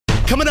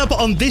Coming up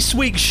on this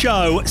week's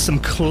show, some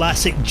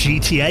classic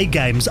GTA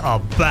games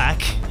are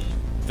back.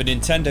 For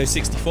Nintendo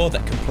 64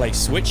 that can play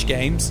Switch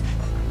games.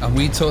 And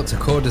we talked to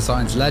Core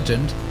Design's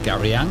legend,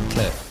 Gary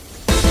Antcliffe.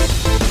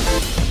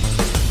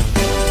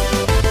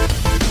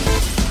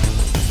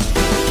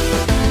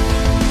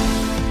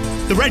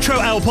 The Retro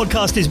Hour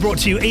podcast is brought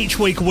to you each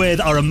week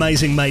with our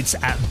amazing mates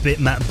at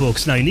Bitmap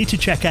Books. Now, you need to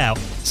check out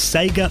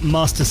Sega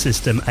Master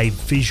System, a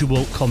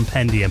visual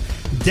compendium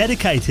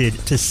dedicated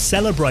to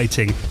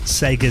celebrating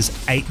Sega's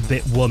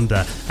 8-bit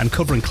wonder and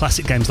covering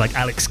classic games like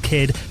Alex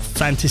Kidd,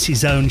 Fantasy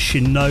Zone,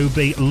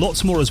 Shinobi,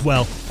 lots more as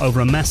well, over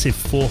a massive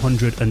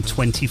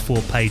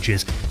 424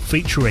 pages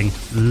featuring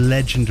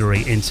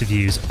legendary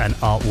interviews and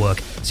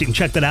artwork. So you can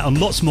check that out and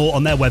lots more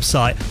on their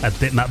website at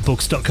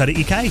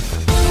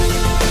bitmapbooks.co.uk.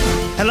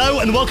 Hello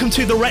and welcome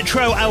to the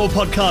Retro Hour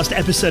podcast,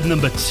 episode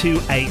number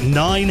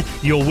 289,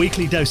 your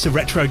weekly dose of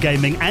retro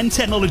gaming and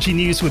technology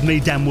news with me,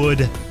 Dan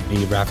Wood.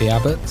 Me, Ravi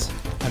Abbott.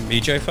 And me,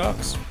 Joe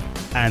Fox.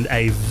 And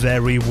a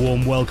very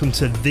warm welcome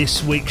to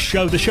this week's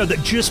show, the show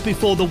that just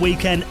before the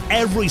weekend,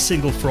 every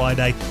single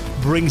Friday,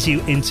 brings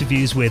you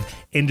interviews with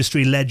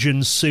industry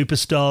legends,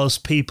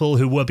 superstars, people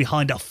who were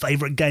behind our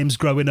favourite games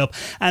growing up.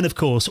 And of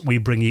course, we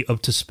bring you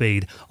up to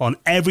speed on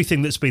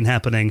everything that's been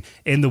happening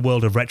in the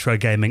world of retro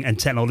gaming and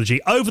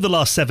technology over the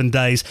last 7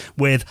 days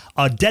with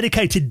our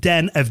dedicated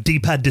den of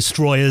D-pad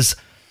destroyers,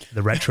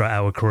 the Retro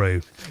Hour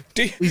crew.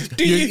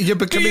 You're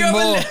becoming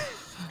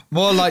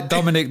more like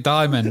Dominic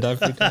Diamond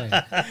every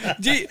day.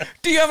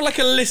 Do you have like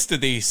a list of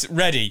these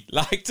ready,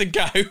 like to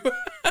go?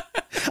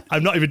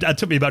 It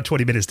took me about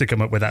 20 minutes to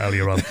come up with that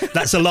earlier on.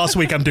 That's the last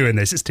week I'm doing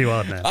this. It's too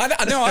hard now.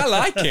 I know, I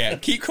like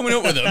it. Keep coming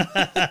up with them.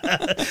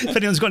 If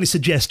anyone's got any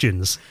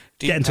suggestions,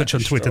 get in touch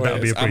on Twitter. That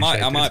would be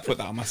appreciated. I might put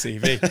that on my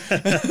CV.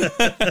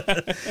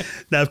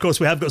 Now, of course,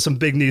 we have got some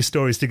big news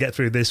stories to get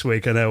through this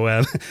week. I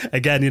know,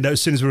 again,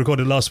 as soon as we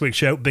recorded last week's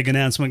show, big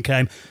announcement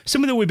came.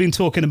 Something that we've been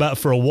talking about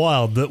for a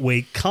while that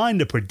we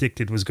kind of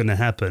predicted was going to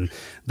happen,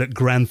 that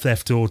Grand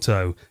Theft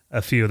Auto,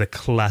 a few of the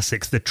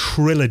classics, the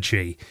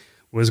trilogy,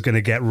 was going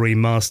to get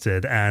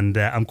remastered, and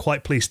I'm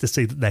quite pleased to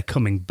see that they're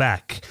coming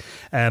back.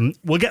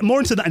 We'll get more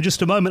into that in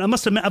just a moment. I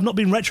must admit, I've not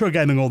been retro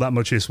gaming all that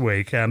much this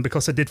week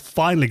because I did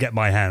finally get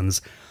my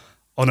hands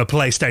on a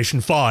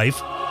PlayStation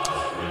 5.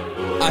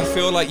 I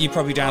feel like you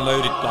probably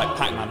downloaded like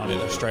Pac-Man on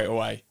it straight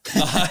away.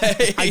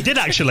 I did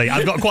actually.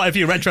 I've got quite a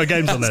few retro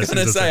games on there. I was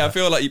going to say, I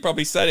feel like you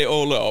probably set it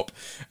all up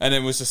and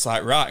then was just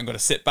like, right, I'm going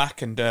to sit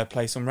back and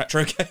play some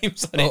retro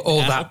games on it. All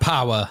that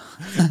power.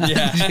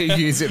 Yeah. You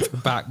use it for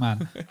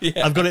Pac-Man.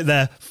 Yeah. I've got it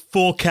there,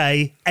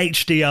 4K,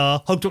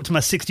 HDR, hooked up to my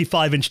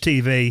 65-inch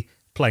TV,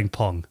 playing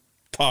Pong.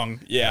 Pong,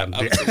 yeah,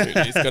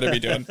 absolutely. It's got to be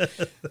done.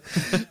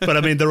 But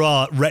I mean, there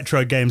are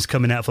retro games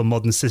coming out for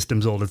modern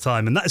systems all the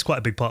time, and that is quite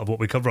a big part of what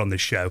we cover on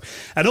this show.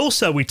 And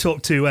also, we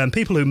talk to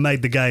people who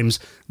made the games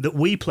that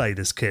we played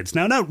as kids.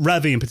 Now, I know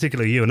Ravi, in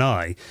particular, you and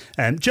I,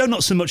 Joe,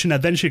 not so much an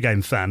adventure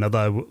game fan,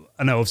 although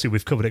I know obviously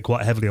we've covered it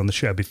quite heavily on the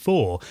show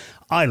before.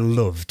 I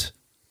loved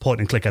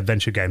point-and-click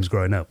adventure games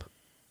growing up.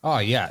 Oh,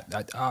 yeah,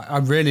 I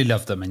really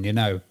love them,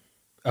 and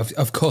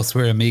Of course,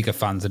 we're Amiga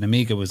fans, and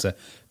Amiga was a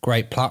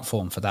great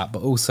platform for that,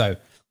 but also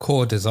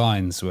Core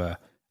Designs were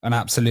an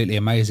absolutely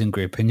amazing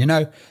group.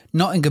 And,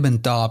 Nottingham and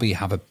Derby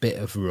have a bit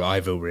of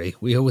rivalry.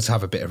 We always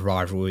have a bit of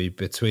rivalry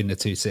between the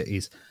two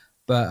cities.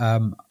 But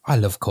I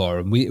love Core,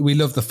 and we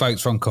love the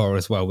folks from Core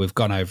as well. We've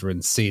gone over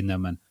and seen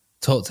them and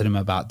talked to them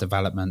about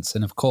developments.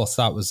 And, of course,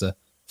 that was a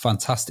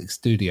fantastic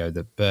studio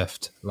that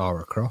birthed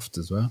Lara Croft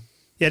as well.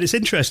 Yeah, it's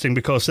interesting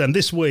because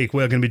this week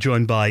we're going to be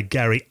joined by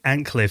Gary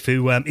Antcliffe,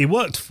 who he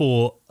worked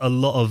for a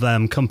lot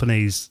of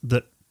companies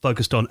that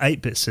focused on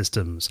 8-bit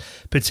systems,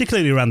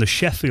 particularly around the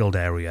Sheffield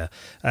area.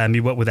 He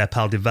worked with their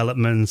PAL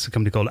Developments, a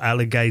company called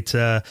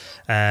Alligator,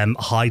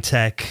 High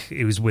Tech.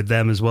 He was with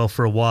them as well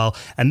for a while.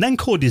 And then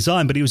Core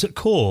Design, but he was at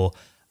Core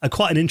at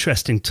quite an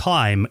interesting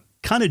time,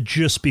 kind of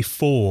just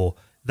before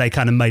they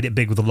kind of made it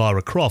big with the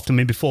Lara Croft. I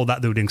mean, before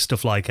that, they were doing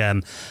stuff like,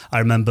 I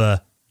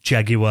remember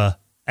Jaguar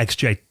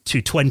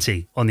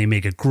XJ220 on the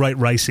Amiga, great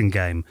racing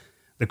game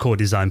the Core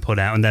Design put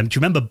out. And then, do you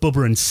remember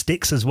Bubba and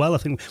Sticks as well? I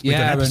think we've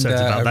done episodes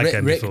about that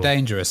game before. Rick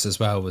Dangerous as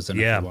well was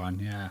another one,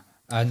 yeah.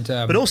 And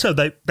but also,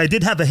 they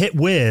did have a hit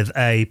with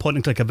a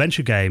point-and-click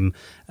adventure game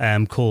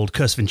called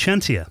Curse of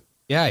Enchantia.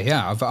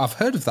 Yeah, I've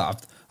heard of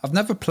that. I've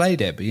never played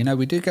it, but,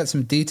 we do get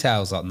some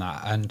details on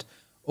that. And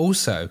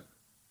also,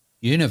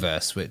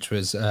 Universe, which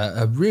was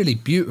a really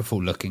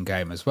beautiful-looking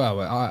game as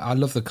well. I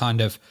love the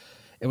kind of...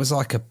 It was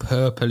like a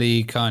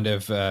purpley kind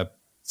of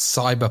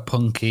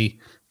cyberpunky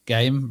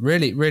game.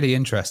 Really, really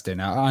interesting.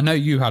 I know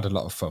you had a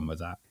lot of fun with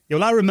that. Yeah,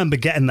 well, I remember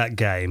getting that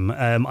game.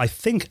 I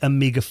think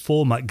Amiga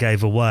Format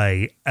gave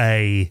away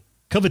a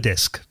cover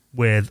disc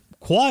with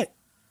quite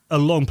a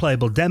long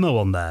playable demo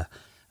on there.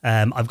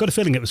 I've got a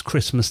feeling it was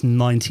Christmas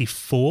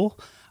 '94.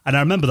 And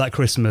I remember that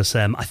Christmas,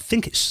 I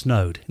think it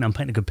snowed. I'm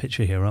painting a good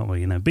picture here, aren't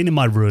we? Being in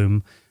my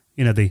room,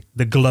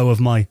 the glow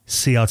of my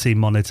CRT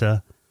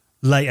monitor,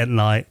 late at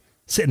night,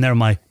 sitting there in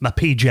my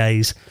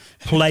PJs,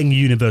 playing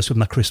Universe with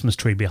my Christmas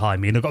tree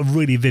behind me. And I've got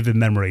really vivid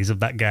memories of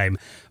that game.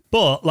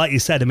 But like you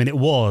said, I mean, it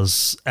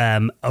was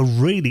a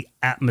really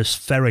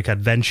atmospheric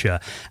adventure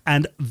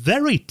and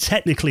very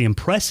technically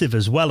impressive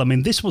as well. I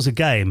mean, this was a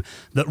game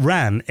that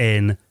ran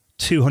in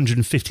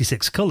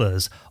 256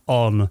 colours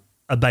on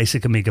a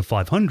basic Amiga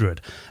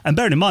 500. And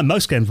bearing in mind,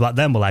 most games back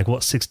then were like,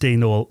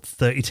 16 or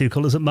 32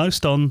 colours at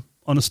most on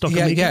a stock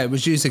Amiga? Yeah, it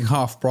was using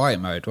half bright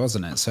mode,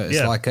 wasn't it? So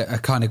it's like a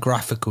kind of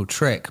graphical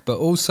trick. But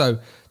also,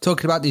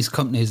 talking about these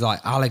companies like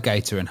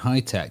Alligator and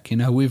High-Tech, you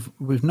know,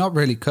 we've not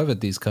really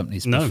covered these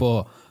companies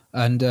before.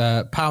 And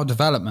PAL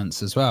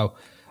Developments as well.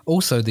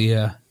 Also,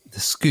 the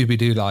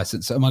Scooby-Doo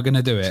license. Am I going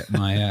to do it?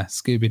 My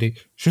Scooby-Doo.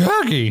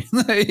 Shaggy!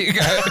 There you go.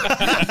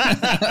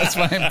 That's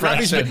my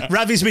impression.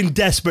 Ravi's been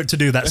desperate to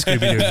do that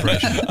Scooby-Doo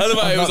impression. Am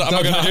I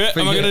going to do it?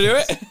 Am I going to do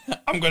it?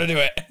 I'm going to do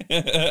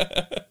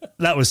it.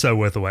 That was so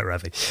worth the wait,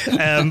 Ravi.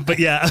 But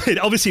yeah, I mean,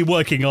 obviously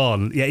working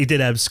on, he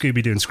did have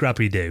Scooby-Doo and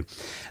Scrappy-Doo.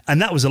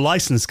 And that was a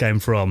licensed game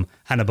from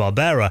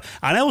Hanna-Barbera.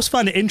 And I always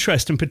find it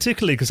interesting,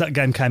 particularly because that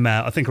game came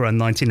out, I think, around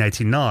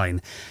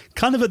 1989.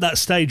 Kind of at that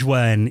stage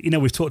when, you know,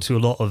 we've talked to a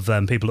lot of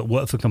people that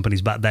worked for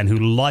companies back then who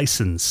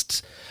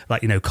licensed,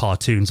 like, you know,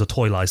 cartoons or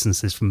toy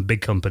licenses from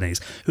big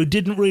companies who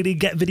didn't really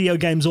get video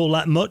games all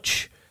that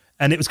much.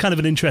 And it was kind of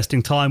an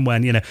interesting time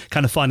when, you know,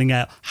 kind of finding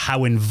out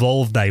how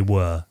involved they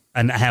were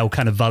and how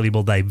kind of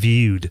valuable they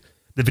viewed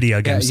the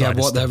video game side of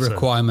what stuff, their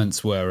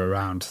requirements were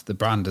around the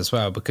brand as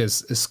well,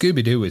 because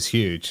Scooby-Doo was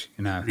huge,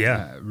 you know.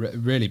 Yeah.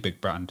 Really big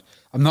brand.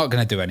 I'm not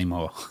going to do any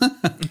more.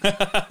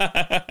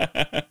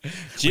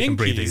 We can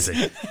breathe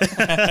easy.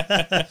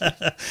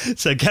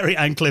 So Gary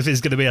Antcliffe is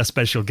going to be our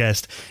special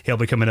guest. He'll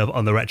be coming up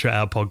on the Retro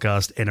Hour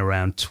podcast in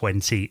around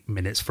 20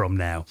 minutes from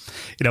now.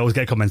 You know, I always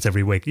get comments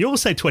every week. You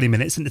always say 20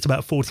 minutes and it's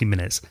about 40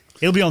 minutes.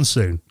 He'll be on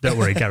soon. Don't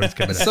worry, Gary's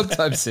coming up.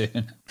 Sometime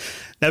soon.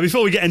 Now,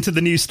 before we get into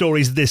the news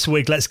stories this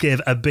week, let's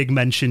give a big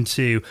mention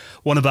to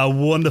one of our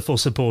wonderful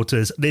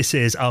supporters. This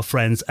is our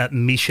friends at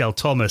Michel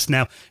Thomas.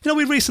 Now, you know,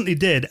 we recently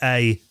did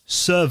a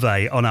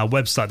survey on our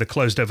website that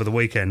closed over the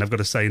weekend. I've got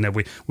to say, you know,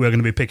 we're going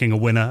to be picking a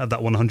winner of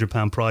that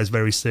 £100 prize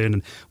very soon,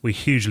 and we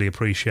hugely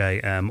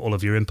appreciate all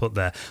of your input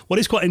there. What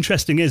is quite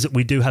interesting is that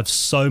we do have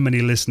so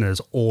many listeners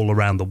all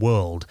around the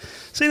world.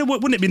 So, you know,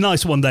 wouldn't it be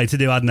nice one day to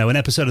do, I don't know, an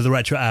episode of the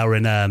Retro Hour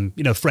in,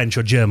 you know, French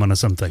or German or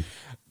something?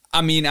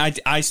 I mean,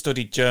 I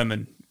studied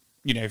German,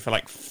 you know, for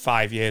like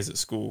 5 years at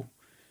school,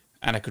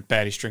 and I could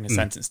barely string a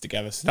sentence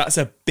together. So that's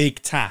a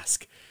big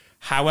task.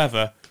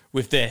 However,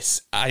 with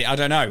this, I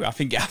don't know. I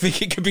think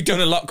it could be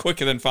done a lot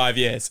quicker than 5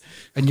 years.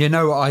 And you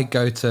know, I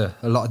go to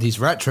a lot of these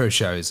retro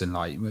shows, and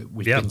like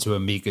we've been to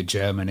Amiga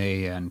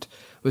Germany, and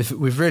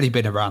we've really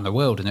been around the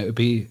world, and it would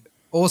be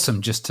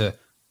awesome just to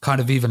kind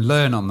of even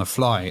learn on the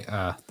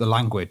fly the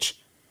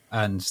language,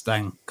 and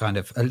then kind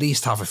of at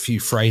least have a few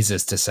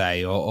phrases to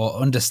say or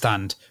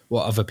understand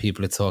what other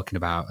people are talking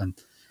about. And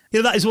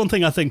you know, that is one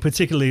thing I think,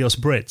 particularly us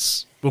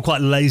Brits, we're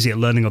quite lazy at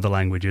learning other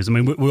languages. I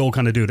mean, we all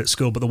kind of do it at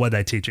school, but the way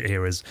they teach it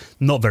here is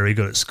not very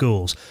good at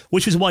schools,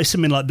 which is why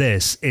something like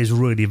this is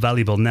really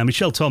valuable. Now,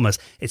 Michel Thomas,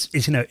 it's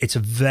you know, it's a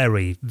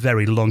very,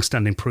 very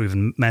long-standing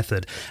proven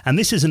method. And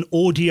this is an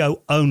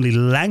audio-only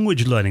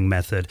language learning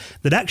method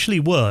that actually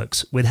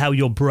works with how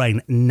your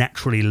brain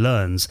naturally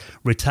learns,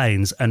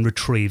 retains, and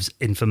retrieves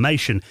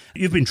information.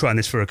 You've been trying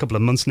this for a couple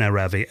of months now,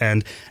 Ravi,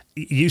 and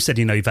you said,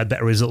 you know, you've had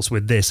better results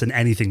with this than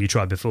anything you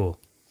tried before.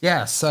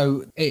 Yeah,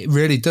 so it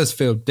really does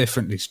feel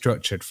differently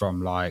structured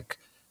from like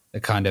the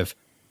kind of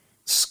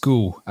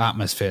school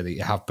atmosphere that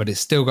you have, but it's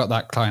still got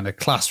that kind of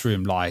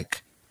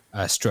classroom-like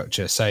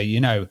structure. So,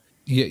 you know,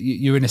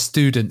 you're in a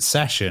student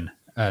session,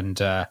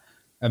 and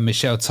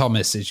Michel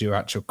Thomas is your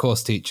actual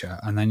course teacher,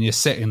 and then you're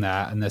sitting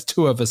there, and there's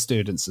two other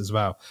students as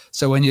well.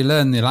 So when you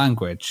learn the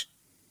language,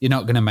 you're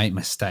not going to make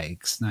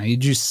mistakes. Now, you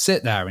just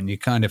sit there and you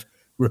kind of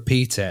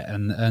repeat it,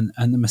 and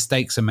the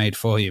mistakes are made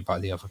for you by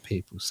the other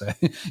people, so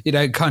you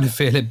don't kind of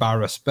feel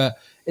embarrassed. But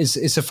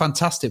it's a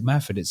fantastic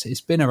method.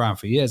 It's been around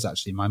for years,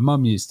 actually. My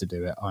mum used to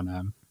do it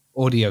on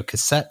audio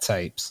cassette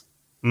tapes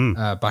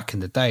back in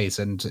the days,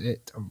 and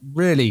it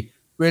really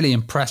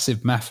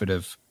impressive method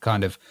of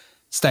kind of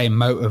staying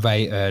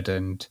motivated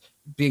and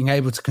being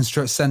able to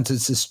construct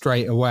sentences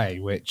straight away,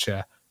 which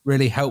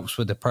really helps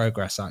with the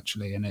progress,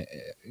 actually, and it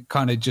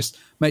kind of just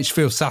makes you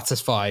feel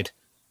satisfied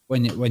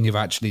when you've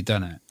actually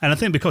done it. And I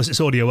think because it's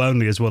audio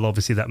only as well,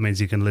 obviously that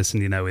means you can listen,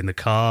 you know, in the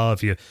car,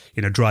 if you're,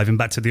 you know, driving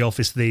back to the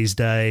office these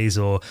days,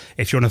 or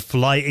if you're on a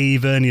flight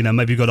even, you know,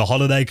 maybe you've got a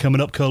holiday coming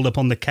up, curled up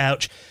on the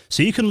couch.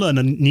 So you can learn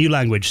a new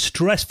language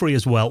stress-free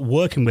as well,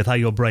 working with how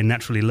your brain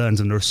naturally learns.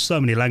 And there are so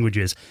many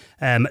languages,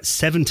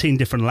 17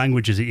 different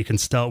languages that you can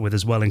start with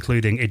as well,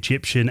 including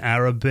Egyptian,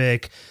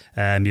 Arabic,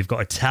 you've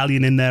got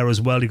Italian in there as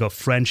well. You've got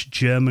French,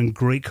 German,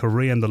 Greek,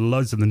 Korean, the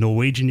loads, and the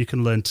Norwegian you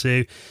can learn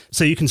too.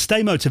 So you can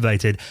stay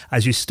motivated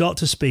as you start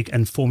to speak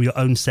and form your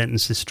own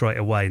sentences straight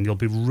away, and you'll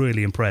be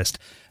really impressed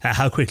at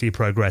how quickly you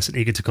progress and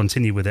eager to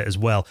continue with it as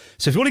well.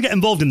 So if you want to get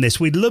involved in this,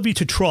 we'd love you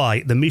to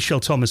try the Michel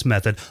Thomas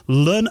method,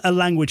 learn a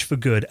language for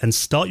good, and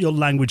start your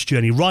language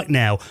journey right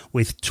now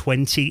with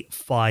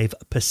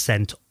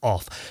 25%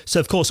 off. So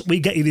of course, we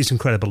get you these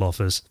incredible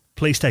offers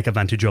please take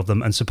advantage of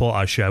them and support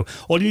our show.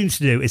 All you need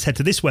to do is head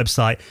to this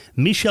website,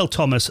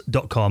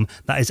 michelthomas.com.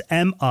 That is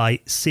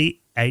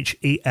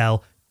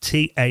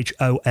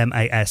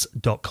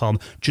MICHELTHOMAS.com.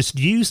 Just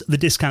use the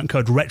discount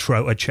code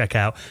RETRO at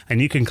checkout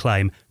and you can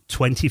claim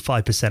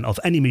 25% off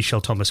any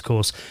Michel Thomas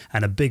course.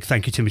 And a big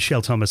thank you to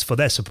Michel Thomas for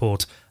their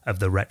support of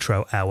the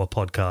Retro Hour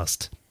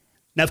podcast.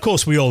 Now, of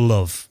course, we all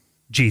love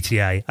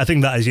GTA. I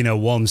think that is,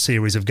 one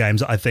series of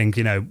games that I think,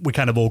 we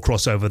kind of all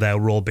cross over there.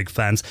 We're all big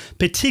fans,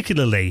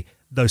 particularly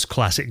those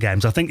classic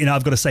games. I think,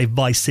 I've got to say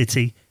Vice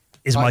City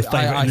is my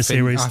favourite in the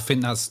series. I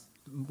think that's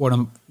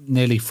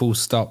nearly full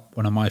stop,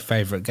 one of my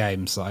favourite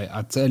games.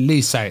 I'd at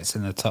least say it's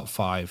in the top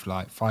 5.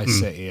 Vice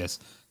City is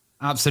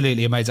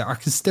absolutely amazing. I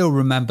can still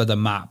remember the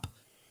map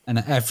and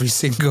every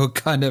single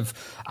kind of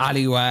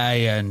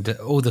alleyway and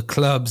all the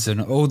clubs and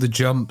all the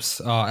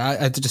jumps.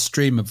 I did a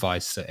stream of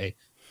Vice City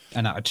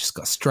and I just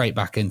got straight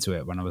back into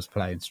it when I was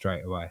playing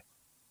straight away.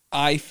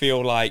 I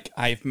feel like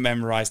I've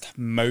memorized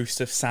most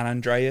of San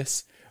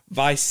Andreas.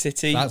 Vice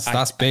City.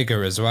 That's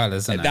bigger as well,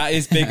 isn't it? That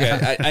is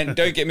bigger. And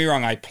don't get me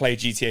wrong, I played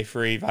GTA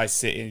 3, Vice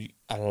City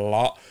a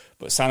lot,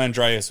 but San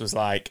Andreas was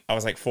I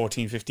was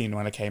 14, 15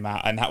 when it came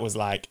out, and that was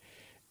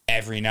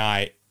every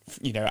night,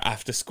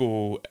 after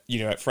school,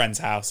 at friends'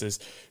 houses,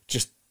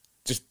 just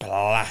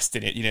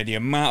blasting it. The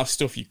amount of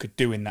stuff you could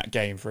do in that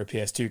game for a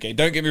PS2 game.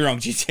 Don't get me wrong,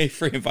 GTA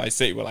 3 and Vice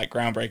City were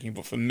groundbreaking,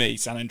 but for me,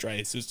 San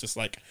Andreas was just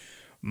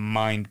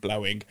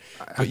mind-blowing.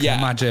 I can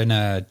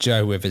imagine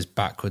Joe with his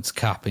backwards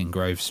cap in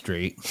Grove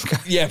Street.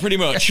 Yeah, pretty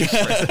much.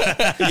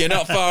 You're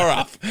not far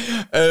off.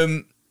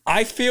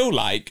 I feel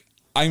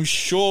I'm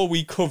sure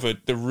we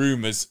covered the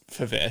rumours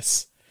for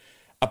this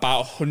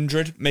about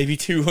 100, maybe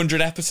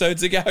 200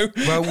 episodes ago.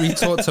 Well, we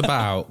talked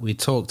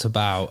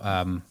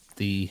about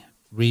the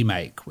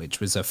remake, which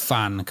was a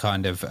fan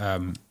kind of...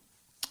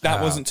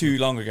 that wasn't too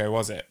long ago,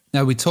 was it?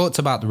 No, we talked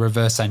about the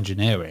reverse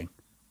engineering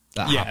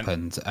that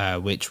happened,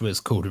 which was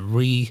called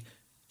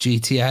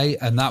Re-GTA,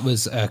 and that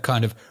was a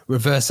kind of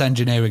reverse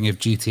engineering of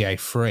GTA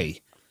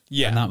 3.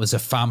 Yeah. And that was a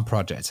fan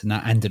project, and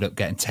that ended up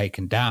getting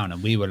taken down,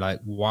 and we were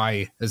like,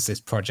 why has this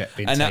project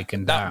been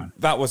taken down?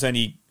 That was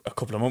only a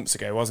couple of months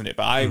ago, wasn't it?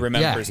 But I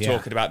remember us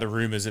talking about the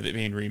rumours of it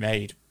being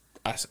remade.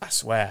 I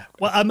swear.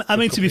 Well, I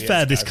mean, to be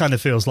fair, this kind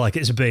of feels like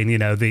it's been,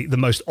 the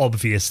most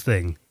obvious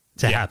thing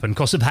to happen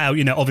because of how,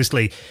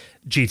 obviously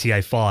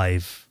GTA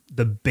 5,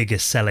 the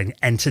biggest selling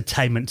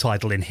entertainment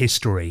title in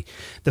history.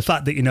 The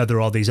fact that, there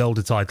are these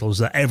older titles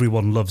that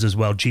everyone loves as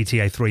well,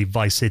 GTA 3,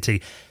 Vice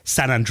City,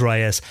 San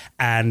Andreas,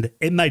 and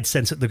it made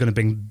sense that they're going to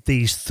bring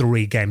these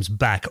 3 games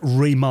back,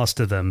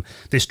 remaster them,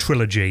 this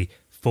trilogy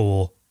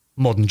for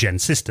modern gen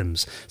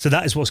systems. So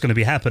that is what's going to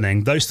be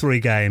happening. Those 3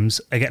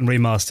 games are getting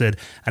remastered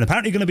and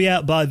apparently going to be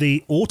out by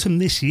the autumn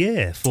this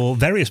year for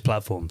various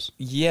platforms.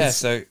 Yeah,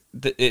 so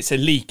it's a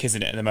leak,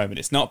 isn't it, at the moment?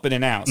 It's not been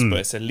announced, but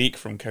it's a leak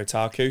from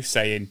Kotaku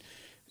saying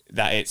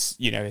that it's,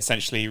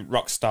 essentially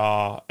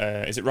Rockstar,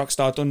 is it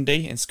Rockstar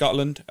Dundee in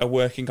Scotland are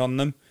working on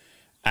them.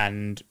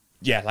 And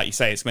yeah, like you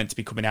say, it's meant to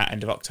be coming out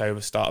end of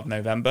October, start of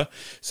November.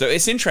 So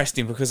it's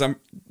interesting because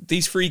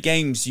these 3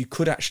 games, you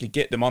could actually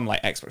get them on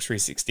Xbox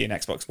 360 and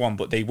Xbox One,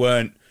 but they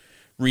weren't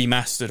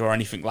remastered or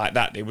anything like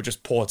that. They were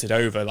just ported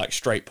over,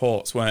 straight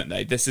ports, weren't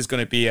they? This is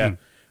going to be a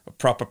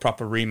proper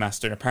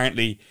remaster. And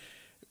apparently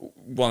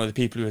one of the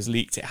people who has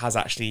leaked it has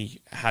actually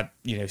had,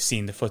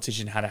 seen the footage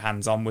and had a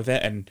hands-on with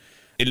it. And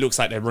it looks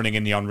like they're running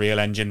in the Unreal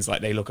engines.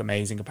 They look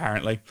amazing,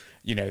 apparently.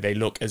 They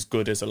look as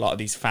good as a lot of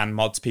these fan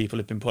mods people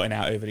have been putting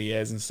out over the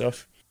years and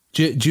stuff.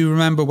 Do you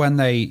remember when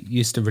they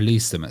used to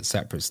release them at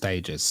separate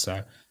stages?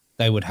 So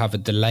they would have a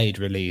delayed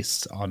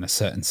release on a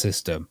certain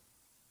system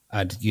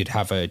and you'd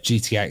have a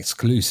GTA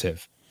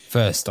exclusive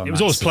first on that. It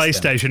was always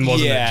system. PlayStation,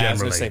 wasn't it, generally? I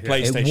was going to say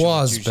PlayStation. It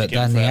was, but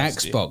then the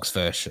Xbox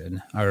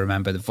version, I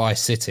remember the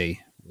Vice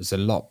City was a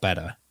lot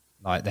better.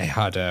 They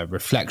had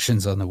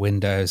reflections on the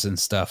windows and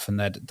stuff, and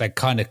they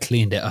kind of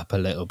cleaned it up a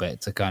little bit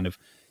to kind of,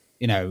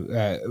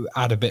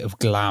 add a bit of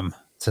glam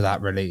to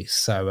that release.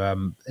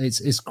 So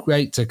it's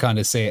great to kind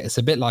of see it. It's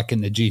a bit like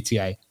in the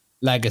GTA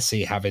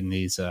Legacy having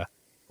these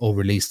all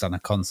released on a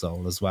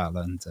console as well,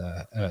 and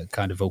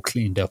kind of all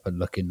cleaned up and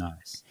looking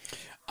nice.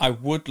 I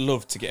would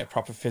love to get a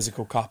proper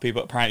physical copy,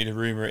 but apparently the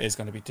rumour is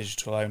going to be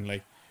digital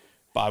only.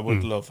 But I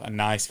would love a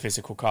nice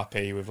physical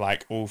copy with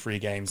all 3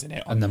 games in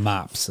it. And the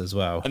maps as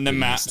well. And the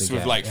maps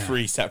with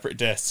 3 separate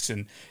discs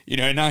and,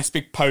 a nice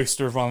big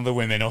poster of one of the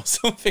women or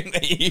something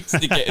that you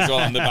used to get as well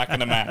on the back of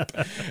the map.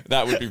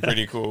 That would be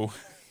pretty cool.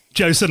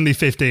 Joe's suddenly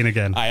 15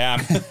 again. I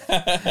am.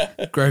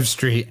 Grove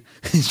Street.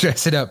 He's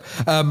dressing up.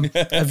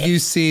 Have you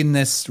seen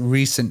this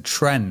recent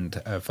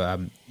trend of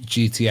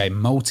GTA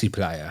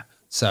multiplayer?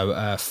 So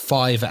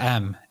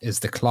 5M is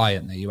the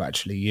client that you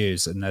actually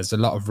use. And there's a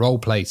lot of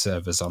role-play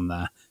servers on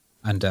there.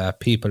 And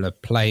people are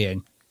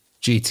playing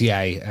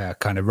GTA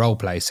kind of role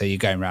play. So you're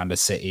going around a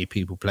city,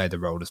 people play the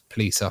role as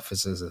police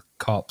officers, as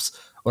cops.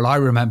 Well, I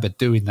remember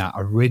doing that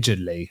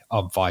originally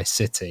on Vice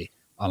City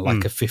on a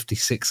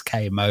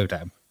 56K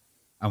modem.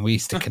 And we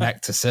used to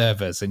connect to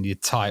servers and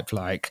you'd type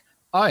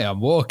I am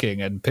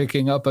walking and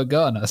picking up a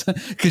gun.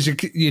 Because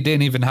you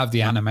didn't even have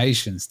the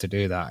animations to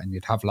do that. And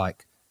you'd have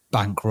like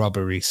bank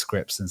robbery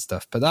scripts and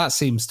stuff. But that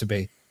seems to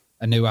be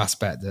a new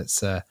aspect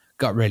that's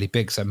got really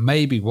big. So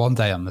maybe one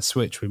day on the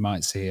Switch, we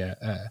might see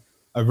a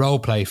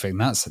role-play thing.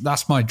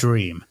 That's my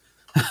dream,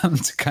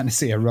 to kind of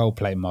see a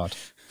role-play mod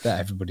that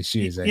everybody's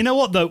using. You know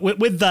what, though?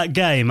 With that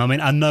game, I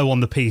mean, I know on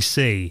the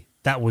PC,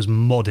 that was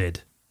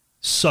modded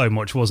so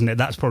much, wasn't it?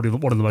 That's probably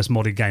one of the most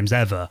modded games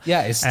ever.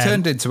 Yeah, it's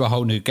turned into a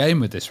whole new game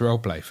with this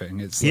roleplay thing.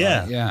 It's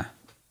yeah.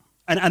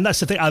 And that's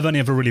the thing, I've only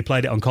ever really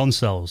played it on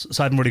consoles,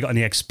 so I haven't really got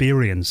any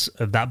experience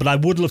of that, but I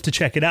would love to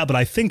check it out. But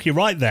I think you're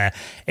right there.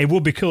 It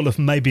would be cool if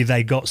maybe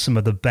they got some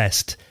of the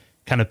best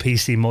kind of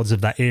PC mods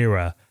of that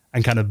era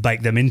and kind of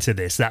bake them into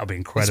this. That would be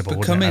incredible.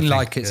 It's becoming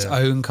like its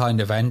own kind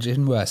of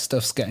engine where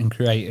stuff's getting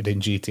created in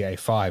GTA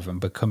 5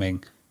 and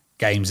becoming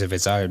games of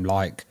its own,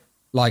 like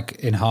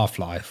in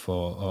Half-Life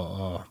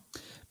or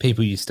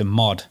people used to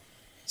mod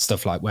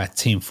stuff like where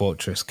Team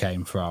Fortress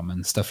came from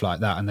and stuff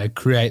like that, and they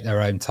create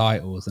their own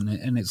titles,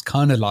 and it's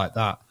kind of like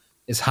that.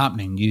 It's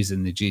happening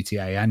using the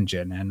GTA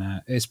engine,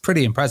 and it's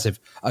pretty impressive.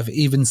 I've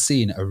even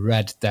seen a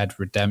Red Dead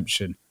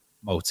Redemption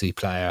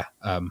multiplayer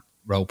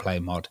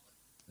roleplay mod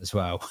as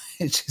well,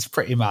 which is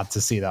pretty mad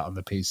to see that on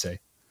the PC.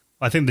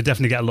 I think they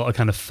definitely get a lot of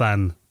kind of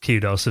fan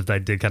kudos if they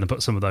did kind of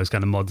put some of those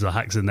kind of mods or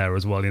hacks in there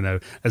as well, you know,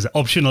 as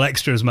optional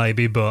extras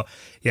maybe. But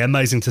yeah,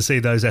 amazing to see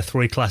those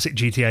 3 classic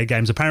GTA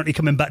games apparently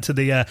coming back to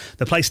the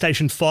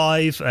PlayStation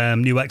 5,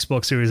 new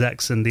Xbox Series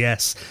X and the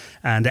S,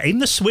 and even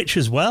the Switch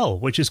as well,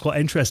 which is quite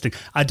interesting.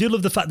 I do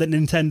love the fact that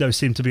Nintendo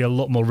seem to be a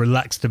lot more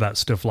relaxed about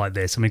stuff like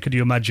this. I mean, could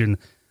you imagine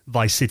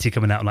Vice City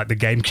coming out on like the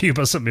GameCube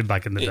or something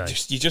back in the day?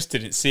 You just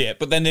didn't see it.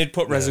 But then they'd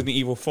put Resident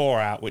Evil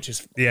 4 out, which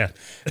is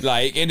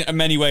like in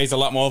many ways a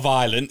lot more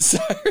violent. So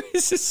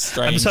it's just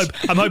strange.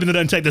 I'm hoping they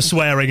don't take the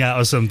swearing out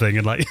or something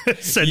and like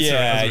censor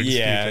it.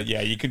 Yeah.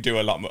 You can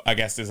do a lot more. I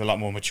guess there's a lot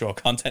more mature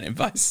content in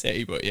Vice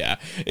City, but yeah,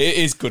 it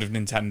is good of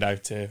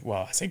Nintendo to.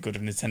 Well, I say good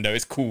of Nintendo.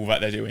 It's cool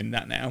that they're doing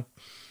that now.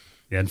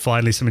 Yeah, and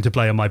finally something to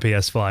play on my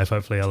PS5.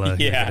 Hopefully I'll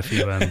get a few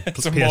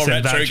some more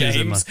retro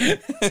games.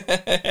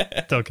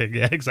 Talking,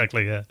 yeah,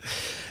 exactly, yeah.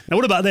 Now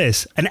what about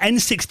this? An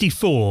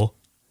N64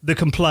 that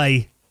can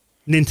play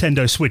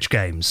Nintendo Switch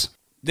games.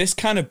 This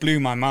kind of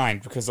blew my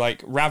mind because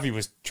like Ravi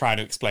was trying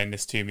to explain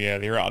this to me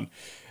earlier on,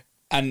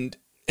 and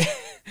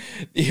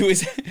it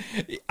was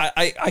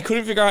I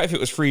couldn't figure out if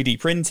it was 3D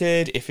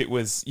printed, if it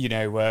was,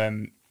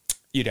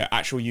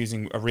 actual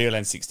using a real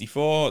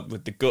N64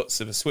 with the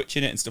guts of a Switch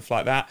in it and stuff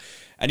like that.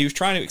 And he was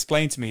trying to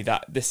explain to me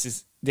that this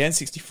is the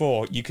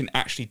N64, you can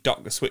actually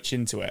dock the Switch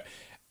into it.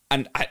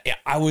 And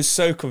I was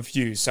so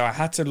confused. So I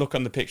had to look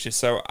on the pictures.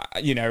 So,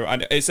 we're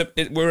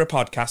a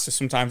podcast, so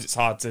sometimes it's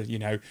hard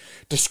to,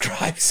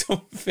 describe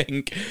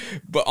something.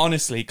 But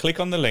honestly, click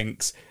on the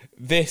links.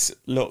 This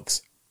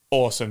looks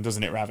awesome,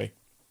 doesn't it, Ravi?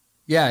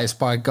 Yeah, it's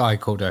by a guy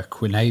called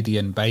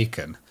Quinadian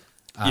Bacon.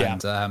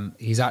 And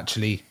he's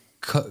actually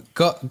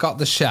got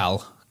the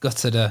shell,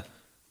 gutted a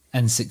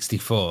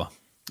N64.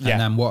 And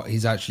then what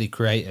he's actually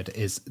created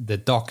is the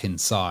dock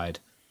inside.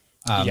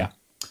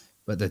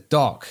 But the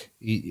dock,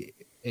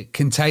 it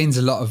contains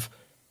a lot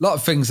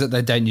of things that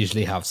they don't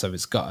usually have. So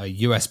it's got a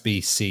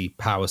USB-C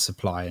power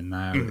supply in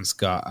there. It's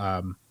got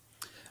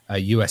a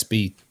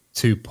USB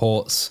 2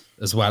 ports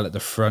as well at the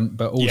front,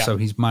 but also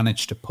he's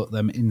managed to put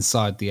them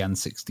inside the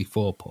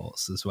N64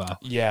 ports as well.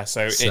 Yeah,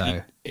 so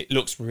it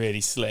looks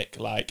really slick.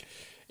 Like,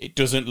 it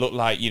doesn't look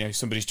like,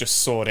 somebody's just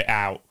sawed it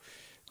out.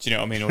 Do you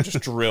know what I mean? Or just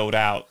drilled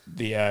out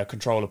the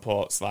controller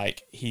ports.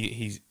 Like,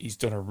 he's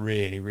done a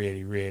really,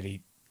 really,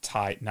 really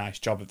tight, nice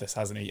job of this,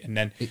 hasn't he? And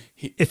then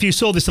if you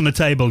saw this on the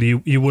table,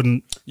 you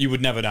wouldn't. You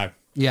would never know.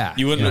 Yeah,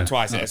 you wouldn't look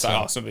twice at it. It's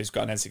like, somebody's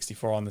got an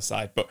N64 on the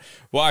side. But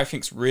what I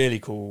think's really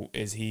cool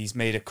is he's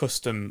made a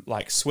custom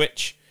like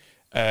Switch.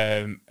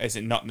 Is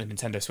it not the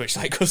Nintendo Switch?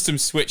 Like custom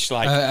Switch,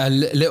 like a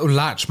little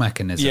latch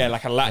mechanism. Yeah,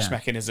 like a latch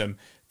mechanism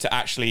to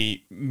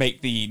actually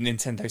make the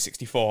Nintendo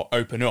 64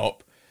 open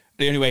up.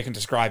 The only way I can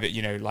describe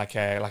it, like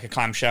a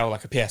clamshell,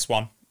 like a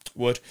PS1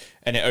 would,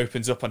 and it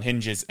opens up on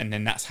hinges, and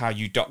then that's how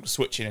you dock the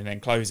Switch in and then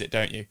close it,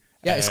 don't you?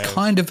 Yeah, it's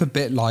kind of a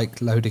bit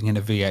like loading in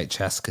a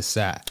VHS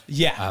cassette.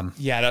 Yeah,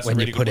 that's when a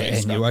really you put good way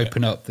it in. You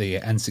open up the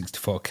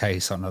N64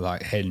 case on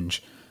a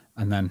hinge,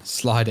 and then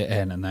slide it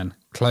in, and then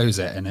close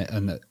it,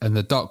 and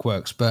the dock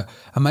works. But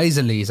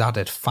amazingly, he's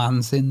added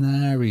fans in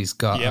there. He's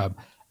got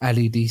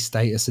LED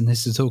status, and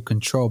this is all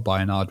controlled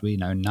by an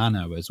Arduino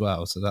Nano as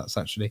well. So that's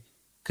actually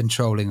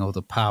controlling all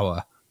the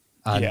power,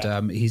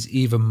 and he's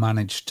even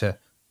managed to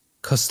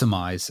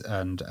customize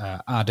and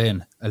add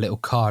in a little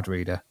card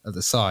reader at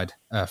the side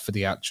for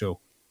the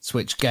actual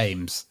Switch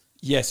games.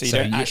 Yeah, so you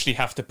don't actually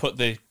have to put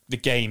the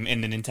game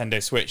in the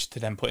Nintendo Switch to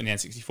then put in the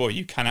N64.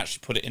 You can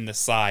actually put it in the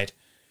side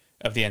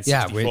of the N64.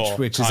 Yeah,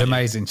 which is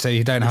amazing. So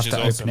you don't have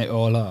to open it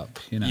all up.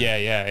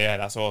 Yeah,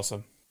 that's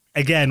awesome.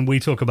 Again, we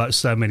talk about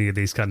so many of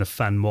these kind of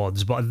fan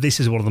mods, but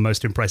this is one of the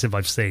most impressive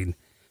I've seen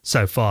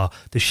so far.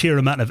 The sheer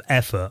amount of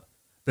effort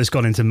that's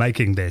gone into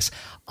making this.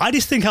 I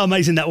just think how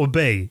amazing that would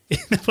be.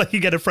 Like you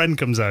get a friend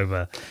comes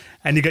over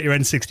And you got your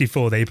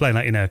N64 there. You're playing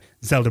like,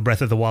 Zelda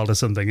Breath of the Wild or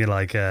something. You're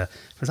like, I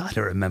don't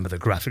remember the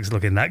graphics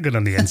looking that good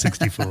on the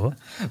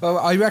N64. Well,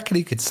 I reckon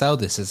he could sell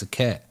this as a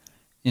kit.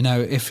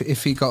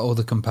 If he got all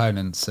the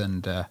components,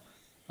 and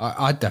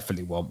I'd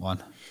definitely want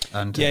one.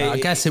 And I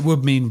guess it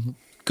would mean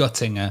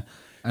gutting an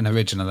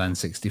original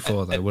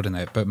N64 though, wouldn't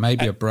it? But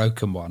maybe a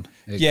broken one.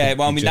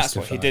 That's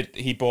what he did.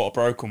 He bought a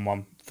broken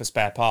one for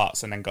spare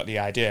parts and then got the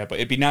idea. But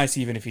it'd be nice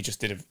even if he just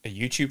did a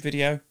YouTube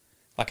video,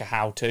 like a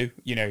how-to,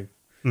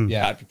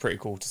 that'd be pretty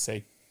cool to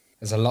see.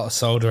 There's a lot of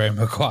soldering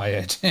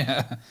required.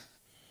 Yeah.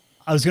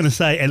 I was going to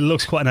say, it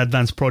looks quite an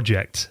advanced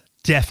project.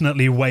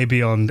 Definitely way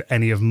beyond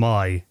any of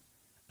my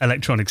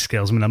electronic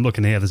skills. I mean, I'm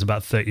looking here, there's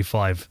about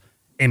 35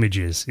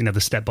 images, the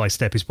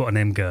step-by-step he's put on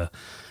Imgur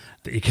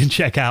that you can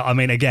check out. I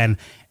mean, again,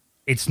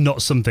 it's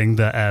not something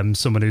that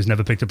someone who's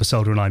never picked up a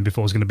soldering iron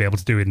before is going to be able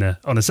to do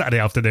on a Saturday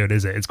afternoon,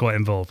 is it? It's quite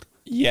involved.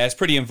 Yeah, it's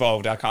pretty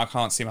involved. I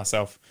can't see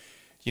myself,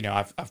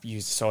 I've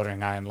used a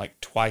soldering iron like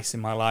twice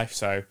in my life,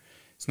 so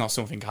it's not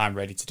something I'm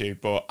ready to do,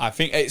 but I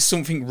think it's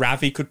something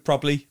Ravi could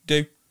probably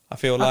do, I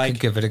feel like. I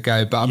could give it a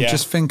go, but I'm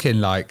just thinking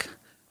like,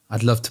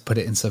 I'd love to put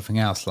it in something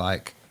else,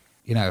 like,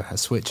 a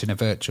Switch and a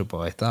Virtual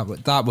Boy.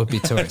 That would be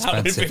too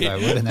expensive, though,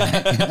 wouldn't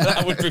it?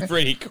 That would be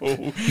pretty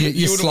cool.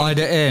 You slide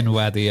it in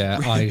where the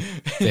eye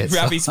fits.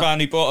 Ravi's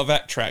finally bought a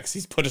Vectrex.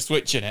 He's put a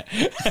Switch in it.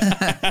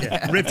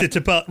 Ripped it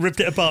apart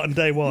on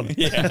day one.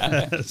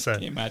 Yeah, so,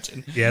 can you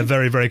imagine? Yeah,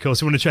 very, very cool. So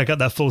if you want to check out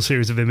that full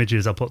series of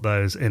images, I'll put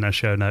those in our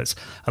show notes,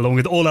 along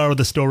with all our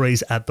other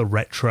stories at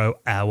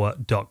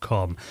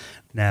theretrohour.com.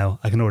 Now,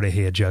 I can already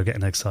hear Joe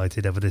getting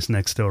excited over this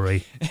next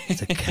story.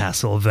 It's a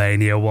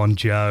Castlevania one,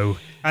 Joe.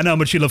 I know how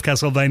much you love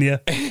Castlevania.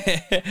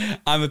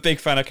 I'm a big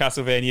fan of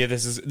Castlevania.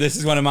 This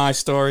is one of my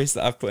stories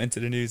that I've put into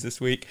the news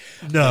this week.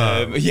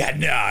 No. A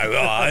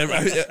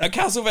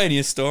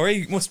Castlevania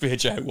story. Must be a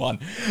Joe one.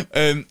 So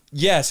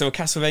a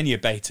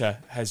Castlevania beta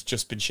has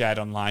just been shared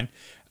online.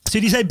 So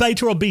did you say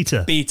beta or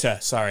beta? Beta,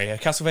 sorry. A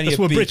Castlevania That's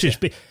what beta. British...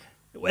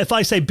 If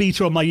I say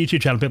beta on my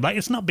YouTube channel, people are like,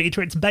 it's not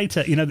beta, it's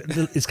beta.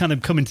 It's kind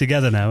of coming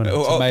together now.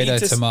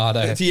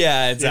 Tomato.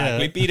 Yeah,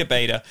 exactly. Yeah.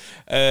 Beta.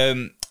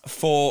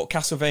 For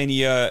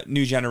Castlevania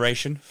New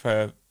Generation,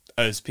 for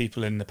us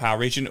people in the PAL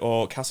region,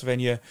 or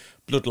Castlevania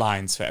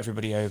Bloodlines for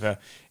everybody over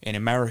in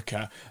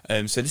America.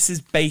 So this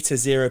is beta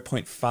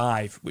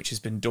 0.5, which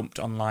has been dumped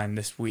online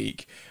this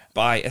week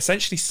by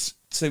essentially...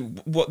 So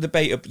what the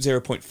beta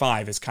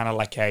 0.5 is kind of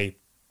like a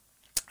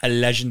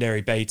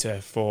legendary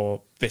beta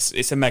for this.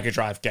 It's a Mega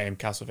Drive game,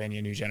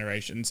 Castlevania New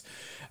Generations,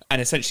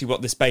 and essentially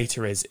what this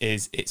beta is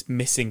it's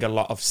missing a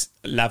lot of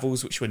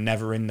levels which were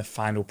never in the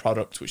final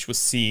product, which was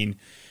seen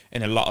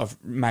in a lot of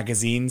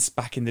magazines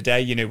back in the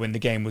day, when the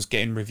game was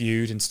getting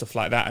reviewed and stuff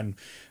like that, and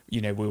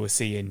we were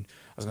seeing,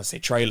 I was going to say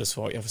trailers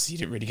for it. Obviously, you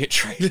didn't really get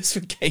trailers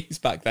for games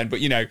back then,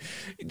 but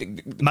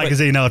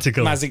magazine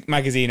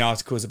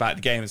articles about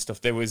the game and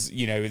stuff. There was,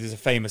 there's a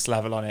famous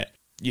level on it,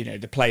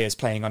 the players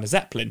playing on a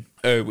Zeppelin,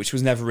 which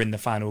was never in the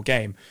final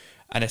game.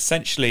 And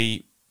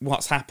essentially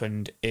what's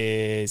happened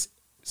is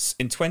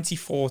in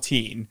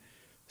 2014,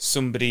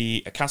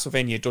 a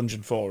Castlevania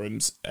Dungeon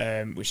Forums,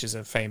 which is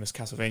a famous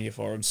Castlevania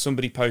forum,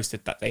 somebody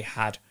posted that they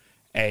had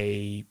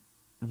the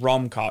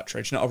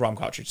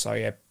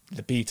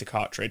beta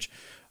cartridge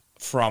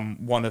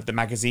from one of the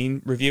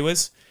magazine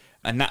reviewers.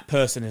 And that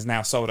person has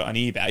now sold it on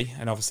eBay.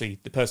 And obviously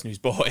the person who's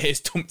bought it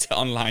has dumped it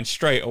online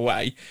straight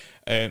away.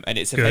 And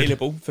it's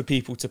available for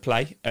people to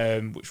play,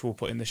 which we'll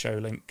put in the show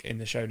link in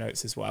the show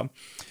notes as well.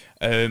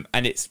 And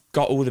it's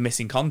got all the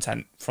missing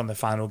content from the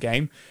final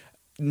game.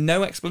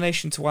 No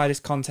explanation to why this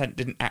content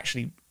didn't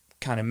actually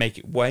kind of make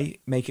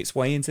its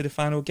way into the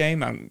final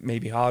game, and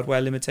maybe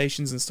hardware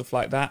limitations and stuff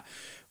like that.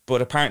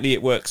 But apparently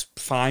it works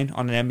fine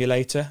on an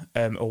emulator,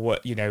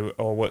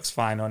 or works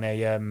fine on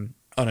an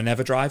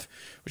EverDrive,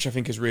 which I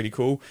think is really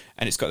cool.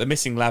 And it's got the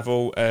missing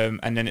level,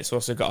 and then it's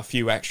also got a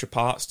few extra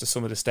parts to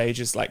some of the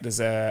stages. Like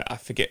there's I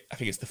think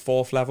it's the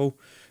 4th level,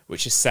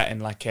 which is set in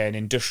like an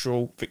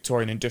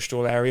Victorian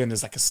industrial area, and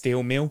there's like a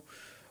steel mill,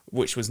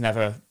 which was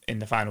never in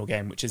the final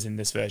game, which is in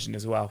this version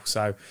as well.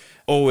 So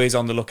always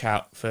on the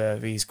lookout for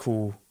these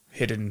cool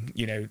hidden,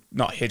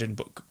 not hidden,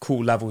 but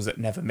cool levels that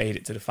never made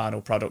it to the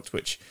final product,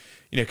 which,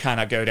 kind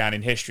of go down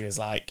in history as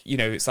like,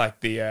 it's like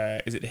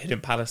is it the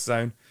Hidden Palace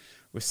Zone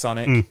with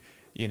Sonic?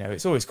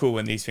 It's always cool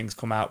when these things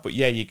come out. But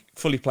yeah, you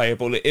fully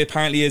playable. It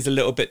apparently is a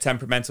little bit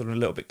temperamental and a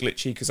little bit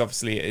glitchy, because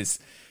obviously it's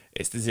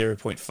the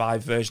 0.5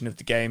 version of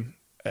the game.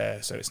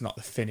 So it's not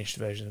the finished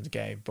version of the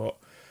game, but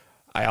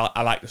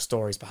I like the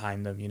stories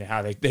behind them.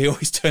 How they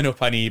always turn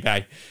up on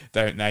eBay,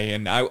 don't they?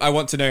 And I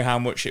want to know how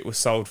much it was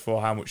sold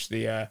for, how much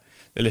the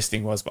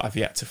listing was, but I've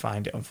yet to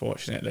find it,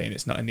 unfortunately, and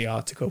it's not in the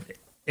article.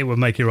 It would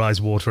make your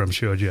eyes water, I'm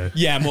sure, Joe.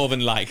 Yeah, more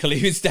than likely.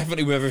 It's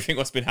definitely with everything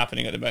what's been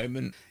happening at the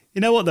moment. You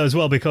know what, though, as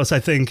well, because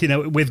I think,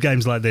 with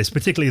games like this,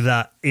 particularly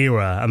that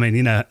era, I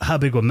mean, how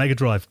big were Mega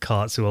Drive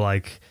carts? They were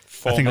like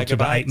 4 I think megabytes, up to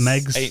about 8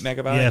 megs. 8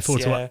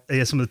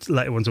 megabytes. Some of the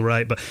later ones were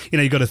 8. But,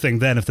 you got to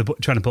think then, if they're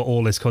trying to put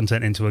all this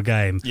content into a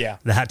game,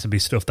 there had to be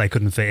stuff they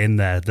couldn't fit in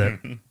there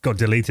that got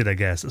deleted, I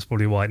guess. That's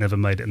probably why it never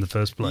made it in the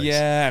first place.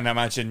 Yeah, and I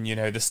imagine,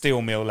 the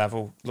Steel Mill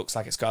level looks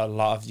like it's got a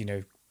lot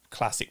of,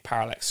 classic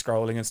parallax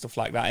scrolling and stuff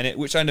like that in it,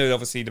 which I know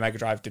obviously the Mega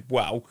Drive did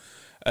well.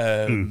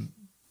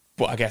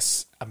 But I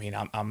guess,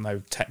 I'm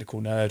no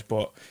technical nerd,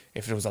 but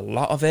if there was a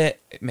lot of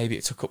it, maybe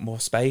it took up more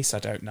space. I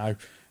don't know.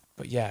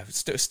 But yeah,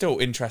 it's still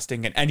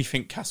interesting. And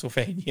anything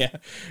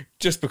Castlevania,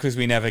 just because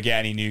we never get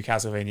any new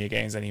Castlevania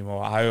games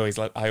anymore, I always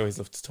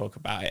love to talk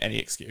about it, any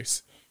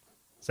excuse.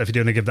 So if you're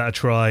going to give that a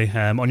try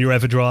on your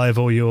EverDrive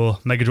or your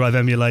Mega Drive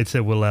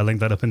emulator, we'll link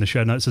that up in the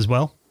show notes as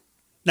well.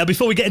 Now,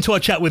 before we get into our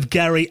chat with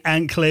Gary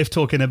Antcliffe,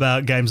 talking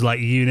about games like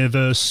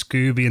Universe,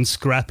 Scooby and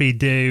Scrappy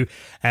Doo,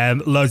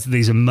 loads of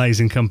these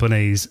amazing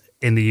companies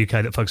in the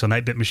UK that focus on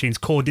 8-bit machines,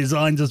 core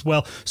designs as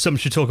well, some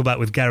should talk about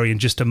with Gary in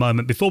just a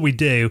moment. Before we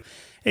do,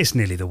 it's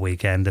nearly the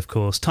weekend, of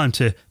course. Time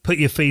to put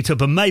your feet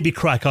up and maybe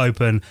crack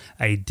open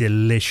a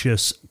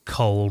delicious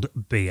cold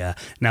beer.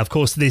 Now, of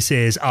course, this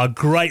is our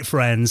great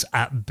friends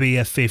at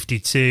Beer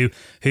 52,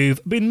 who've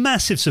been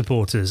massive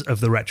supporters of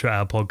the Retro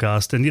Hour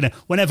podcast. And,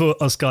 whenever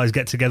us guys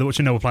get together, which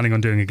we're planning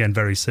on doing again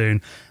very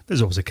soon,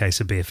 there's always a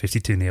case of Beer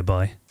 52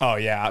 nearby. Oh,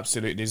 yeah,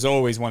 absolutely. There's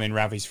always one in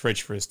Ravi's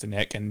fridge for us to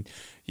nick. And,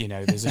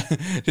 there's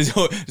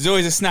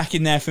always a snack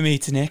in there for me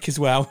to nick as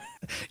well.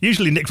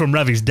 Usually Nick from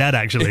Ravi's dad,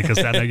 actually, because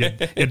I know your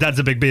dad's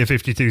a big Beer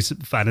 52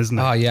 fan, isn't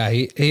he? Oh, yeah,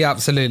 he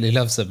absolutely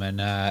loves them. And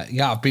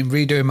I've been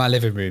redoing my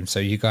living room, so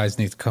you guys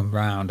need to come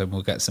round and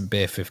we'll get some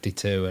Beer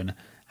 52 and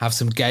have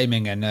some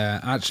gaming and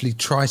actually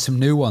try some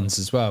new ones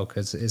as well,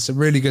 because it's a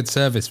really good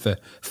service for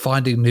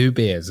finding new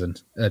beers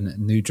and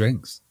new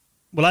drinks.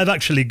 Well, I've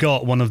actually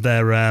got one of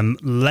their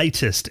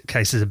latest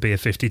cases of Beer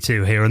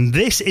 52 here, and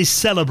this is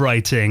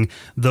celebrating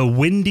the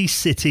Windy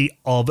City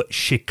of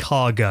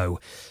Chicago.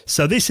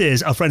 So this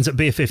is our friends at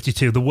Beer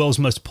 52, the world's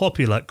most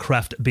popular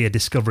craft beer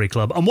discovery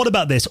club. And what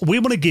about this? We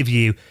want to give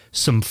you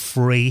some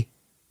free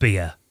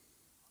beer.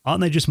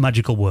 Aren't they just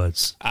magical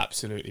words?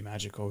 Absolutely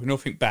magical.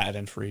 Nothing better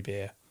than free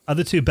beer. Are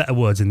there two better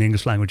words in the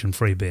English language than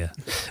free beer?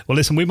 Well,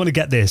 listen, we want to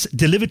get this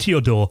delivered to your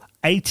door,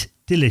 8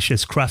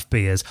 delicious craft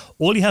beers.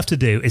 All you have to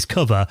do is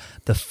cover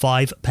the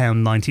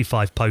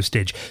 £5.95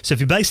 postage. So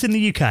if you're based in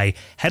the UK,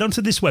 head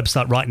onto this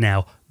website right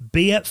now,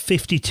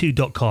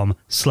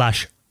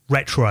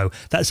 beer52.com/retro.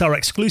 That's our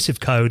exclusive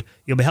code.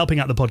 You'll be helping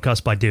out the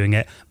podcast by doing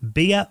it.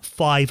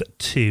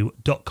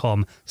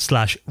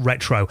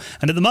 beer52.com/retro.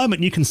 And at the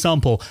moment, you can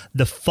sample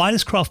the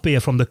finest craft beer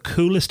from the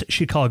coolest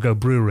Chicago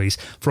breweries,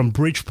 from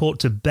Bridgeport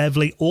to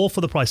Beverly, all for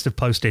the price of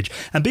postage.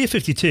 And Beer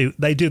 52,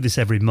 they do this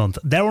every month.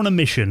 They're on a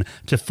mission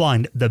to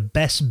find the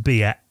best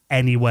beer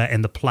anywhere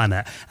in the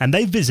planet, and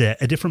they visit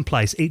a different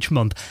place each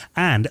month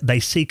and they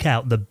seek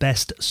out the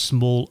best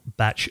small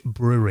batch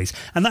breweries.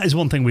 And that is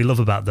one thing we love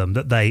about them,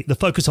 that they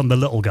focus on the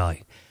little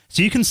guy.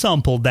 So you can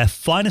sample their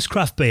finest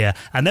craft beer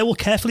and they will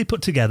carefully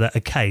put together a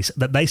case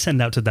that they send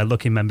out to their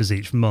lucky members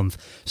each month.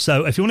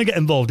 So if you want to get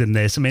involved in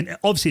this,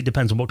 obviously it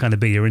depends on what kind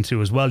of beer you're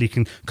into as well. You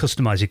can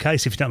customize your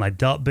case. If you don't like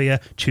dark beer,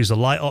 choose a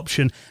light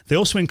option. They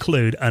also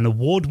include an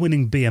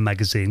award-winning beer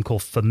magazine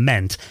called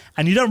Ferment,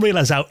 and you don't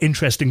realize how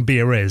interesting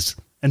beer is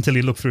until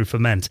you look through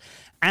Ferment.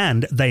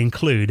 And they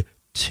include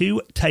 2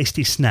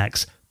 tasty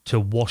snacks to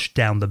wash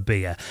down the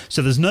beer.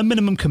 So there's no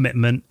minimum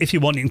commitment. If you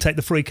want, you can take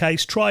the free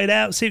case, try it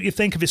out, see what you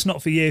think. If it's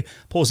not for you,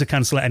 pause or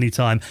cancel at any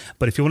time.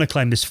 But if you want to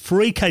claim this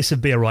free case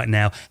of beer right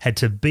now, head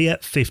to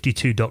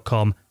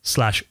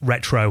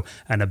beer52.com/retro.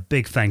 And a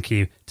big thank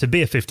you to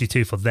Beer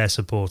 52 for their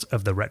support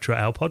of the Retro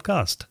Hour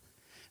podcast.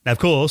 Now, of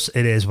course,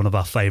 it is one of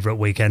our favourite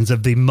weekends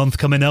of the month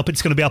coming up.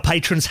 It's going to be our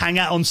Patrons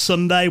Hangout on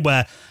Sunday,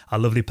 where our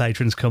lovely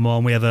patrons come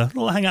on. We have a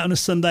little hangout on a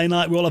Sunday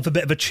night. We all have a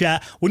bit of a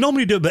chat. We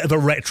normally do a bit of a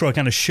retro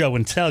kind of show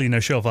and tell,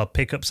 show off our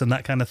pickups and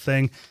that kind of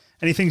thing.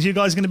 Any things you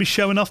guys are going to be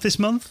showing off this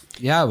month?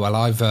 Yeah, well,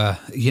 I've, I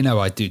do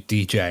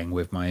DJing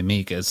with my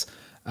Amigas.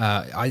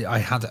 I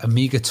had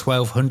Amiga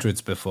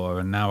 1200s before,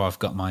 and now I've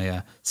got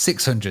my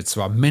 600s.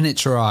 So I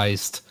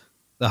miniaturized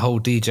the whole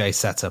DJ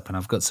setup, and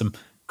I've got some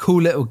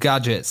cool little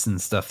gadgets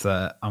and stuff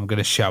that I'm going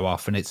to show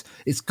off, and it's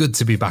good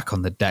to be back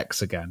on the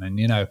decks again.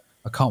 And I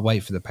can't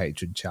wait for the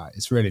patron chat.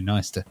 It's really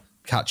nice to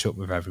catch up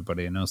with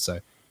everybody and also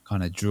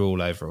kind of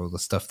drool over all the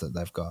stuff that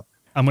they've got.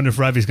 I wonder if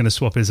Ravi's going to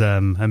swap his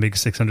Amiga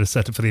 600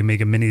 setup for the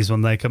Amiga Minis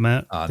when they come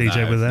out.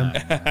 DJ with them.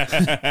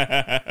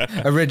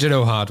 No.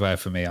 Original hardware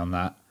for me on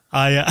that.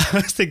 I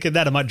was thinking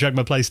that I might drag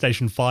my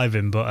PlayStation 5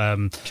 in, but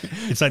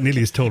it's like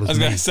nearly as tall as me. I was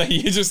going to say,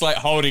 you're just like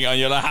holding it on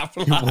your lap.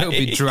 You will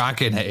be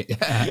dragging it.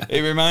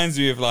 It reminds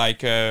me of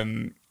like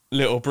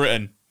Little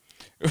Britain,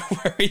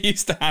 where he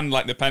used to hand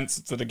like the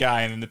pencil to the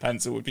guy and then the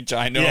pencil would be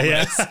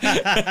ginormous.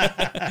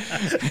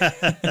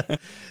 Yeah.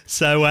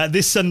 So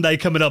this Sunday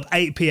coming up,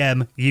 8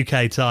 p.m.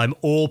 UK time,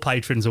 all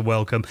patrons are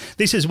welcome.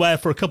 This is where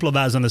for a couple of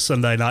hours on a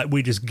Sunday night,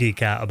 we just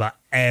geek out about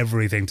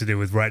everything to do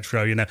with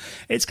retro. You know,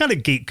 it's kind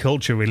of geek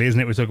culture, really, isn't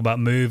it? We talk about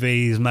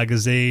movies,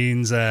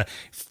 magazines,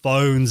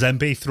 phones,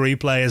 MP3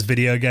 players,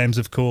 video games,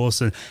 of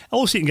course, and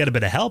also you can get a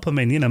bit of help. I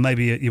mean, you know,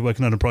 maybe you're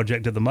working on a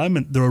project at the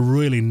moment. They're a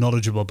really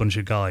knowledgeable bunch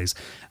of guys,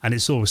 and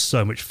it's always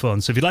so much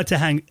fun. So if you'd like to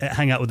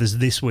hang out with us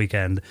this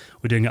weekend,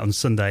 we're doing it on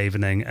Sunday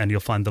evening, and you'll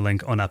find the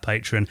link on our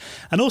Patreon.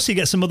 And also you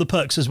get some other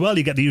perks as well.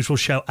 You get the usual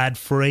show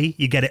ad-free,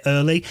 you get it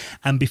early,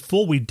 and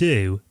before we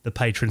do the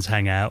Patrons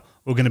Hangout,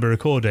 we're going to be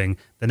recording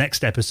the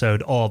next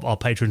episode of our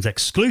Patrons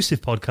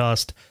exclusive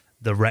podcast,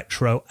 the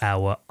Retro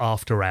Hour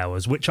After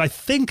Hours, which I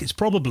think is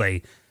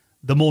probably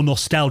the more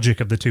nostalgic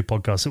of the two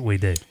podcasts that we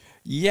do.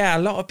 Yeah, a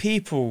lot of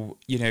people,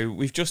 you know,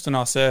 we've just done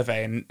our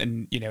survey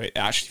and you know, it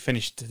actually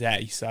finished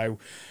today. So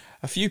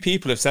a few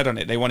people have said on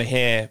it they want to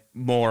hear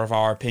more of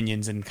our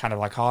opinions and kind of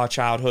like our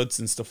childhoods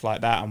and stuff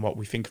like that and what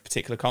we think of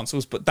particular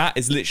consoles. But that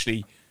is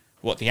literally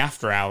what the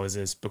After Hours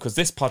is, because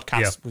this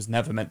podcast was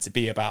never meant to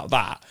be about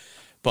that.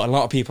 But a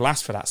lot of people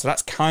ask for that. So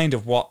that's kind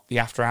of what the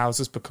After Hours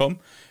has become.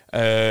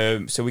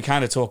 So we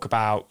kind of talk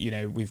about, you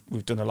know,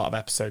 we've done a lot of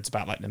episodes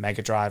about like the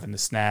Mega Drive and the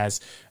SNES.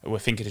 We're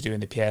thinking of doing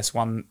the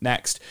PS1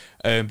 next.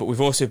 But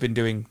we've also been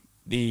doing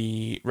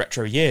the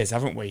retro years,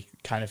 haven't we?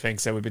 Kind of thing.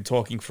 So we've been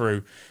talking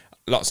through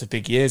lots of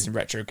big years in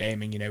retro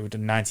gaming. You know, we've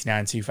done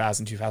 99,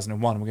 2000,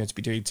 2001. We're going to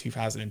be doing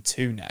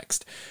 2002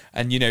 next.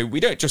 And, you know, we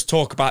don't just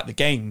talk about the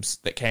games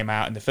that came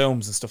out and the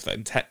films and stuff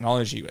and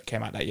technology that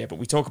came out that year, but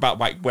we talk about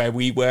like where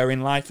we were in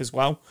life as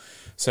well.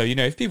 So, you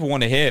know, if people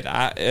want to hear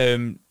that,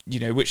 you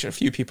know, which a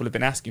few people have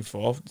been asking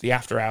for, the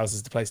After Hours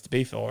is the place to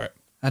be for it.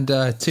 And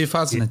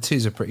 2002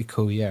 is a pretty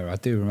cool year. I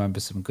do remember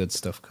some good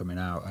stuff coming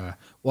out.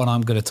 One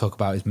I'm going to talk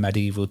about is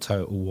Medieval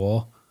Total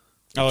War.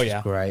 Oh,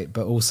 yeah. Great.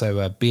 But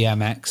also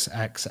BMX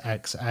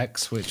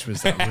XXX, which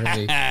was that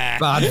really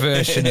bad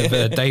version of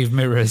Dave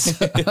Mirra's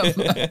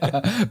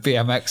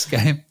BMX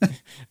game.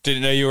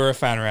 Didn't know you were a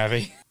fan,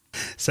 Ravi.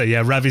 So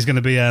yeah, Ravi's going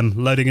to be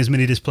loading his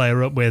mini disc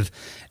player up with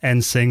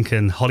NSYNC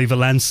and Holly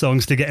Valance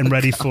songs to get him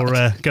ready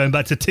for going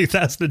back to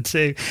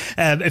 2002.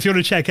 If you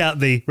want to check out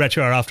the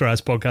Retro Hour After Hours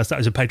podcast, that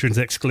is a Patrons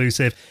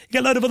exclusive. You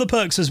get a load of other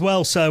perks as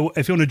well. So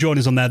if you want to join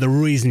us on there, the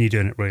reason you're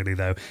doing it really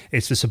though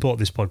is to support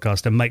this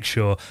podcast and make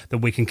sure that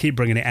we can keep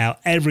bringing it out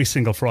every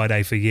single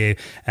Friday for you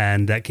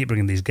and keep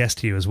bringing these guests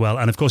to you as well.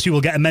 And of course, you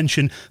will get a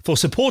mention for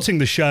supporting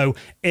the show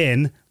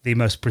in the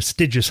most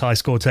prestigious high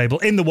score table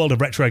in the world of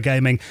retro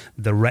gaming,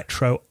 the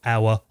Retro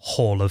Hour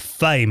Hall of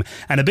Fame.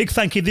 And a big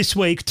thank you this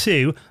week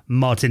to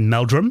Martin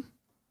Meldrum,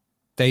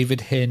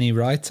 David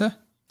Hearney-Writer,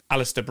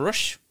 Alistair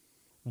Brush,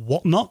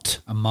 Whatnot,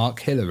 and Mark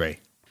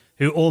Hillary,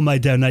 who all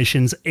made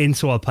donations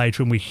into our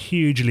Patreon. We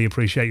hugely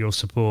appreciate your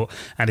support.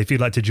 And if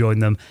you'd like to join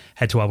them,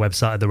 head to our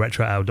website at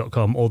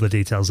theretrohour.com. All the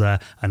details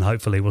there. And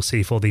hopefully we'll see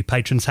you for the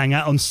Patrons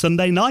Hangout on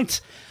Sunday night.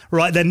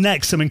 Right, then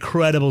next, some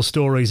incredible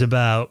stories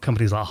about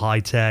companies like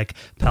High-Tech,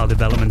 PAL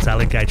Development,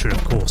 Alligator, and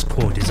of course,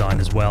 Core Design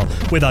as well.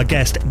 With our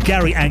guest,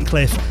 Gary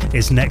Antcliffe,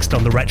 is next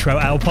on the Retro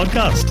Hour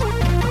podcast.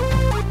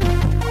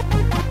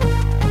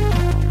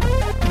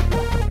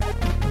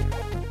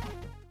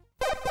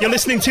 You're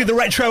listening to the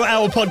Retro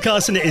Hour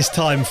podcast, and it is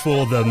time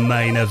for the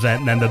main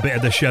event and the bit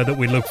of the show that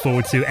we look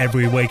forward to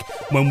every week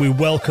when we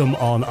welcome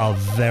on our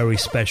very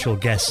special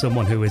guest,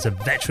 someone who is a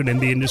veteran in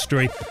the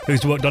industry,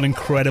 who's worked on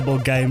incredible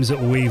games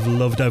that we've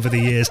loved over the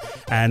years.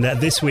 And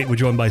this week we're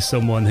joined by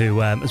someone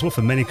who has worked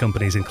for many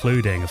companies,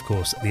 including, of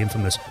course, the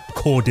infamous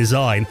Core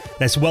Design.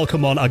 Let's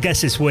welcome on our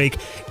guest this week,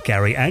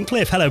 Gary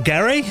Antcliffe. Hello,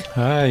 Gary.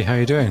 Hi, how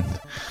you doing?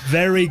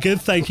 Very good,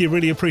 thank you.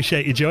 Really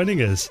appreciate you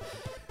joining us.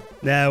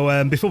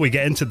 Now, before we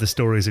get into the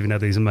stories of, you know,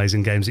 these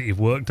amazing games that you've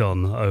worked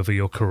on over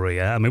your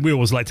career, I mean, we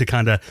always like to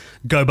kind of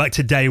go back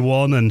to day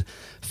one and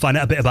find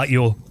out a bit about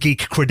your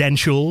geek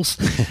credentials.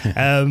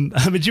 I mean,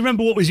 do you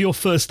remember what was your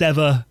first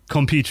ever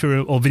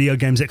computer or video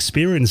games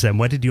experience then?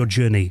 Where did your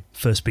journey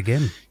first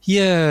begin?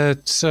 Yeah,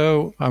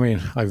 so, I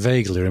mean, I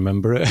vaguely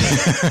remember it.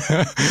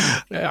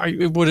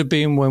 It would have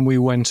been when we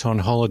went on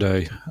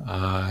holiday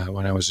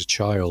when I was a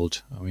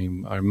child. I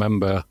mean, I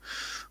remember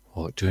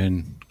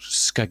doing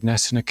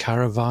Skegness in a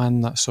caravan,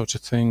 that sort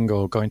of thing,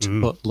 or going to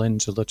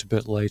Butlins a little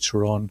bit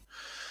later on.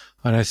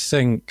 And I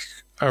think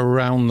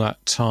around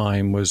that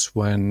time was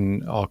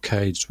when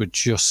arcades were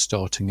just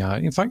starting out.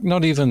 In fact,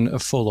 not even a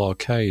full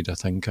arcade, I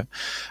think.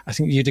 I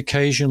think you'd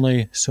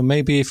occasionally, so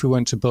maybe if we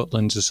went to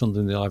Butlins or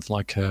something, they'd have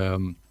like a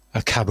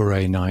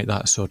cabaret night,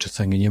 that sort of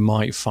thing, and you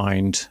might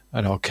find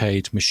an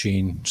arcade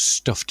machine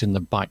stuffed in the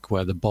back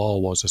where the bar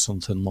was or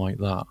something like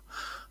that.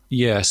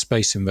 Yeah,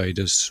 Space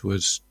Invaders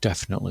was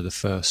definitely the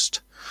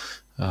first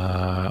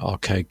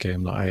arcade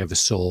game that I ever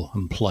saw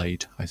and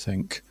played, I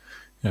think.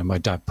 You know, my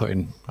dad put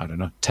in, I don't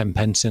know, 10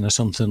 pence in or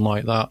something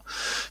like that.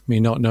 Me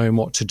not knowing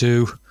what to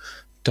do,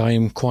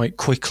 dying quite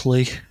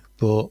quickly.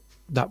 But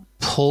that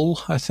pull,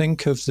 I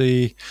think, of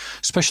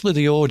especially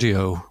the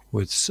audio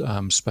with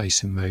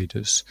Space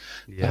Invaders.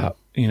 Yeah.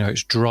 You know,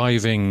 it's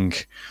driving,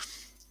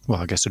 well,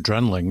 I guess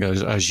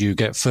adrenaline as you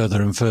get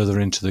further and further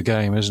into the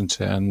game,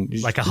 isn't it?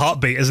 And like a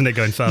heartbeat, isn't it,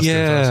 going faster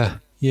and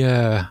faster?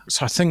 Yeah.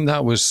 So I think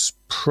that was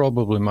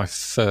probably my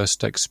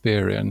first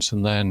experience.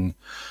 And then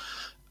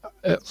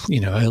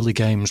early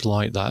games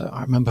like that.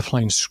 I remember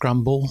playing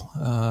Scramble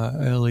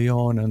early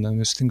on, and then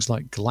there's things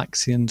like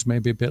Galaxians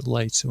maybe a bit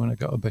later when I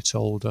got a bit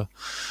older.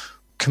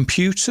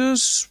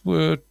 Computers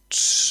were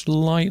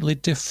slightly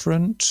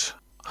different.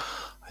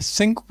 I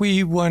think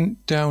we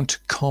went down to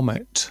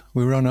Comet.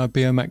 We were on our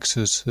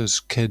BMXs as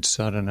kids,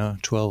 I don't know,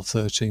 12,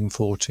 13,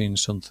 14,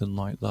 something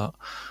like that.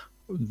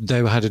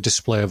 They had a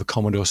display of a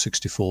Commodore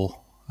 64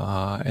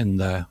 in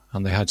there,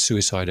 and they had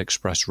Suicide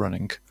Express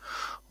running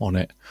on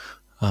it.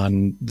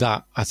 And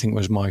that, I think,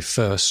 was my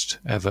first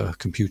ever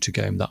computer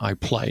game that I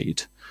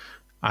played.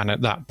 And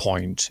at that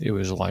point, it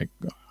was like,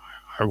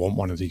 I want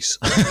one of these.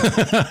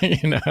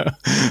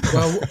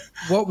 Well,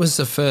 what was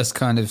the first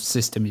kind of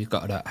system you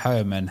got at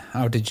home, and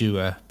how did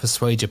you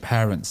persuade your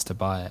parents to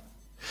buy it?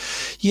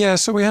 Yeah,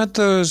 so we had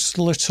those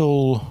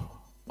little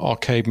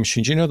arcade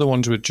machines. You know, the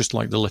ones with just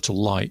like the little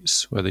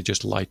lights where they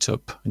just light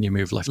up and you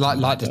move left and right.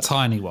 Like the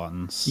tiny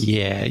ones.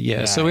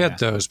 Yeah. So we had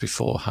those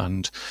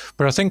beforehand.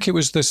 But I think it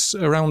was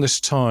around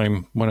this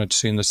time when I'd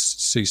seen the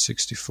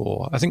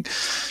C64. I think,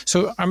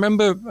 so I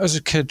remember as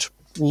a kid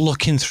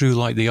looking through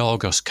like the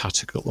Argos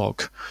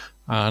catalogue,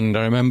 and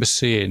I remember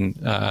seeing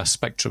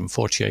Spectrum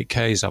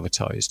 48Ks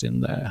advertised in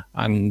there,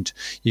 and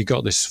you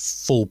got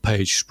this full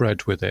page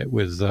spread with it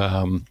with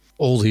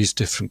all these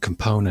different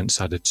components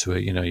added to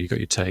it. You know, you got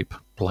your tape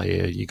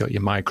player, you got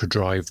your micro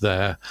drive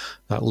there,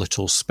 that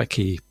little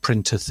specky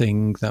printer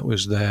thing that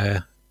was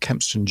there,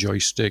 Kempston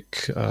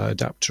joystick,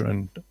 adapter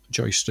and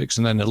joysticks,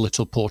 and then a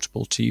little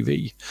portable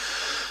TV.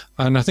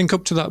 And I think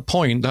up to that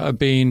point, that had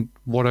been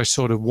what I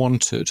sort of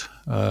wanted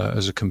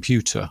as a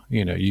computer.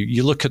 You know,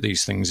 you look at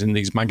these things in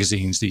these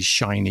magazines, these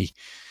shiny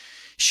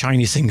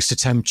things to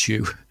tempt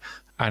you.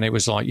 And it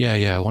was like,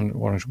 I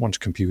want a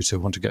computer, I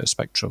want to get a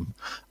Spectrum.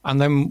 And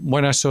then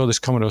when I saw this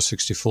Commodore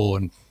 64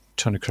 and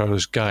Tony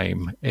Crow's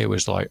game, it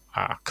was like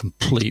a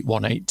complete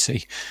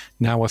 180.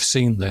 Now I've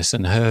seen this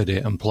and heard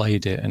it and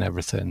played it and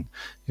everything.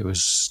 It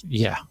was,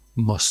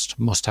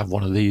 must have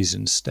one of these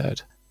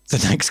instead.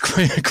 The next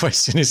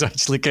question is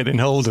actually getting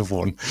hold of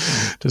one.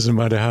 Doesn't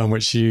matter how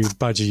much you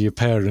badger your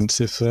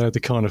parents, if they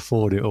can't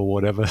afford it or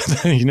whatever,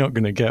 you're not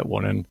going to get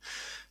one. And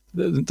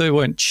they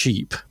weren't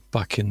cheap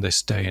back in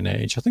this day and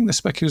age. I think the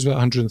Speccy was about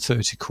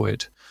 130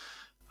 quid.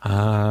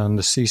 And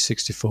the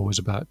C64 was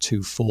about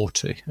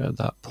 240 at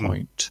that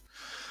point.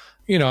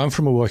 You know, I'm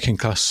from a working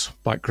class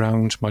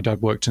background. My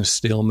dad worked in a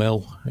steel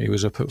mill. He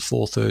was up at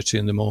 4:30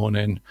 in the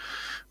morning,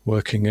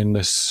 working in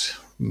this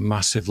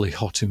massively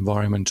hot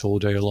environment all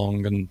day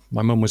long. And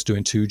my mum was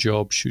doing two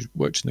jobs. She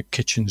worked in the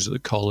kitchens at the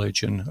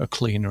college and a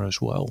cleaner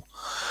as well.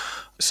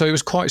 So it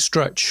was quite a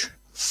stretch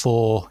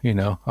for, you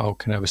know, oh,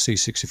 can I have a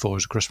C64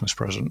 as a Christmas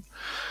present?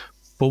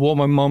 But what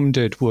my mum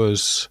did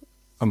was,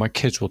 and my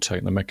kids will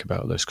take the mick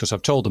about this because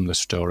I've told them this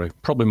story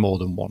probably more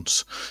than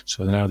once,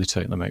 so now they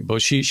take the mick.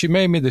 But she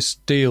made me this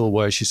deal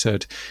where she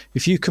said,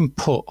 if you can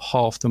put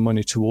half the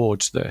money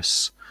towards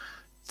this,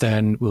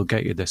 then we'll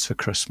get you this for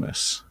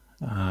Christmas.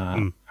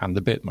 And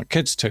the bit my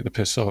kids take the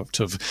piss out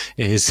of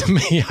is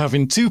me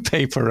having 2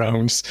 paper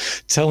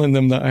rounds telling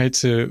them that I had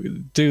to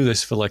do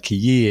this for like a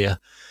year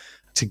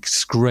to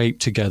scrape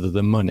together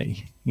the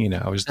money. You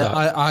know, I was that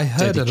I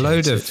heard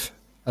dedicated.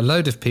 A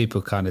load of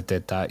people kind of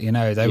did that, you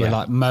know, they were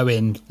like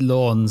mowing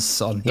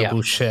lawns on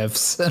double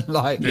shifts and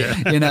like,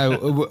 you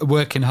know,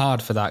 working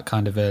hard for that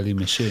kind of early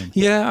machine.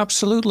 Yeah,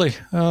 absolutely.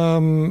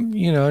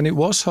 You know, and it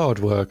was hard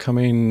work. I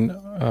mean,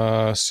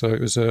 so it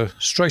was a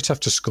straight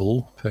after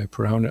school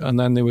paper round, and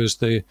then there was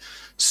the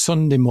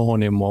Sunday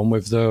morning one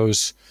with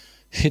those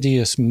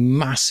hideous,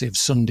 massive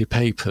Sunday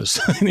papers.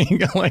 You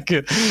got like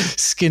a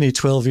skinny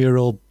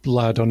 12-year-old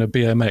lad on a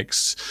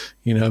BMX,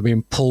 you know,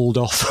 being pulled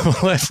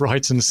off left,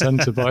 right and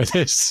centre by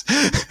this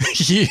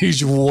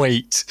huge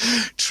weight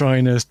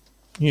trying to,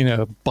 you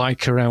know,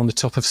 bike around the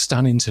top of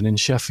Stannington in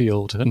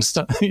Sheffield. And,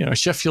 you know,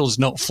 Sheffield's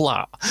not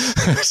flat,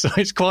 so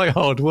it's quite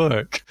hard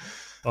work.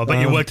 Oh,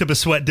 but you worked up a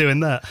sweat doing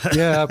that.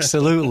 Yeah,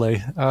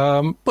 absolutely.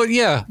 But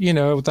yeah, you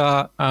know,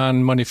 that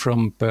and money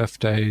from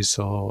birthdays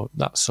or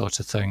that sort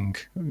of thing,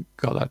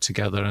 got that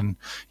together. And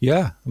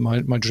yeah,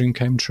 my dream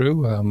came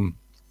true.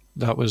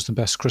 That was the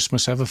best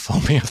Christmas ever for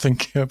me, I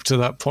think, up to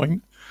that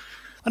point.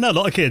 I know a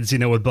lot of kids, you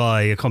know, would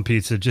buy a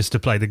computer just to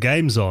play the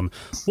games on.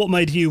 What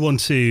made you want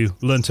to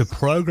learn to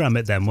program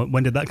it then?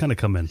 When did that kind of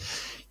come in?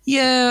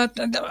 Yeah,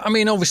 I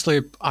mean,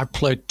 obviously, I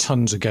played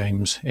tons of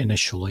games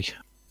initially.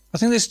 I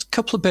think there's a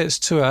couple of bits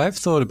to it. I've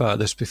thought about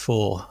this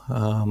before,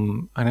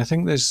 and I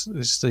think there's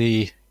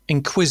the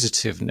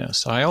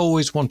inquisitiveness. I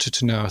always wanted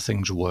to know how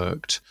things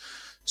worked.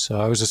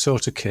 So I was a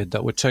sort of kid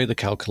that would take the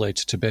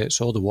calculator to bits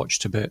or the watch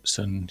to bits,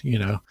 and, you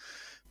know,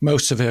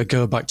 most of it would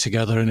go back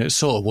together and it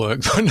sort of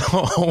worked, but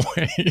not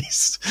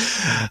always.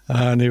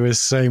 And it was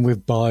the same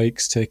with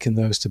bikes, taking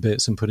those to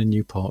bits and putting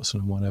new parts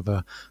on and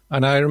whatever.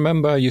 And I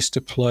remember I used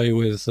to play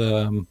with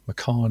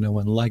Meccano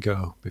and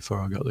Lego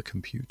before I got the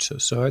computer.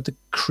 So I had the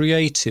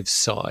creative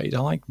side. I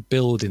liked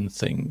building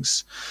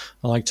things.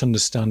 I liked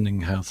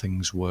understanding how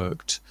things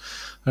worked.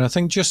 And I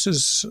think just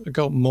as I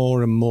got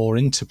more and more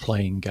into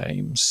playing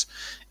games,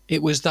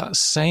 it was that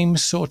same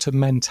sort of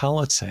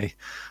mentality.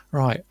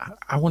 Right,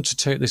 I want to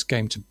take this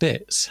game to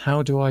bits.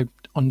 How do I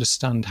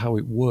understand how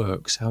it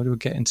works? How do I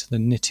get into the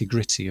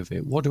nitty-gritty of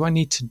it? What do I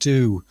need to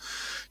do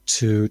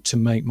to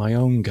make my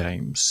own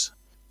games?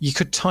 You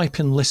could type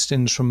in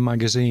listings from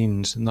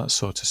magazines and that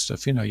sort of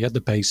stuff. You had the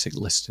basic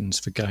listings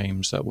for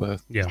games that were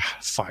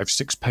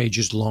 5-6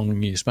 pages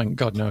long. You spent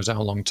God knows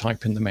how long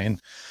typing them in.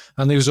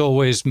 And there was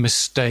always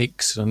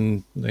mistakes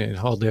and they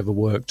hardly ever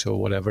worked or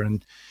whatever.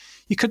 And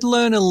you could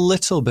learn a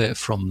little bit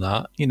from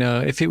that.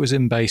 If it was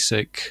in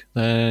basic,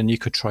 then you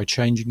could try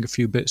changing a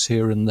few bits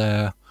here and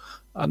there.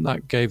 And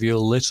that gave you a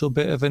little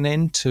bit of an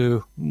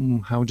into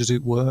how does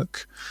it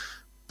work.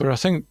 But I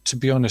think, to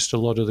be honest, a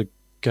lot of the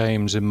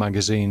games in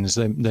magazines,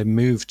 they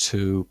moved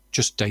to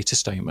just data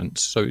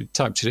statements. So you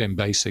typed it in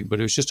basic, but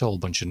it was just a whole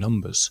bunch of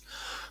numbers.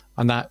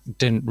 And that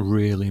didn't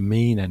really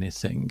mean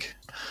anything.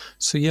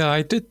 So yeah,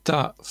 I did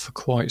that for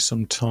quite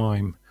some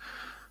time.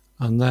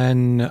 And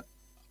then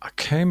I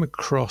came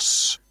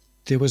across,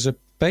 there was a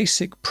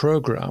basic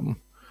program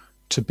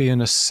to be an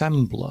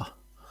assembler.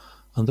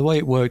 And the way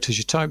it worked is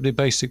you typed the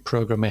basic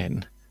program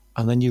in,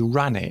 and then you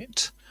ran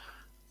it,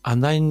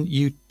 and then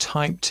you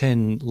typed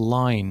in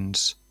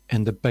lines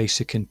in the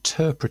basic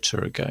interpreter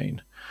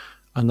again,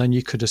 and then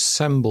you could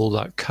assemble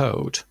that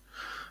code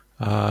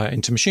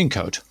into machine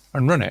code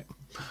and run it.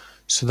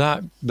 So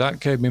that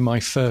gave me my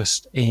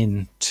first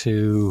in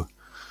to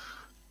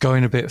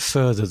going a bit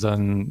further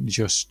than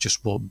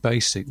just what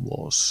basic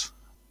was.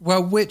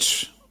 Well,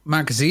 which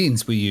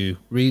magazines were you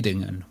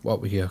reading, and what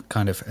were your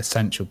kind of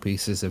essential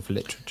pieces of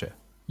literature?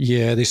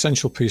 Yeah, the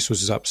essential piece was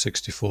Zap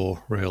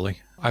 64,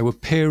 really. I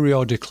would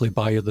periodically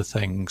buy other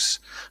things,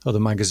 other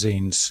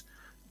magazines,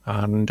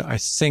 and I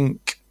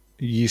think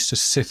you used to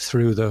sift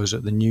through those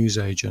at the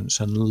newsagents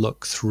and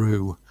look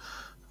through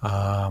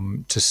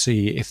to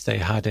see if they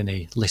had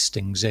any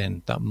listings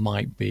in that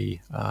might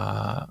be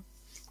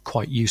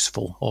quite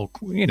useful or,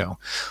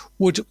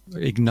 would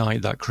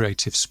ignite that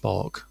creative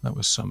spark. That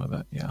was some of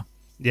it, yeah.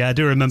 Yeah, I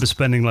do remember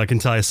spending like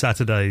entire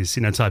Saturdays,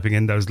 typing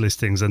in those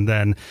listings and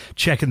then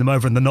checking them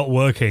over and they're not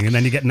working. And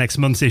then you get next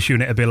month's issue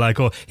and it'll be like,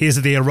 oh, here's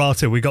the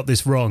errata, we got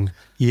this wrong.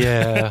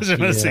 Yeah.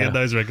 I'm seeing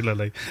those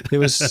regularly. There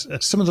was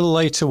some of the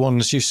later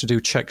ones used to do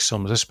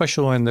checksums,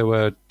 especially when there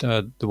were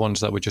the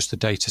ones that were just the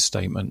data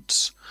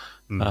statements.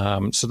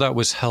 So that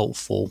was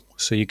helpful.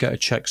 So you get a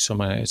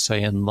checksum and it'd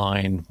say in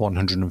line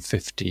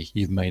 150,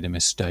 you've made a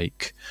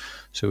mistake.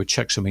 So it would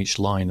checksum each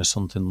line or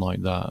something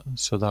like that.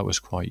 So that was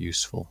quite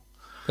useful.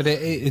 But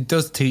it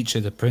does teach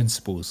you the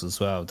principles as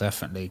well,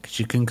 definitely, because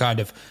you can kind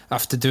of,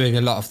 after doing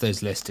a lot of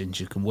those listings,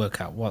 you can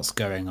work out what's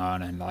going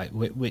on and like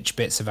which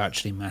bits have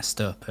actually messed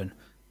up and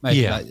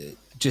maybe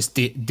just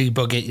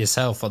debug it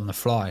yourself on the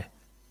fly.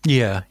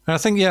 Yeah, and I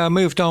think, I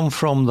moved on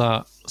from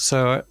that.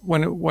 So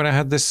when I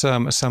had this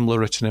assembler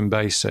written in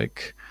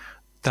BASIC,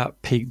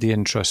 that piqued the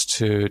interest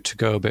to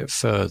go a bit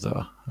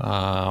further,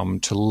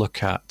 to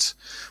look at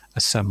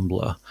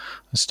assembler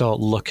and start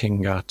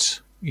looking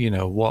at,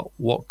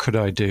 what could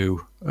I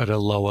do at a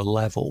lower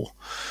level?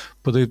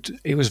 But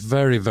it was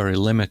very, very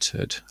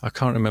limited. I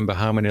can't remember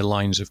how many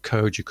lines of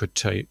code you could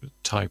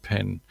type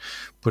in,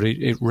 but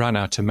it ran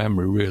out of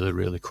memory really,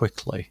 really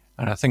quickly.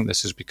 And I think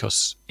this is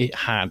because it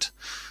had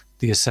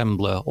the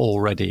assembler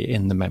already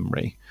in the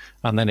memory,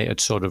 and then it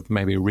had sort of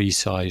maybe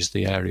resized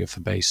the area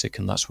for BASIC,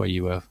 and that's where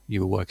you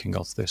were working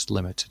off this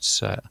limited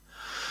set.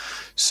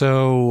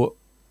 So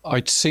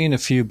I'd seen a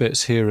few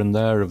bits here and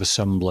there of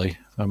assembly.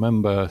 I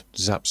remember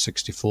Zap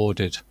 64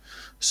 did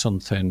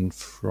something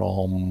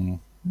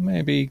from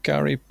maybe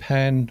Gary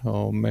Penn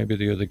or maybe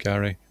the other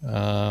Gary.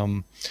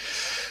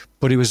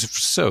 But it was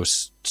so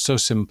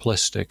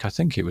simplistic. I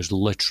think it was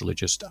literally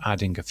just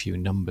adding a few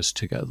numbers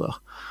together.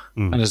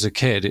 And as a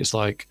kid, it's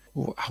like,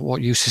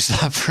 what use is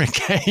that for a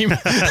game?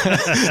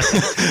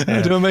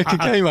 How do I make a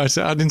game out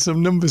of adding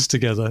some numbers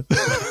together?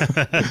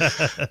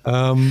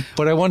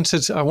 But I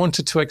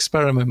wanted to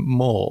experiment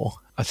more.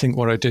 I think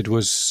what I did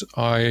was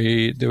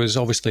there was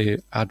obviously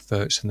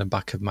adverts in the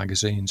back of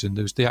magazines, and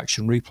there was the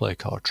Action Replay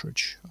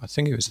cartridge. I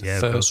think it was the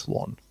first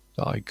one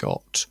that I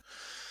got.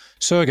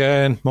 So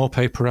again, more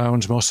paper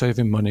rounds, more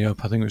saving money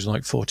up. I think it was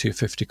like 40 or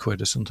 50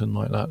 quid or something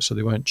like that. So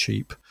they weren't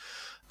cheap.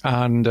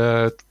 And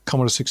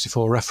Commodore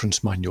 64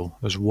 reference manual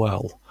as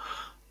well.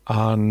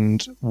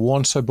 And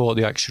once I bought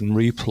the Action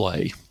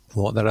Replay,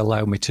 what that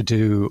allowed me to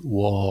do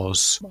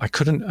was I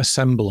couldn't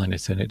assemble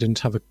anything. It didn't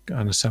have an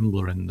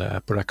assembler in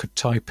there, but I could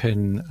type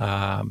in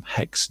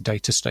hex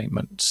data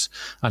statements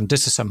and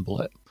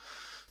disassemble it.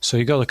 So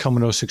you got the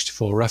Commodore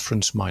 64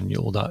 reference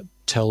manual that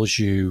tells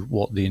you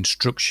what the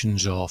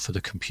instructions are for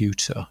the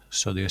computer.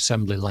 So the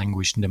assembly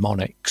language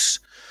mnemonics.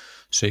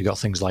 So you got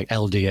things like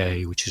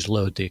LDA, which is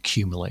load the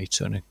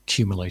accumulator, and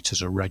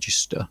accumulator's a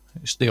register.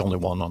 It's the only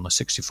one on the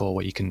 64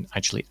 where you can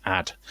actually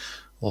add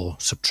or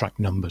subtract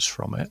numbers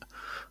from it.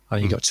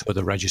 And you got two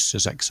other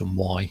registers, X and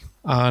Y.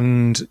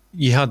 And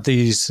you had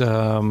these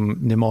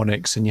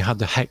mnemonics, and you had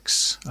the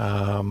hex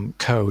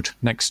code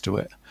next to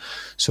it.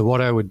 So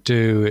what I would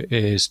do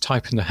is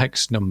type in the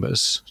hex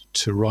numbers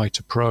to write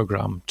a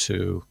program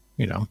to,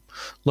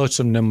 load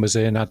some numbers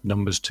in, add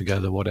numbers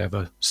together,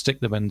 whatever, stick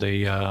them in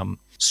the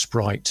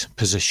sprite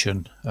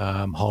position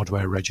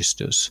hardware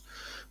registers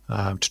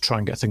to try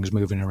and get things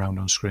moving around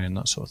on screen,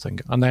 that sort of thing.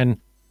 And then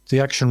the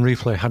action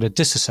replay had a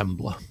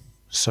disassembler.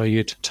 So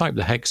you'd type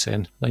the hex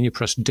in, then you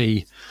press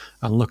D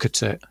and look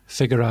at it,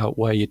 figure out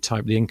where you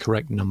type the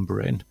incorrect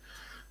number in,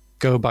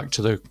 go back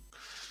to the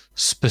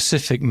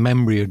specific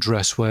memory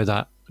address where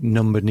that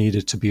number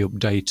needed to be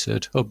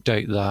updated,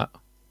 update that,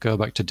 go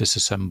back to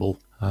disassemble,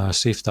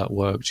 see if that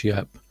worked.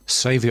 Yep.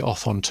 Save it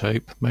off on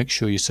tape. Make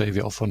sure you save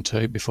it off on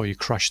tape before you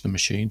crash the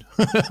machine.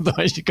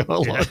 Otherwise, you got a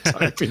lot of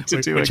typing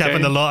to do. Which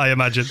happened a lot, I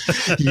imagine.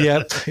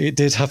 Yep, it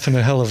did happen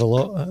a hell of a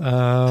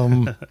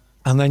lot.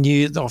 And then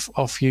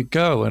off you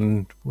go.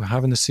 And we're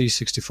having the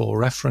C64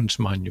 reference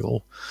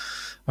manual.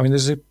 I mean,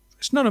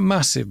 it's not a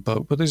massive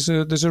book, but there's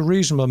a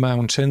reasonable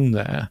amount in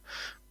there.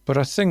 But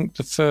I think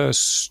the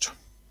first,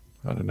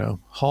 I don't know,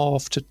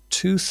 half to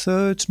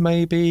 2/3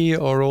 maybe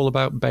are all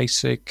about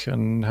BASIC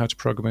and how to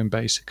program in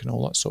BASIC and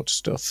all that sort of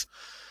stuff.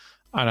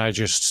 And I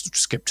just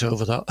skipped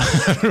over that.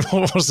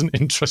 I wasn't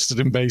interested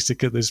in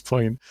BASIC at this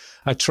point.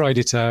 I tried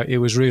it out. It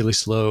was really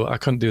slow. I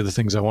couldn't do the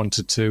things I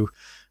wanted to.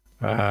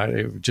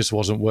 It just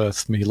wasn't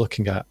worth me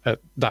looking at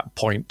that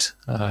point.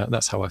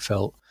 That's how I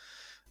felt.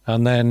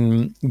 And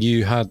then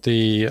you had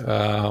the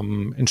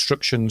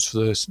instructions for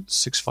the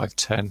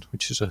 6510,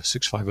 which is a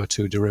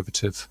 6502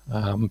 derivative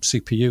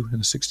CPU in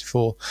the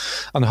 64,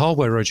 and the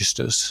hardware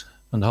registers.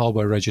 And the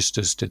hardware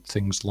registers did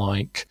things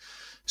like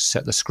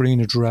set the screen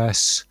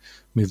address,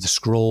 move the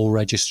scroll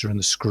register in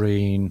the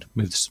screen,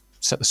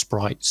 set the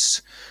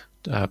sprites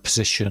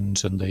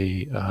positions and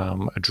the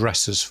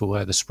addresses for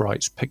where the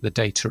sprites pick the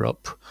data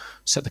up,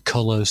 set the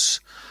colors,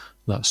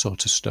 that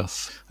sort of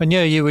stuff. And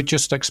yeah, you would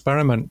just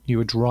experiment. You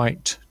would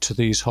write to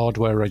these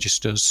hardware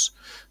registers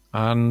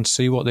and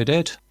see what they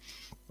did.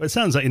 Well, it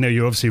sounds like,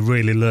 you're obviously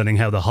really learning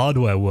how the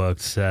hardware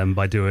worked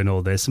by doing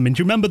all this. I mean, do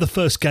you remember the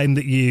first game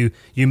that you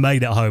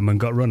made at home and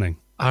got running?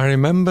 I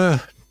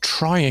remember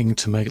trying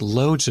to make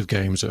loads of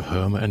games at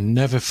home and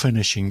never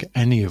finishing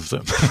any of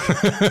them.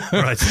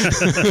 Right.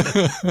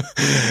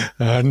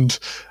 And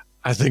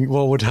I think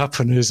what would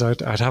happen is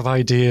I'd have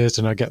ideas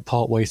and I'd get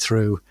partway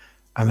through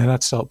and then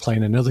I'd start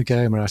playing another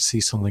game and I'd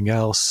see something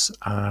else.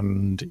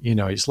 And,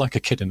 it's like a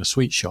kid in a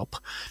sweet shop.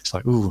 It's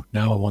like, ooh,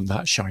 now I want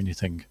that shiny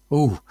thing.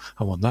 Ooh,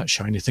 I want that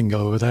shiny thing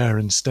over there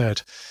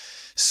instead.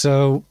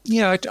 So,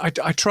 yeah,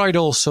 I tried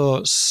all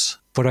sorts,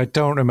 but I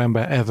don't remember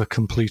ever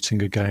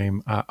completing a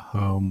game at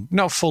home.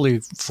 Not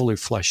fully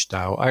fleshed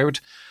out. I would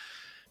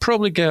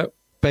probably get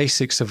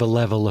basics of a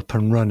level up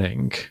and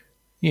running.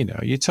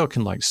 You're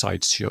talking like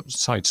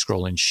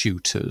side-scrolling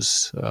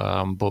shooters,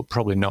 but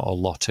probably not a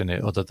lot in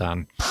it other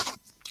than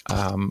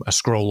a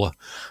scroller,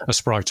 a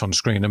sprite on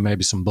screen, and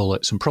maybe some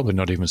bullets, and probably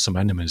not even some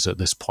enemies at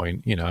this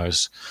point.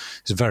 It's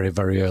very,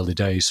 very early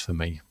days for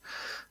me.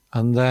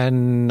 And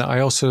then I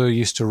also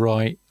used to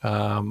write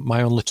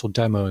my own little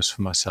demos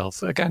for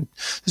myself. Again,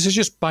 this is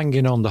just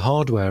banging on the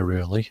hardware,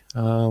 really.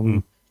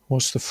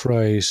 What's the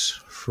phrase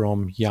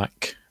from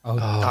Yak? Oh,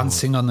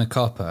 dancing on the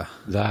copper.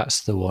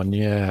 That's the one,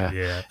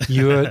 yeah.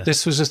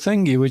 This was a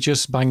thing. You were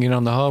just banging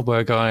on the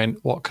hardware going,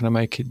 what can I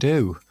make it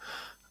do?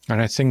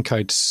 And I think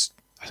I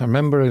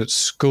remember at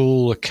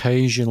school,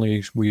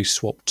 occasionally we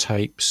swapped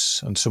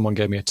tapes and someone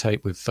gave me a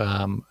tape with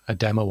a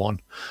demo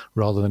on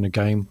rather than a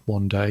game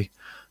one day.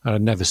 And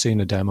I'd never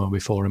seen a demo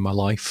before in my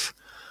life.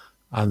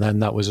 And then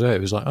that was it.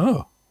 It was like,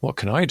 oh, what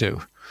can I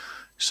do?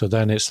 So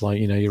then it's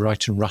like, you're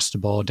writing raster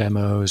bar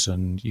demos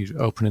and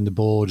you're opening the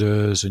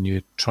borders and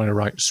you're trying to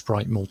write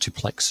sprite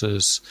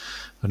multiplexers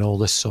and all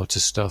this sort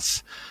of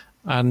stuff.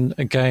 And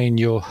again,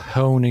 you're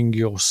honing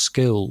your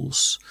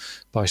skills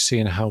by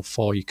seeing how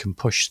far you can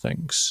push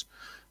things.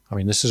 I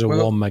mean, this is a 1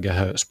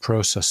 megahertz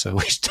processor,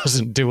 which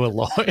doesn't do a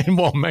lot in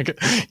 1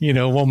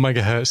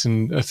 megahertz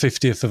and a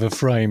 50th of a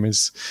frame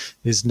is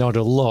not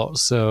a lot.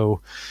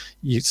 So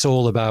it's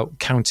all about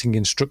counting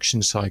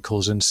instruction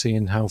cycles and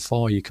seeing how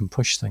far you can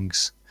push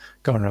things.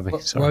 Go on, Ravi.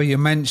 Well, you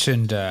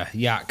mentioned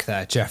Yak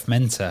there, Jeff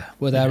Minter.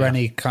 Were there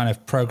any kind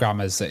of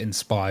programmers that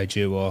inspired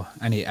you, or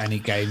any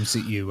games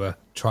that you were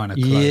trying to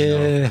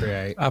clone or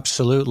create?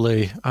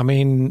 Absolutely. I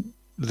mean,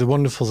 the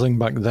wonderful thing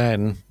back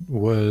then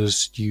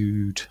was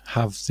you'd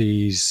have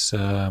these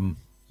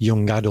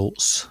young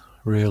adults,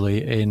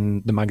 really,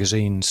 in the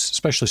magazines,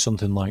 especially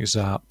something like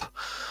Zap.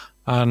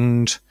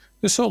 And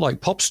they're sort of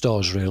like pop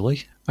stars,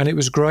 really. And it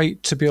was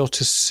great to be able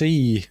to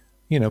see,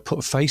 put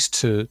a face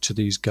to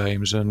these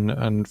games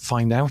and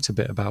find out a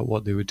bit about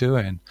what they were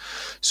doing.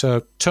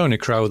 So Tony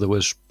Crowther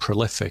was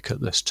prolific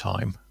at this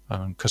time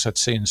because I'd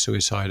seen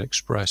Suicide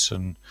Express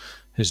and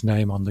his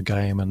name on the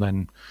game, and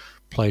then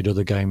played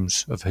other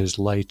games of his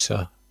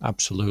later,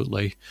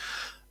 absolutely.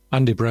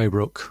 Andy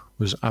Braybrook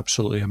was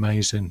absolutely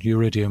amazing.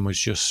 Uridium was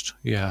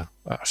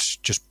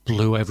just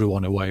blew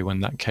everyone away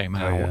when that came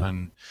out. Yeah.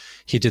 And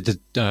he did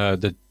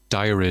the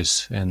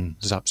diaries in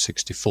Zap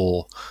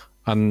 64.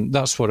 And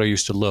that's what I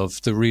used to love,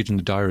 reading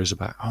the diaries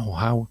about,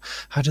 how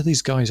do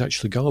these guys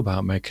actually go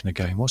about making a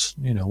game? What's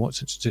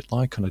it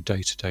like on a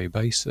day-to-day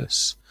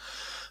basis?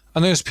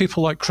 And there's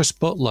people like Chris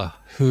Butler,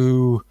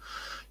 who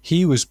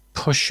he was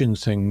pushing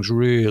things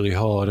really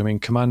hard. I mean,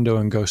 Commando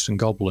and Ghosts and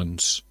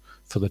Goblins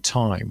for the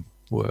time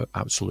were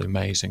absolutely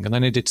amazing. And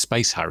then he did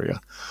Space Harrier.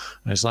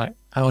 And it's like,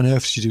 how on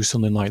earth did you do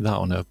something like that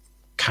on a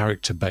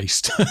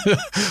character-based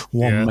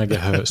 1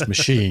 megahertz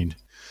machine?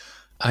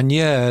 And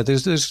yeah,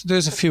 there's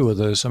a few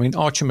others. I mean,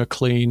 Archer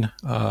McLean,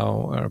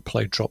 I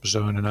played Drop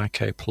Zone and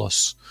IK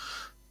Plus.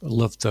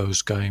 Loved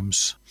those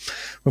games.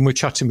 When we were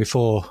chatting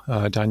before,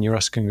 Dan, you're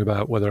asking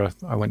about whether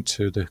I went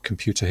to the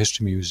Computer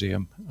History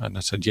Museum, and I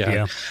said,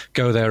 yeah,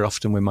 go there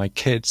often with my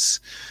kids.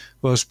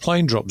 Well, I was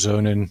playing Drop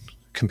Zone in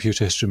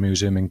Computer History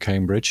Museum in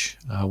Cambridge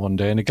one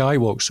day, and a guy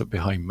walks up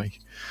behind me,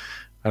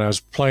 and I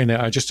was playing it.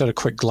 I just had a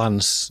quick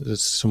glance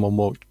as someone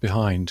walked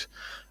behind,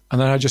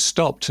 and then I just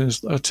stopped, and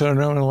I turned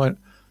around and I went,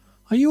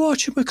 "Are you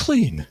Archer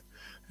McLean?"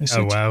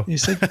 Oh, wow. He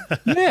said,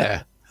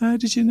 "Yeah." How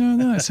did you know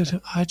that? I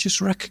said, I just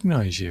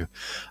recognise you.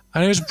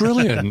 And it was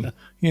brilliant.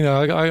 You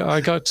know,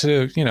 I got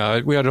to, you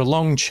know, we had a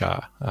long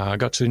chat. I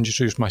got to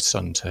introduce my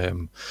son to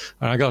him.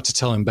 And I got to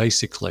tell him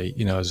basically,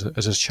 you know,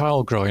 as a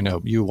child growing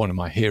up, you were one of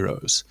my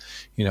heroes.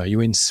 You know,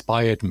 you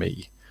inspired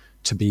me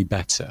to be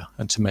better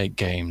and to make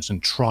games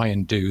and try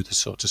and do the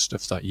sort of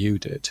stuff that you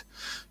did.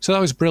 So that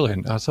was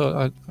brilliant. I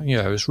thought,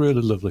 it was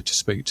really lovely to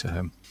speak to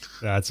him.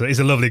 He's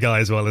a lovely guy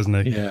as well,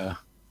 isn't he? Yeah.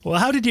 Well,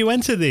 how did you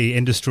enter the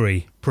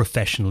industry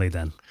professionally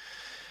then?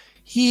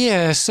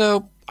 Yeah,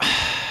 so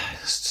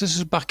this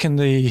is back in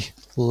the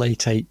late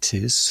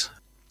 80s.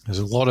 There's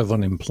a lot of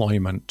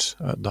unemployment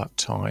at that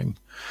time.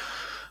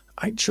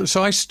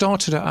 So I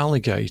started at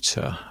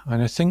Alligator,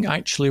 and I think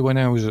actually when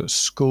I was at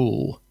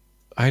school,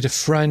 I had a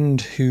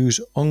friend whose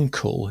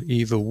uncle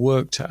either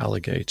worked at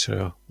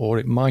Alligator or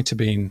it might have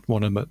been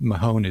one of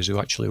Mahoney's who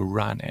actually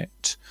ran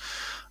it.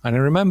 And I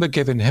remember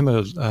giving him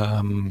a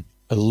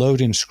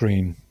loading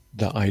screen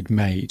that I'd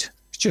made.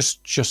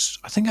 Just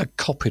I think I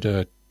copied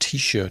a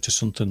T-shirt or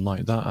something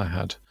like that I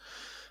had,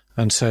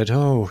 and said,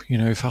 "Oh, you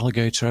know, if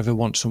Alligator ever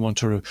wants someone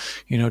to,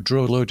 you know,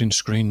 draw loading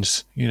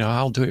screens, you know,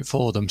 I'll do it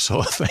for them,"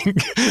 sort of thing.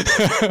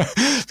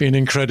 Being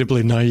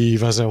incredibly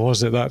naive as I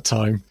was at that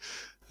time.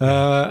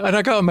 And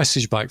I got a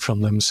message back from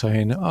them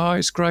saying, "Oh,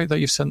 it's great that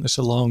you've sent this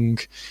along.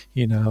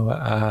 You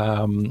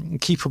know,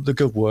 keep up the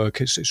good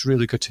work. It's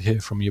really good to hear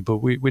from you, but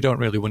we don't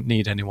really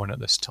need anyone at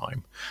this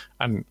time."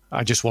 And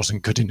I just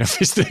wasn't good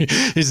enough is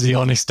the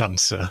honest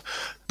answer.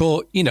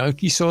 But, you know,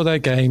 you saw their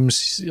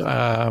games.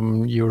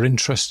 You were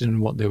interested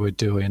in what they were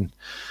doing.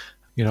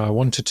 You know, I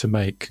wanted to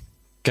make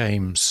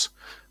games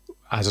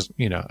as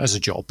a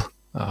job.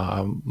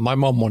 My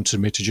mom wanted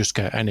me to just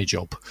get any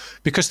job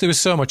because there was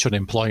so much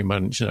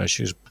unemployment. You know,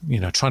 she was, you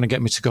know, trying to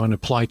get me to go and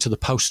apply to the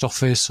post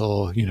office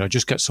or, you know,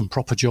 just get some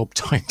proper job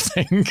type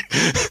thing.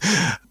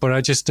 But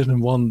I just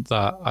didn't want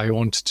that. I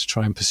wanted to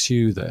try and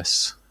pursue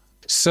this.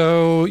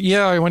 So,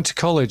 yeah, I went to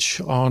college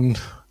on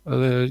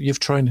the youth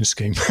training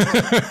scheme.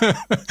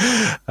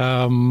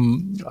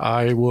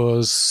 I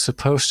was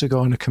supposed to go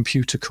on a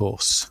computer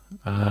course,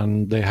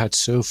 and they had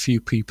so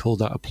few people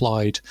that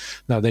applied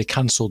that they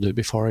cancelled it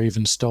before I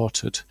even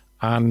started.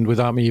 And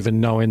without me even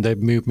knowing,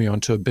 they'd moved me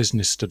onto a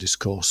business studies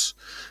course,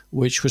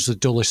 which was the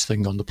dullest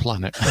thing on the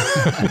planet.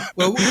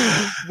 Well,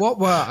 what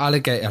were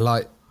Alligator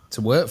like to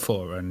work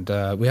for? And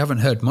we haven't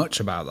heard much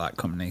about that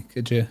company.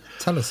 Could you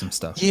tell us some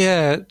stuff?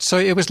 Yeah, so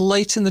it was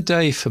late in the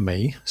day for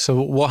me.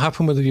 So what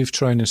happened with the youth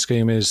training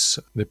scheme is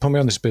they put me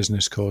on this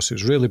business course. It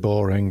was really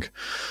boring.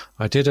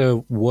 I did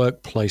a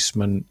work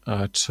placement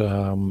at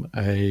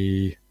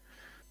a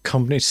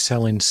company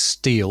selling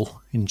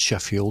steel in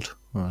Sheffield.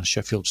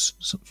 Sheffield's,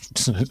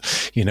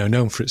 you know,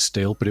 known for its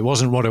steel, but it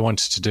wasn't what I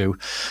wanted to do.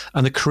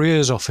 And the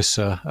careers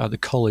officer at the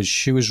college,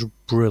 she was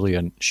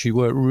brilliant. She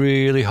worked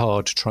really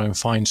hard to try and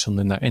find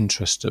something that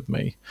interested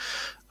me.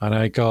 And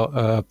I got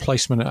a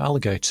placement at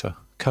Alligator,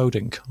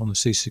 coding on the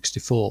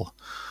C64.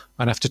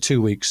 And after 2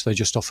 weeks, they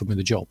just offered me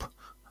the job.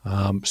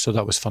 So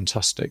that was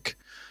fantastic.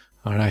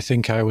 And I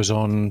think I was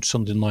on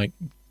something like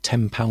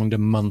 £10 a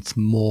month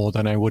more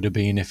than I would have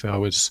been if I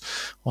was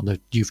on the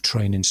youth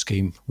training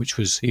scheme, which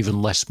was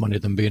even less money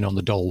than being on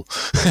the dole.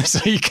 So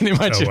you can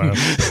imagine,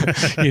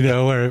 you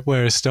know,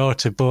 where I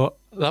started. But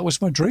that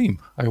was my dream.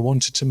 I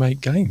wanted to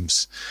make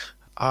games.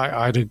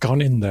 I'd have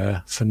gone in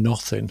there for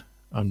nothing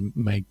and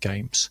made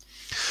games.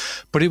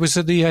 But it was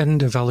at the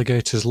end of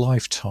Alligator's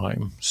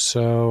lifetime.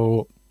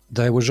 So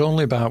there was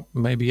only about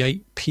maybe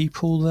 8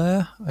 people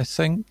there, I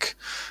think.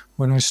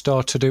 When I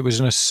started, it was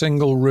in a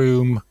single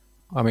room.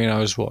 I mean, I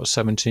was,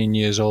 17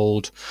 years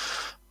old.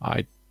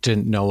 I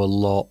didn't know a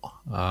lot.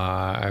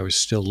 I was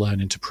still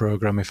learning to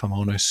program, if I'm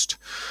honest.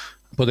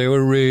 But they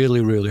were really,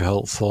 really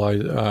helpful.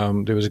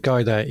 There was a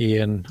guy there,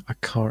 Ian. I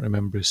can't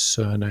remember his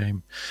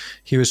surname.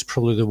 He was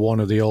probably one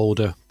of the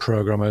older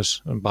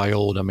programmers. And by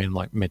old, I mean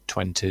like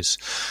mid-20s.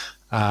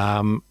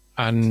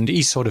 And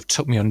he sort of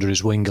took me under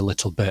his wing a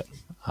little bit.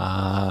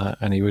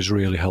 And he was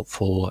really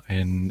helpful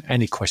in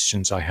any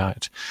questions I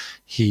had.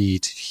 He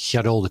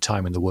had all the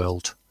time in the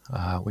world.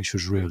 Which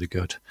was really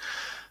good.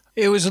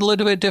 It was a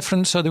little bit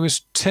different. So there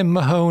was Tim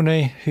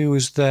Mahoney, who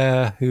was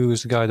there, who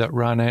was the guy that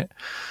ran it.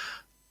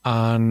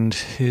 and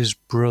his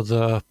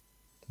brother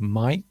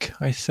Mike,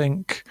 I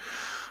think.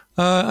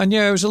 And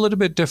yeah, it was a little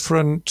bit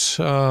different,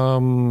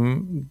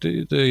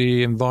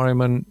 the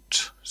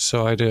environment.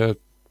 So I had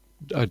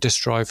a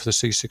disk drive for the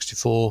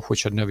C64,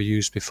 which I'd never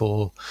used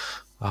before.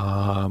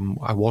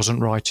 I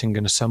wasn't writing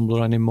an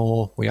assembler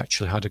anymore. We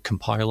actually had a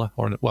compiler,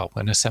 an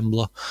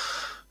assembler.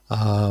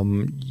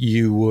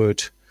 You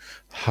would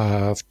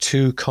have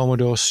two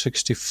Commodore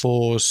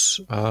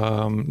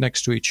 64s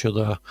next to each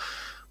other.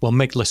 Well,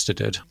 Mick Lister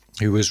did,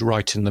 who was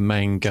writing the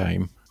main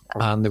game.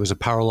 And there was a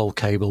parallel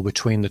cable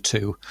between the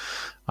two.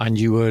 And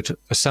you would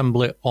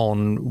assemble it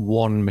on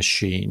one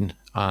machine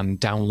and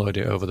download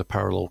it over the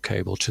parallel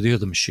cable to the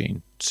other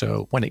machine.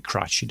 So when it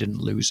crashed, you didn't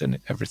lose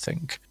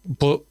everything.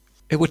 But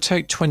it would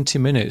take 20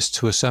 minutes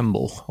to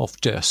assemble off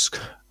disk,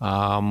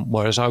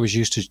 whereas I was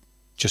used to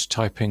just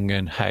typing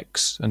in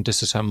hex and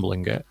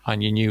disassembling it,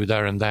 and you knew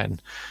there and then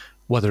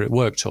whether it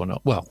worked or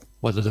not. Well,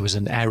 whether there was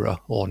an error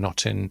or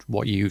not in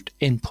what you'd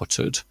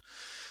inputted.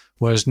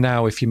 Whereas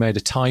now, if you made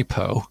a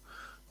typo,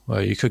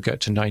 well, you could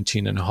get to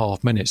 19 and a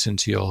half minutes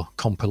into your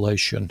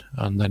compilation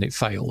and then it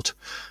failed,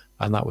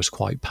 and that was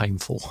quite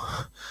painful.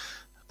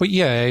 But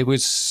yeah, it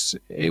was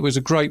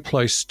a great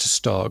place to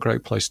start, a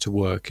great place to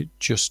work. It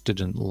just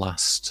didn't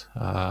last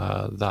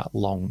that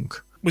long.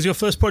 Was your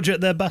first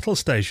project their battle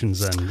stations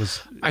then?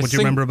 What do you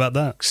remember about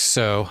that?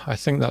 So I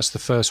think that's the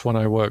first one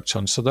I worked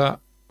on. So that,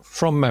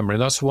 from memory,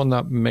 that's the one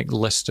that Mick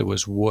Lister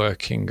was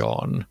working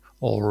on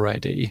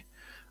already,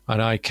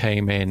 and I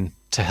came in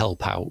to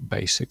help out,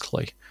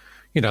 basically.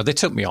 You know, they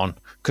took me on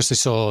because they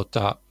saw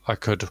that I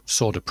could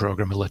sort of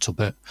program a little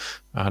bit,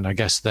 and I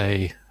guess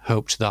they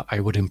hoped that I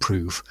would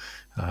improve,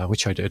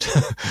 which I did.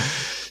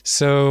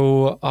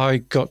 So I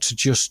got to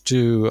just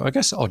do, I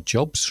guess, odd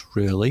jobs,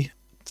 really.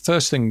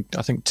 First thing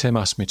I think Tim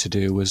asked me to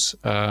do was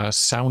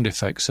sound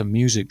effects and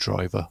music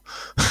driver.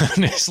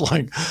 And it's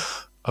like,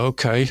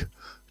 okay,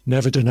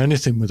 never done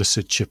anything with a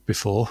SID chip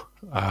before.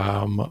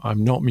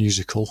 I'm not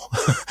musical.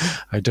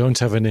 I don't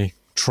have any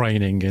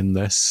training in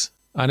this.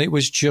 And it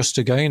was just,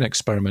 again,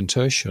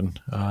 experimentation.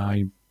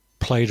 I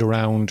played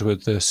around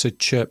with the SID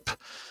chip.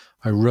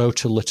 I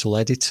wrote a little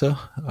editor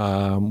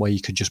where you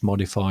could just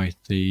modify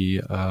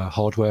the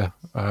hardware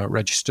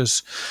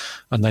registers,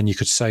 and then you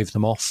could save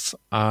them off,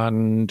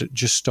 and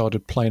just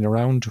started playing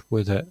around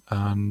with it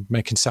and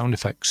making sound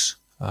effects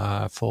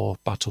for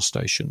battle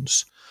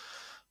stations.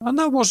 And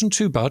that wasn't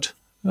too bad.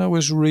 That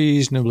was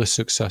reasonably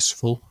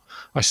successful.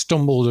 I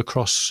stumbled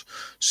across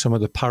some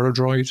of the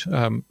Paradroid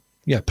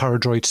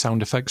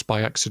sound effects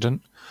by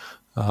accident,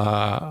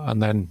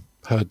 and then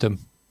heard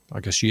them,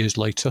 I guess, years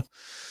later.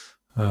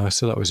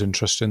 So that was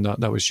interesting.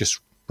 That was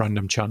just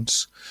random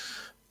chance.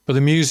 But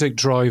the music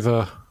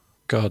driver,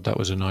 God, that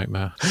was a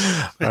nightmare.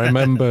 I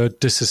remember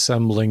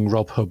disassembling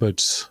Rob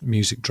Hubbard's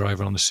music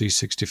driver on the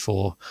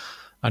C64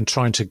 and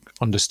trying to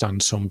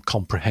understand some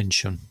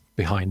comprehension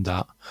behind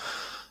that.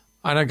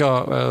 And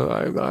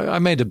I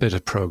made a bit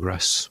of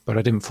progress, but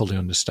I didn't fully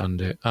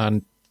understand it.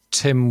 And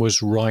Tim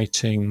was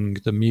writing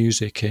the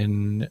music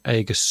in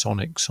Aegis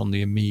Sonics on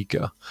the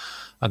Amiga,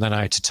 and then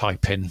I had to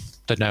type in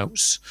the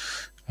notes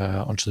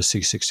onto the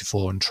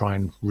C64 and try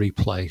and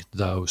replay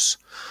those.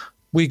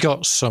 We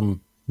got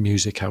some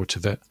music out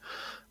of it.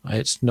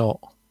 It's not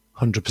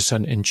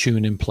 100% in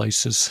tune in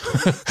places.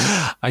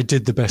 I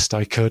did the best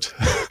I could,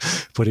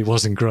 but it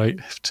wasn't great,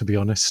 to be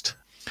honest.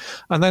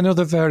 And then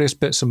other various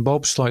bits and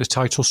bobs, like the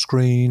title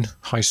screen,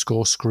 high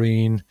score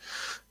screen.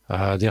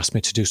 They asked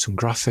me to do some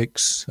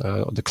graphics,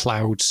 the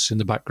clouds in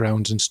the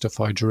background and stuff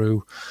I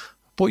drew.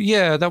 But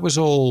yeah, it was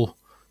all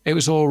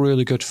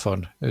really good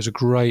fun. It was a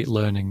great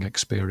learning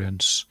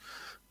experience.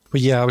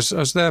 But yeah, I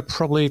was there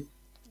probably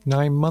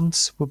 9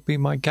 months would be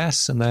my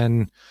guess. And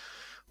then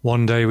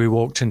one day we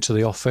walked into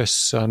the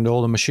office and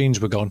all the machines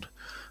were gone.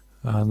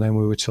 And then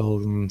we were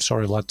told,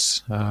 sorry,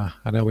 lads, I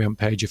know we haven't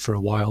paid you for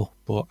a while,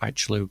 but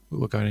actually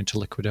we're going into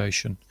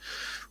liquidation,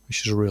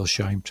 which is a real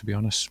shame, to be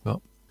honest. But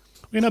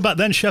you know, back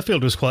then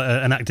Sheffield was quite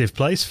an active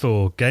place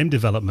for game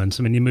development.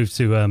 I mean, you moved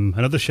to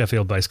another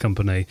Sheffield-based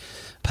company,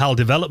 PAL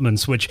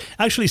Developments, which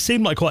actually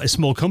seemed like quite a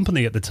small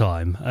company at the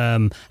time.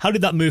 How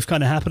did that move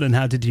kind of happen, and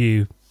how did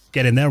you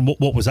get in there, and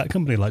what was that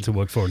company like to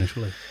work for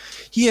initially?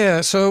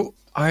 Yeah, so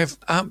I have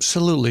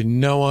absolutely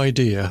no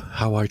idea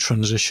how I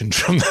transitioned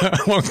from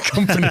that one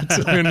company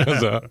to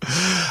another.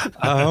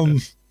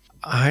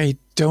 I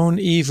don't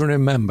even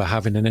remember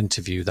having an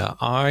interview there.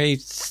 I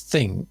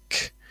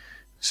think...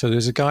 So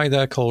there's a guy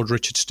there called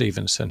Richard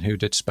Stevenson who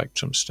did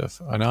Spectrum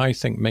stuff, and I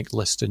think Mick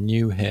Lister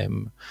knew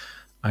him,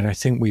 and I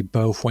think we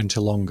both went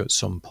along at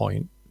some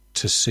point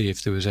to see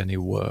if there was any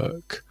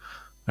work,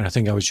 and I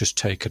think I was just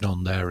taken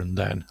on there and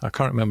then. I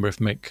can't remember if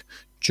Mick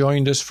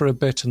joined us for a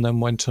bit and then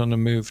went on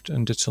and moved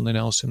and did something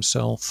else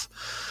himself.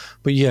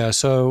 But yeah,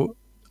 so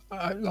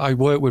I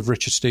worked with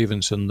Richard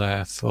Stevenson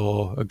there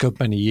for a good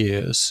many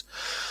years,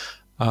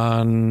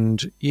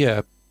 and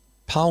yeah,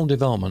 PAL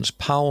Developments.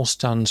 PAL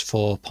stands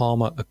for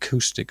Palmer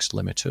Acoustics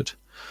Limited.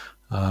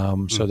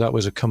 So that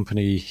was a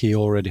company he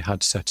already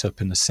had set up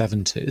in the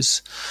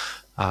 70s,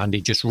 and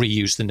he just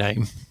reused the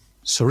name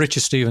So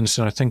Richard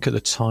Stevenson, I think at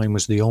the time,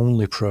 was the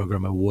only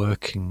programmer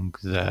working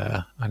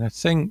there. And I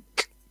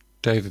think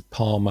David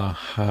Palmer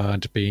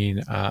had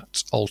been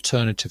at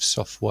Alternative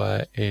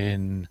Software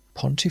in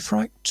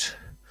Pontefract.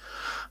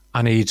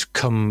 And he'd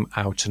come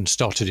out and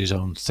started his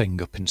own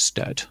thing up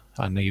instead.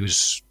 And he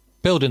was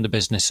building the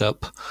business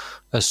up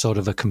as sort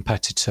of a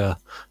competitor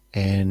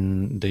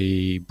in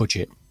the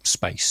budget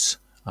space.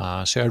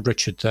 So I had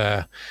Richard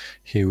there.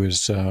 He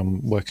was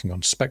working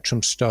on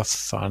Spectrum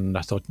stuff, and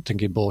I think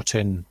he bought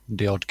in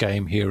the odd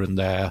game here and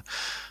there,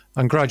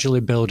 and gradually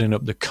building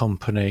up the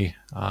company,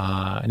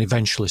 and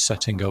eventually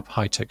setting up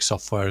High-Tech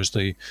Software as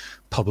the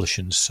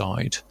publishing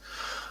side.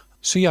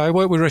 So yeah, I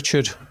worked with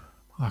Richard.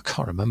 I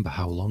can't remember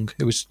how long.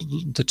 It was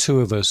the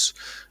two of us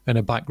in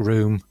a back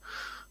room,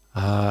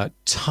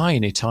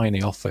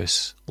 tiny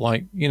office,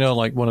 like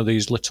one of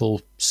these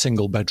little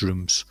single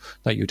bedrooms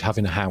that you'd have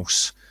in a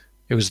house.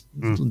 It was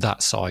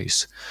that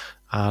size.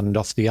 And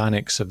off the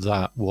annex of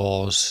that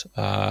was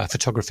a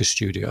photography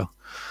studio.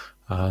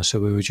 So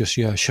we were just,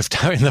 shoved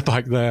out in the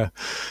back there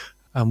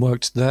and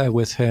worked there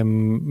with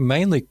him,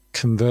 mainly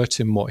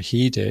converting what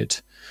he did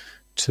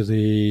to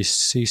the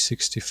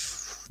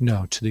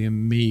to the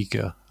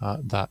Amiga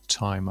at that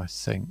time, I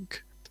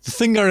think. The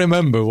thing I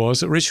remember was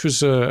that Rich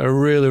was a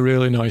really,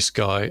 really nice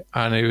guy,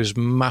 and he was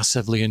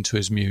massively into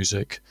his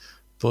music.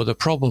 But the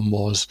problem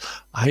was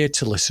I had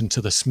to listen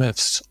to the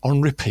Smiths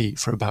on repeat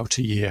for about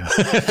a year.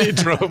 It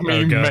drove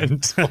me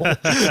mental.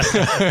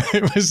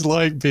 It was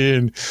like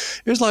being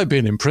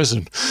in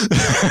prison.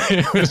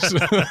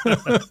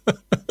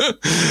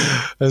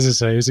 As I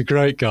say, he was a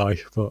great guy.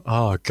 But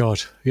oh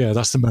God, yeah,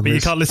 that's the memory. But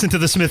you can't listen to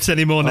the Smiths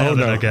anymore now. Oh,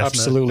 no, I guess,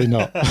 absolutely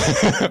not.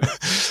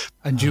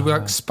 And you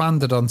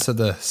expanded onto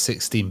the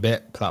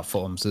 16-bit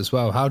platforms as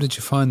well. How did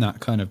you find that,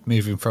 kind of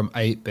moving from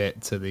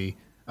 8-bit to the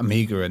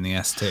Amiga and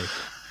the ST?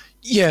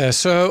 Yeah,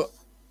 so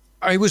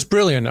I was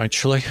brilliant,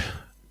 actually.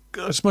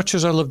 As much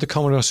as I love the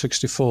Commodore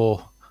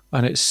 64,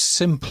 and its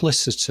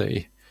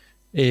simplicity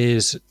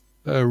is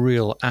a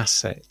real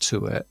asset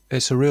to it.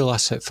 It's a real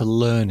asset for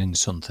learning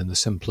something, the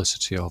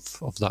simplicity of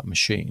that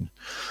machine.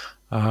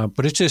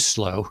 But it is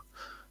slow,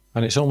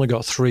 and it's only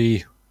got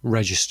 3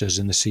 registers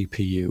in the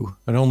CPU,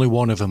 and only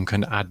one of them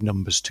can add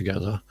numbers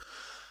together.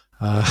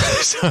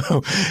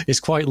 So it's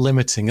quite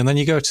limiting. And then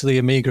you go to the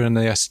Amiga and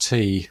the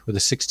ST with a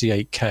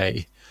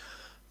 68K,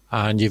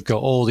 and you've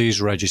got all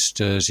these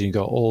registers, you've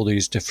got all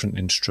these different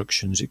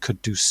instructions. It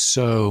could do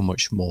so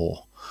much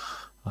more.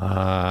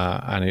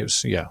 And it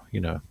was,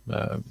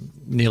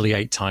 nearly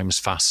 8 times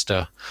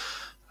faster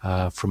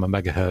from a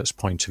megahertz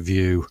point of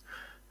view.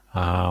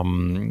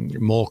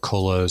 More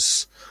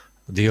colours.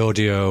 The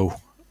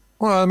audio,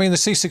 well, I mean, the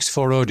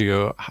C64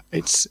 audio,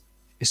 it's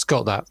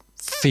got that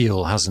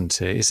feel, hasn't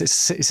it? It's a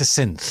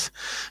synth.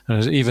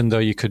 And even though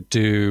you could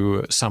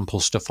do sample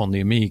stuff on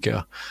the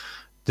Amiga,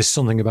 there's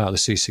something about the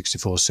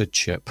C64 SID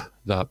chip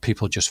that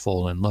people just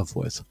fall in love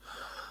with.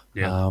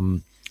 Yeah.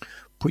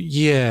 But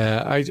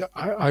yeah,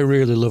 I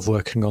really love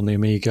working on the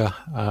Amiga.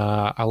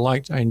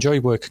 I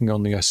enjoyed working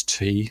on the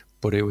ST,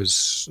 but it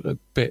was a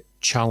bit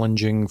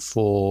challenging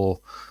for,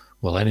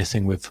 well,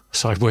 anything with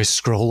sideways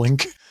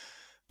scrolling.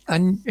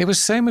 And it was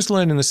same as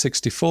learning the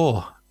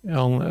 64.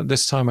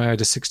 This time I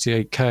had a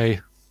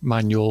 68K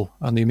manual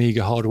and the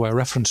Amiga hardware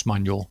reference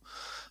manual.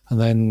 And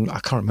then I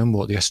can't remember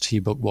what the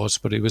ST book was,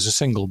 but it was a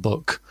single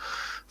book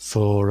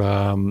for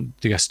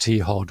the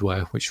ST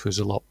hardware, which was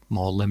a lot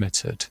more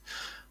limited.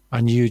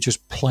 And you're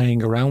just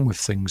playing around with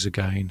things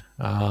again.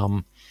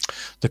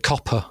 The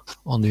copper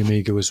on the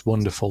Amiga was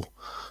wonderful.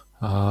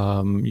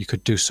 You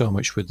could do so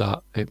much with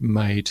that. It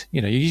made,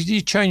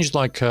 you changed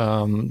like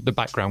the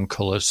background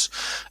colours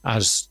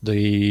as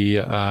the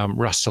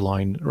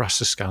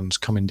raster scans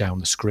coming down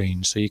the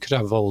screen. So you could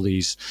have all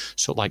these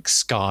sort of like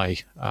sky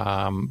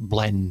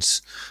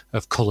blends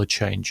of colour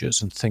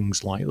changes and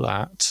things like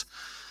that.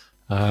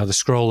 The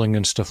scrolling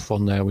and stuff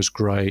on there was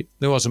great.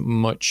 There wasn't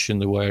much in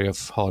the way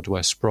of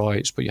hardware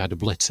sprites, but you had a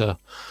blitter.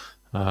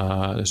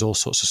 There's all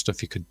sorts of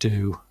stuff you could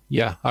do.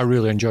 Yeah, I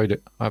really enjoyed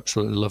it. I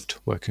absolutely loved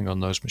working on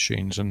those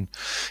machines. And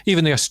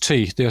even the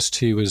ST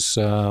was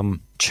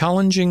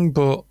challenging,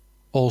 but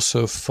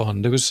also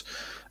fun.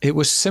 It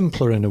was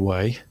simpler in a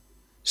way,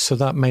 so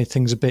that made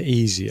things a bit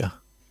easier.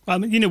 I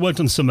mean, worked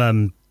on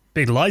some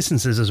big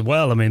licenses as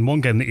well. I mean,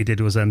 one game that you did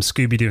was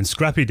Scooby-Doo and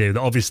Scrappy-Doo, that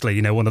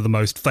obviously, one of the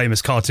most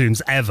famous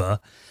cartoons ever.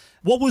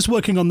 What was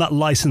working on that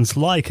license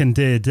like, and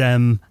did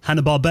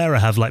Hanna-Barbera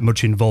have like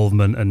much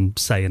involvement and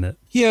say in it?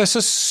 Yeah, so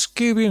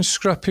Scooby and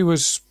Scrappy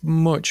was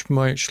much,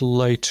 much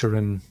later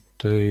in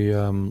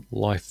the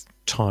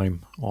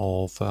lifetime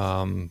of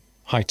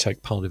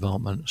high-tech PAL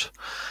development.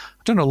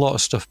 I've done a lot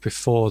of stuff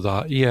before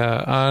that,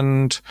 yeah.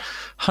 And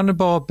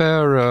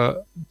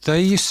Hanna-Barbera, they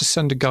used to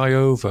send a guy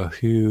over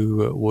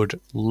who would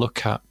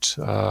look at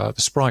the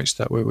sprites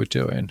that we were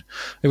doing.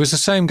 It was the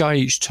same guy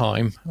each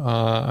time.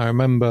 I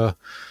remember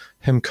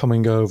him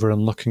coming over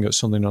and looking at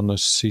something on the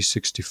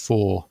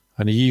C64,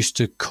 And he used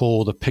to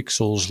call the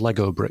pixels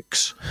Lego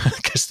bricks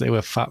because they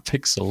were fat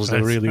pixels.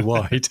 They're really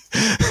wide.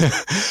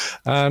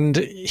 And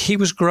he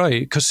was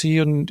great because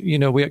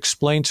we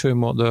explained to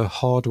him what the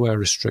hardware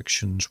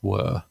restrictions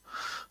were.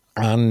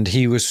 And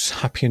he was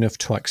happy enough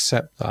to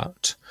accept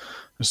that.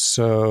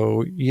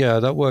 So, yeah,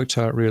 that worked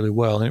out really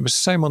well. And it was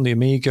the same on the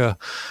Amiga.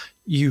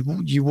 You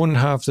wouldn't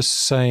have the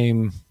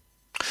same...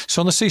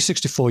 So on the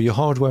C64, your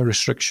hardware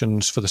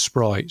restrictions for the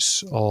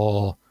sprites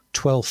are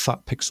 12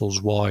 fat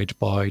pixels wide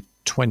by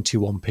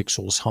 21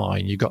 pixels high,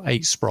 and you've got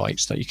 8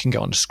 sprites that you can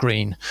get on the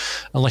screen,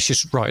 unless you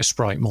write a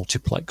sprite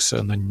multiplexer,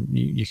 and then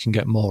you can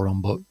get more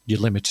on, but you're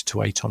limited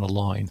to 8 on a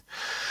line.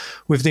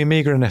 With the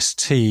Amiga and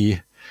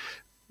ST,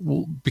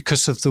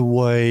 because of the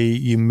way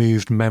you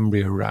moved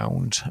memory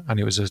around, and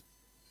it was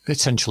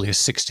essentially a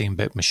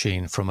 16-bit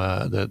machine from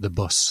the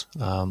bus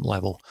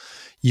level,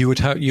 you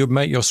would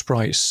make your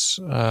sprites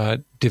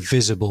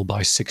divisible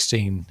by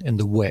 16 in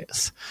the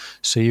width.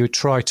 So you would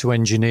try to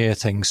engineer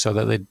things so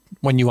that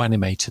when you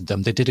animated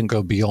them, they didn't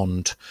go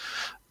beyond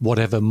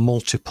whatever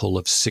multiple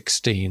of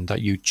 16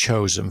 that you'd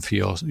chosen for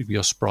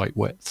your sprite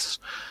widths.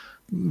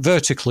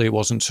 Vertically, it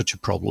wasn't such a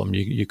problem.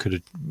 You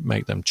could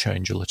make them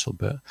change a little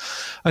bit.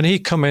 And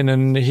he'd come in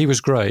and he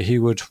was great. He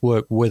would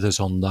work with us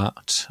on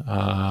that.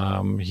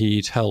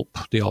 He'd help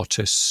the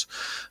artists,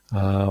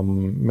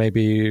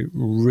 maybe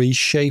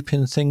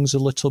reshaping things a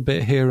little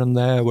bit here and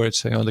there, where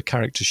it's the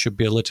character should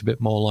be a little bit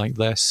more like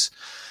this.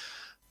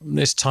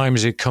 There's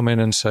times he'd come in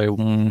and say,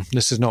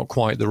 this is not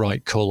quite the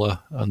right colour,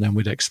 and then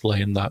we'd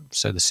explain that,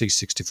 say the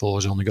C64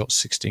 has only got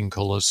 16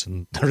 colours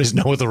and there is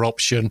no other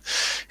option.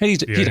 And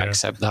he'd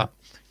accept that,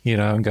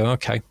 and go,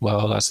 okay,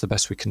 well, that's the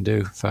best we can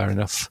do, fair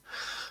enough.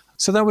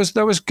 So that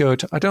was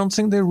good. I don't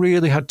think they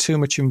really had too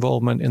much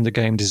involvement in the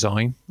game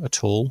design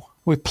at all.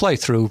 We played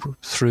through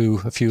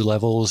a few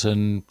levels,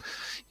 and,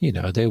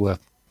 they were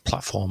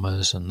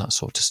platformers and that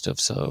sort of stuff,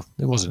 so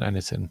there wasn't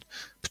anything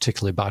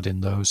particularly bad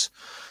in those.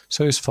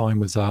 So he was fine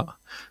with that.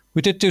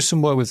 We did do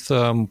some work with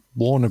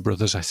Warner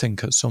Brothers, I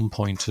think, at some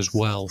point as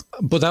well.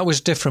 But that was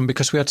different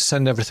because we had to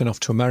send everything off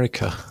to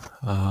America.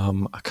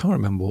 I can't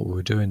remember what we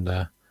were doing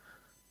there.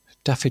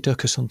 Daffy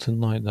Duck or something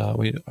like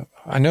that.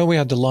 I know we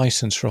had the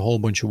license for a whole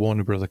bunch of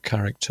Warner Brother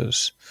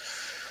characters.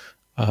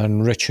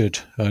 And Richard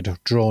had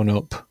drawn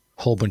up a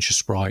whole bunch of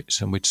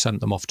sprites, and we'd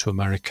sent them off to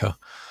America.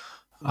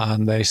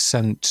 And they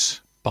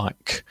sent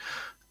back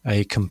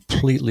a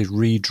completely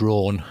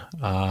redrawn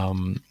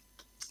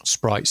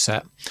sprite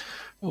set.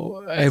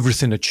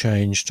 Everything had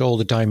changed. All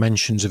the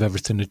dimensions of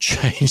everything had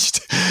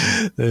changed.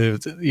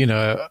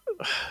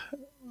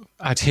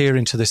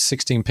 Adhering to this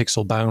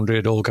 16-pixel boundary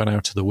had all gone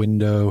out of the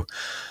window.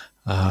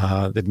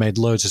 They'd made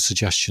loads of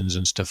suggestions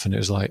and stuff, and it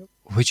was like,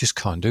 we just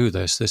can't do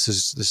this. This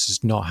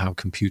is not how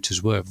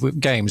computers work. With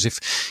games,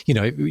 if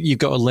you've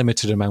got a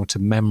limited amount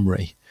of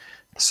memory.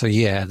 So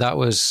yeah, that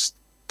was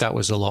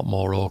a lot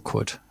more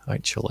awkward,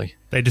 actually.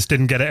 They just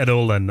didn't get it at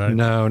all then, no?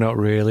 No, not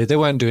really. They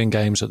weren't doing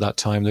games at that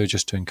time. They were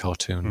just doing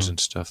cartoons and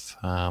stuff.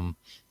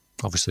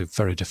 Obviously,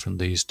 very different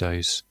these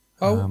days.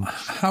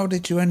 How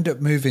did you end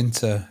up moving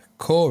to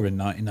Core in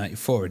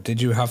 1984?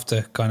 Did you have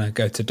to kind of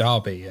go to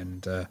Derby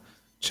and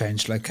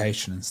change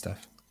location and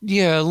stuff?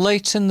 Yeah,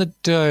 late in the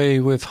day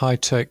with High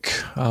Tech,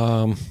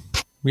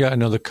 we had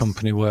another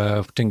company where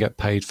I didn't get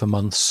paid for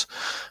months,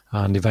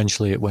 and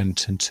eventually it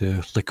went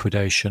into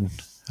liquidation.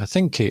 I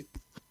think it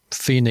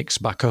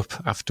phoenixed back up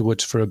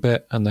afterwards for a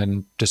bit and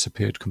then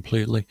disappeared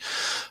completely.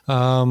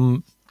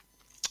 But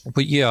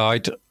yeah,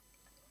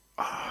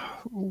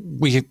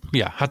 we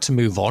had to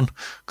move on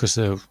because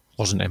I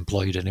wasn't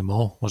employed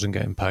anymore, wasn't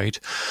getting paid.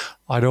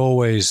 I'd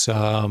always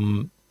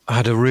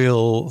had a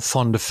real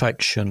fond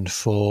affection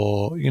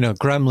for,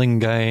 Gremlin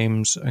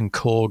games and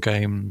Core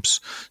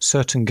games.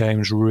 Certain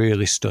games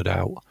really stood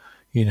out.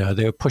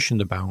 They were pushing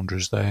the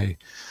boundaries.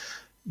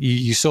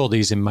 You saw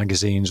these in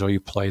magazines or you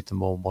played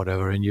them or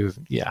whatever, and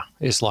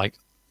it's like,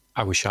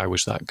 I wish I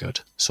was that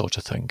good, sort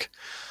of thing.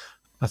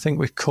 I think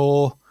with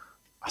Core,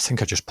 I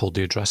think I just pulled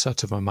the address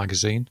out of my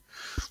magazine.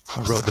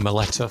 I wrote them a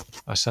letter.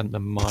 I sent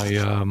them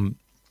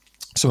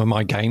some of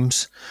my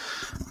games,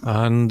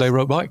 and they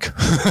wrote back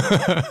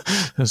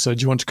and said,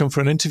 do you want to come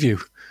for an interview?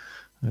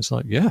 And it's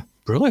like, yeah,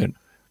 brilliant.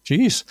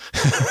 Jeez.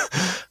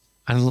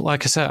 And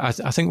like I said,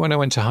 I think when I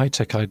went to High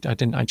Tech, I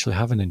didn't actually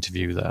have an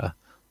interview there.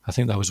 I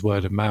think that was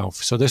word of mouth.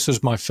 So this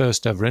was my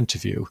first ever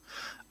interview.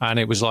 And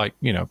it was like,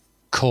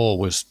 Core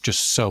was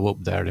just so up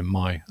there in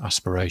my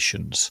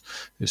aspirations.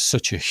 It's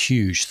such a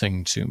huge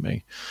thing to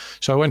me.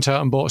 So I went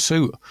out and bought a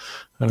suit.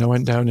 And I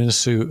went down in a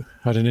suit,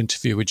 had an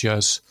interview with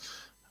Jez.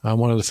 And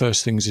one of the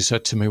first things he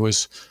said to me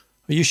was,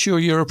 are you sure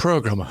you're a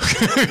programmer?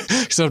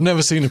 Because I've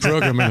never seen a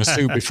programmer in a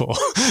suit before.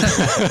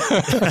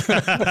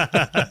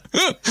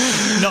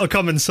 Not a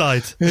common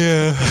sight.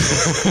 Yeah.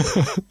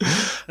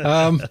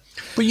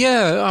 But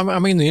yeah, I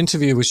mean, the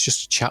interview was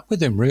just a chat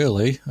with him,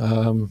 really.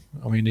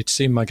 He'd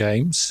seen my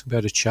games. We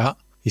had a chat.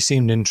 He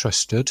seemed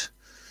interested.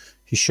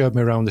 He showed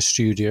me around the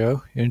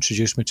studio. He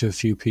introduced me to a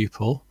few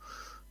people.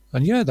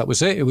 And yeah, that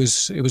was it. It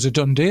was a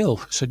done deal.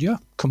 He said, yeah,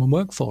 come and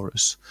work for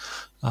us.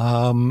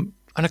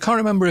 And I can't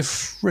remember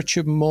if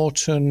Richard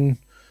Morton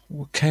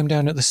came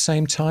down at the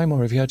same time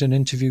or if he had an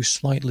interview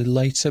slightly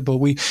later, but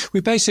we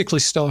basically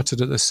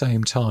started at the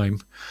same time.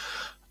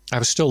 I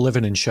was still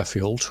living in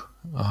Sheffield,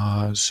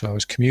 so I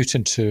was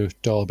commuting to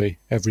Derby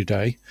every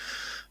day.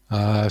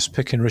 I was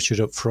picking Richard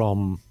up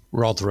from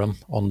Rotherham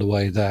on the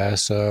way there,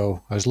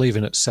 so I was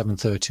leaving at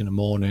 7:30 in the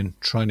morning,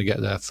 trying to get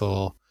there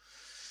for,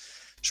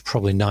 it was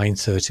probably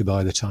 9:30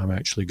 by the time I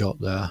actually got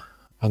there.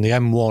 And the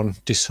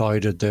M1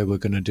 decided they were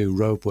going to do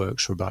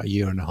roadworks for about a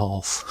year and a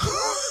half,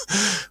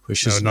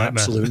 which is an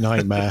absolute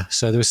nightmare.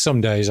 So there were some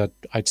days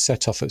I'd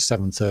set off at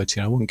 7:30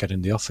 and I wouldn't get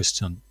in the office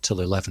till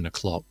 11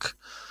 o'clock.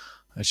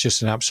 It's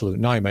just an absolute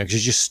nightmare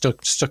because you're just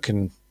stuck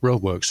in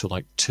roadworks for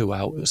like 2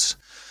 hours.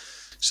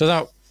 So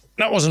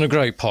that wasn't a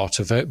great part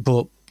of it,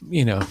 but,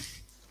 you know,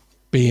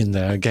 being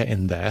there,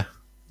 getting there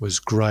was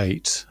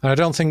great. And I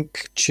don't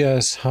think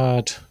Jez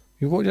I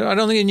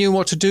don't think he knew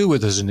what to do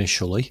with us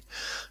initially.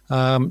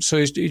 So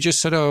he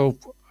just said,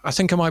 I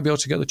think I might be able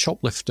to get the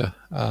choplifter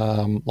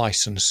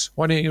license.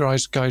 Why don't you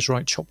guys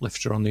write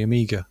choplifter on the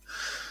Amiga?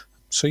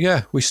 So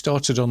yeah, we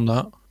started on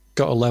that,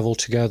 got a level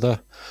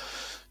together,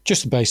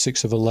 just the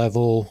basics of a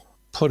level,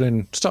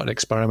 started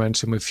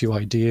experimenting with a few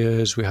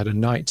ideas. We had a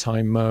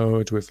nighttime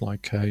mode with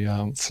like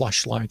a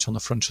flashlight on the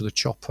front of the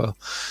chopper.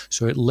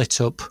 So it lit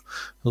up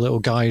the little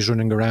guys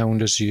running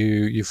around as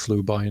you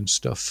flew by and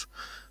stuff.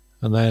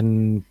 And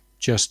then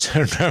just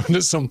turned around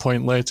at some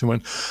point later and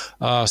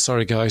went,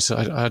 sorry guys,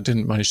 I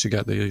didn't manage to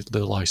get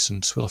the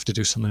license. We'll have to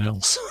do something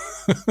else.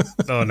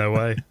 Oh, no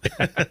way.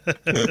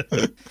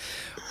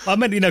 I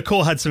mean,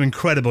 Core had some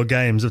incredible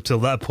games up till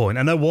that point.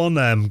 I know one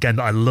game that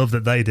I love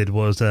that they did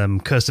was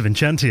Curse of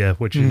Enchantia,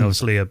 which is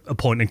obviously a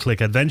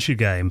point-and-click adventure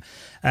game.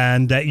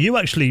 And you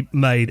actually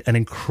made an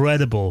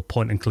incredible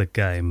point-and-click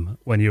game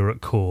when you were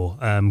at Core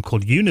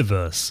called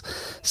Universe.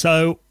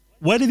 So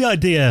where did the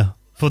idea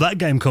for that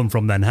game come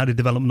from then? How did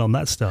development on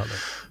that start then?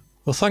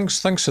 Well, thanks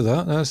for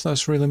that.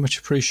 That's really much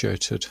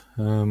appreciated.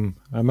 I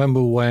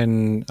remember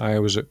when I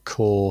was at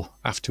Core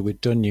after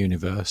we'd done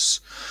Universe,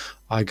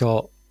 I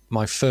got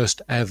my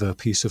first ever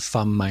piece of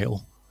fan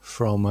mail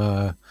from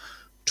a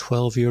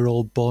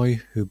 12-year-old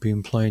boy who'd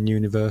been playing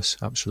Universe.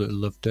 Absolutely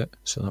loved it.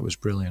 So that was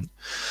brilliant.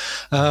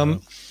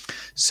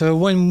 So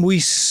when we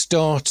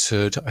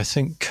started, I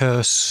think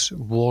Curse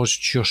was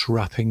just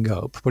wrapping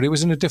up, but it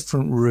was in a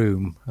different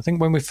room. I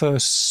think when we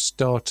first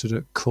started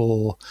at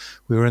Core,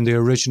 we were in the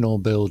original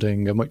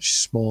building, a much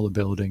smaller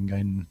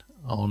building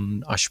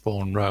on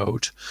Ashbourne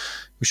Road,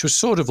 which was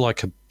sort of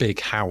like a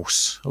big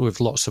house with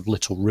lots of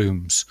little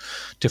rooms,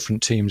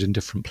 different teams in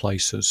different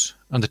places,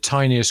 and the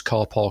tiniest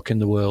car park in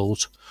the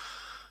world.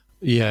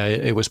 Yeah,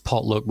 it was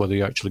potluck whether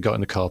you actually got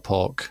in the car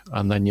park,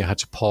 and then you had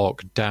to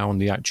park down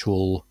the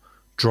actual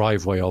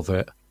driveway of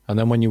it. And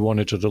then when you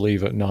wanted to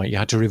leave at night, you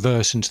had to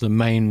reverse into the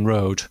main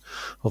road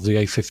of the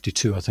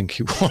A52, I think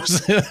it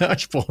was,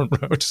 Ashbourne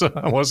Road. So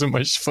that wasn't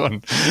much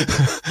fun.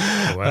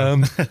 Oh,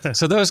 wow.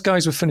 So those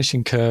guys were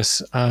finishing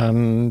Curse,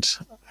 and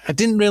I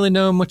didn't really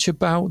know much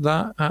about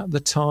that at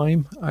the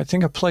time. I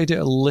think I played it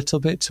a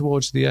little bit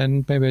towards the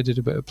end. Maybe I did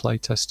a bit of play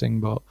testing,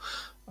 but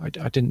I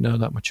didn't know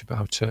that much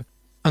about it.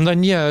 And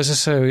then, yeah, as I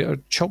say,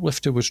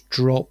 Choplifter was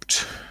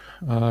dropped.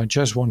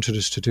 Jez wanted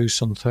us to do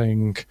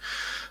something.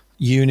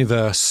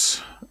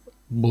 Universe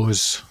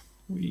was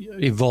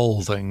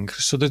evolving.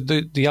 So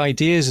the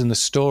ideas in the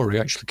story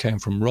actually came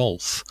from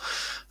Rolf.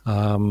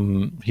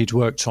 He'd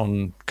worked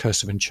on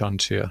Curse of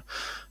Enchantia,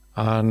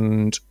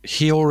 and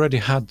he already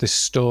had this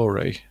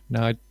story.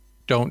 Now, I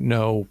don't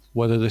know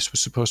whether this was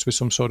supposed to be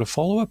some sort of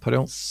follow-up. I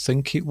don't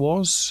think it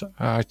was.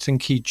 I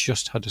think he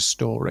just had a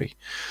story.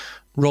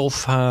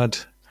 Rolf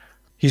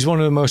he's one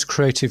of the most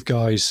creative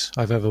guys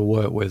I've ever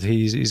worked with.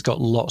 He's got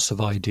lots of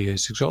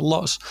ideas. He's got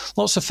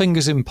lots of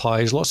fingers in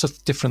pies, lots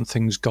of different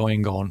things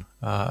going on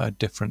at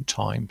different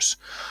times.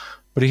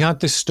 But he had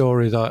this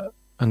story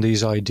and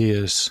these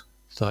ideas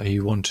that he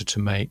wanted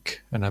to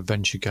make an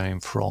adventure game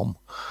from.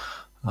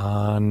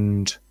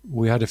 And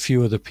we had a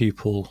few other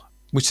people.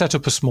 We set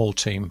up a small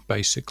team,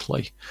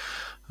 basically.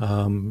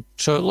 So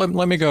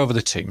let me go over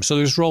the team. So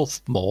there's Rolf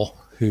Moore,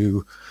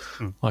 who,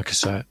 like I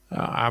said,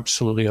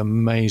 absolutely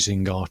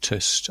amazing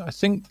artist. I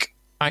think,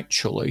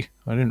 actually,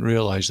 I didn't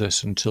realise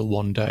this until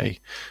one day.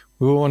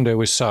 We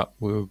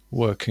were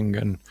working,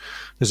 and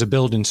there's a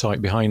building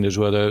site behind us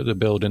where they're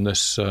building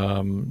this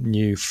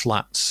new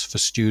flats for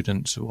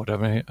students or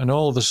whatever, and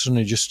all of a sudden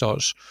it just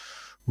starts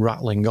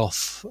rattling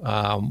off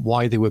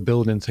why they were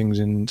building things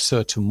in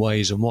certain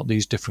ways and what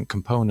these different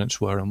components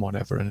were and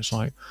whatever, and it's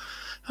like,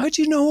 how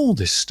do you know all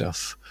this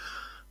stuff?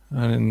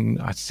 And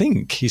I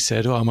think he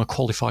said, I'm a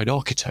qualified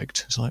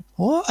architect. It's like,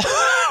 what?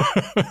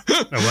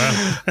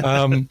 Oh,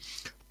 wow.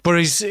 But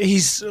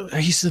he's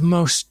the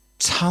most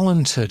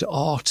talented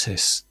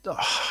artist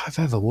I've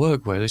ever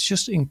worked with. It's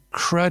just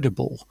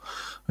incredible.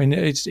 I mean,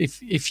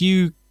 if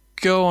you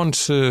go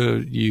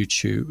onto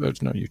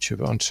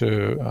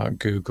onto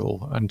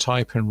Google and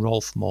type in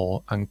Rolf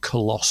Moore and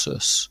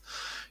Colossus,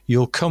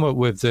 you'll come up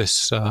with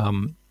this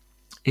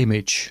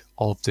image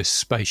of this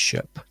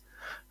spaceship.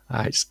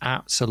 It's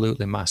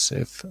absolutely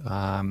massive.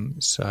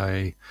 So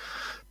I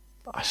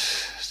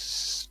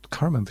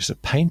can't remember if it's a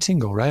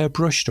painting or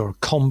airbrushed or a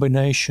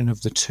combination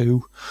of the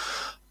two.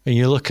 And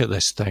you look at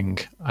this thing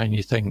and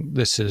you think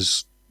this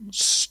is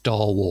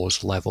Star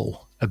Wars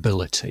level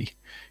ability.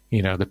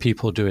 You know, the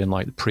people doing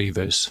like the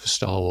previs for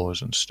Star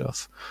Wars and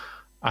stuff.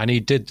 And he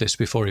did this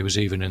before he was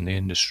even in the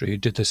industry. He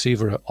did this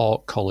either at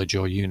art college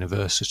or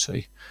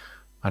university.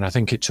 And I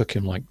think it took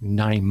him like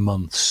 9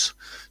 months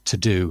to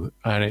do.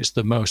 And it's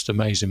the most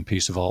amazing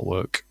piece of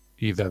artwork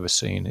you've ever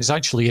seen. It's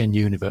actually in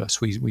Universe.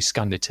 We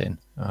scanned it in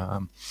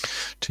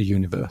to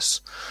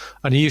Universe.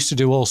 And he used to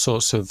do all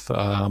sorts of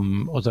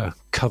other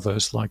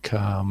covers, like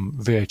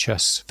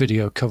VHS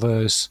video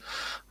covers,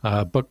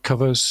 book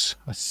covers.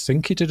 I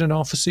think he did an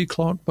Arthur C.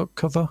 Clarke book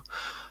cover.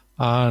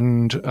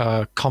 And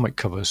comic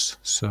covers.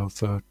 So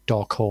for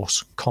Dark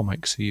Horse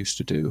Comics, he used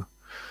to do.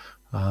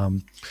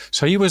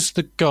 So he was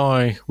the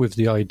guy with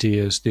the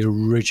ideas, the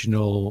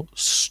original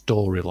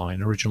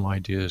storyline, original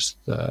ideas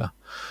there.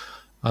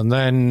 And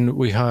then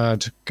we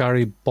had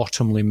Gary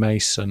Bottomley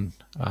Mason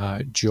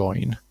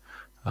join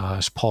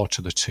as part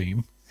of the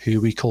team,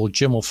 who we called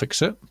Jim'll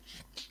Fix It.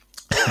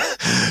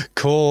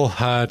 Core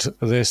had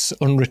this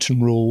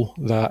unwritten rule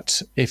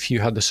that if you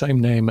had the same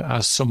name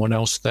as someone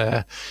else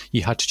there,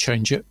 you had to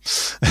change it.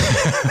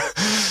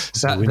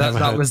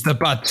 That was the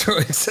bad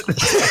choice.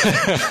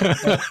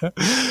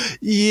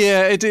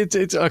 Yeah,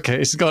 it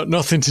okay. It's got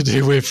nothing to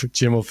do with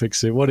Jim'll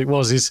Fix It. What it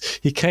was is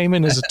he came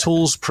in as a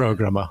tools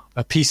programmer,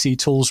 a PC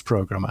tools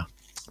programmer,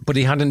 but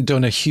he hadn't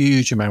done a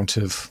huge amount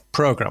of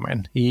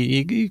programming.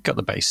 He got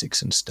the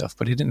basics and stuff,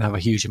 but he didn't have a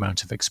huge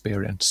amount of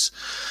experience.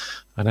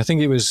 And I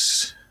think he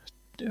was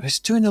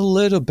doing a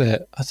little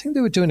bit. I think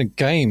they were doing a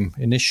game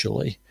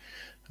initially,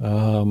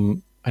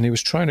 and he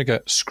was trying to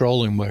get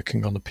scrolling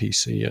working on the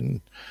PC,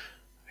 and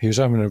he was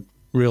having a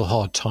real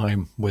hard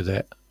time with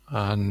it.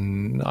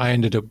 And I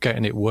ended up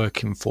getting it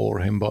working for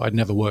him, but I'd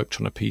never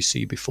worked on a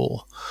PC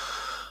before.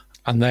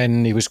 And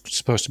then he was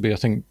supposed to be, I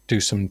think,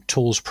 do some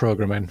tools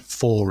programming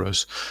for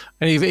us.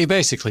 And he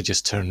basically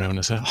just turned around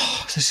and said,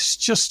 "Oh, this is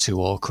just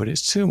too awkward.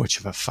 It's too much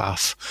of a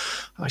faff.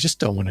 I just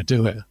don't want to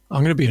do it.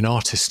 I'm going to be an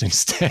artist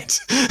instead."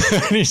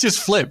 And he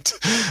just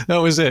flipped. That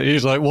was it. He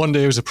was like, one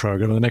day he was a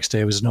programmer, the next day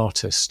he was an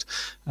artist.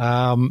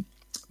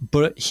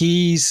 But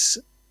he's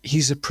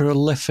a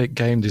prolific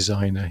game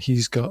designer.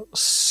 He's got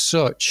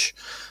such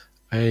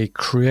a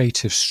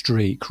creative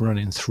streak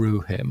running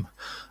through him.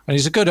 And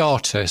he's a good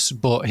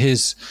artist, but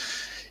it's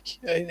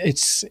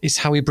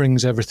how he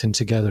brings everything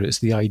together. It's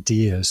the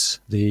ideas,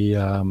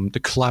 the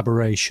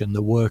collaboration,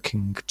 the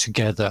working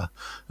together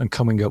and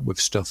coming up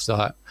with stuff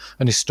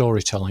and his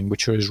storytelling,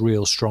 which are his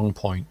real strong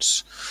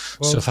points.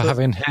 Well, so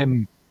having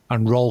him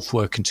and Rolf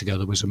working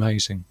together was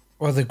amazing.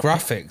 Well, the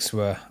graphics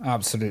were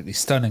absolutely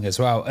stunning as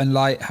well. And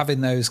like having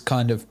those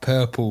kind of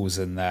purples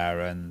in there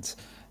and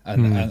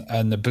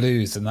the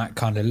blues and that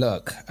kind of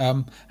look.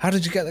 How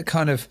did you get the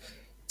kind of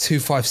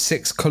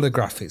 256 color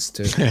graphics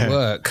to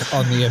work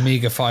on the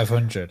Amiga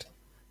 500?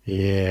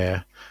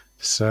 Yeah.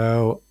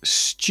 So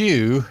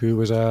Stu, who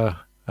was our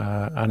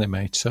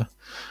animator,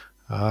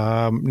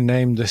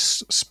 named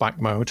this SPAC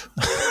mode,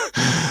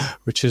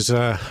 which is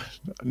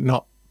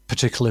not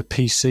particular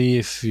PC.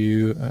 If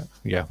you,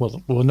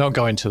 we'll not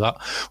go into that.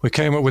 We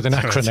came up with an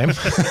acronym,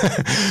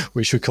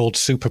 which we called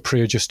Super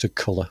Pre-Adjusted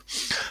Color.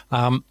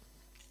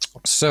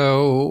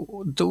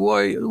 So the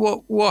way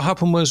what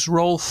happened was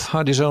Rolf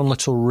had his own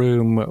little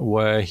room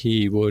where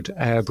he would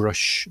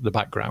airbrush the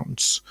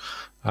backgrounds,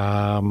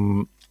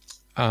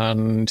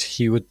 and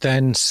he would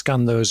then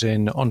scan those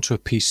in onto a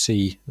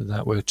PC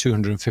that were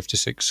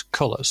 256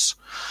 colours.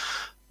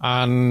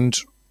 And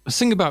the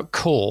thing about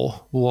Core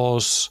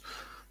was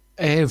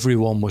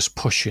everyone was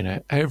pushing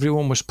it.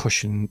 Everyone was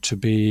pushing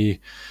the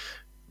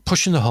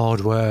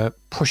hardware,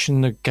 pushing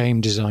the game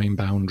design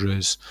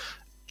boundaries,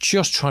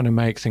 just trying to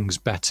make things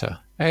better.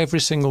 Every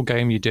single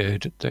game you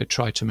did, they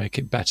tried to make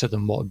it better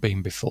than what had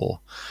been before.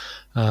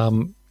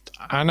 And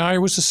I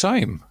was the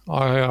same.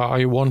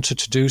 I wanted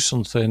to do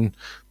something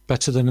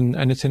better than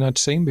anything I'd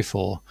seen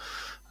before.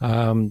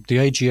 The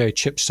AGA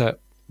chipset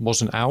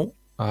wasn't out.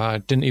 I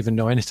didn't even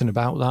know anything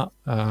about that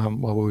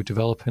while we were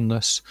developing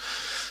this.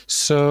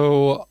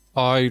 So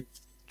I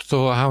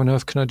thought, how on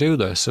earth can I do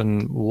this?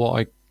 And what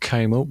I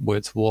came up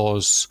with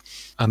was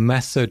a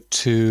method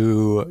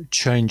to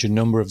change a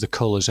number of the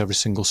colors every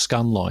single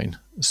scan line.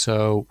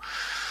 So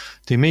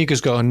the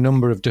Amiga's got a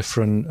number of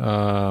different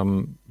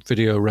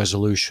video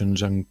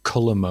resolutions and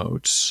color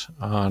modes,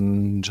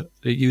 and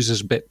it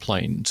uses bit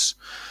planes.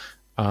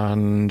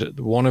 And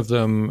one of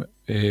them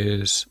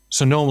is,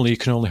 so normally you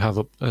can only have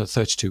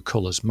 32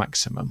 colors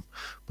maximum,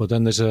 but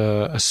then there's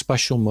a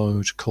special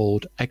mode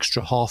called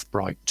extra half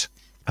bright.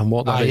 And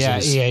what that is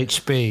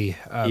EHB.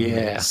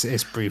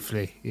 It's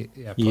briefly.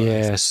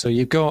 So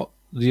you've got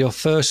your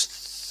first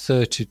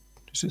 30.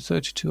 Is it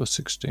 32 or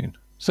 16?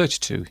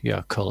 32,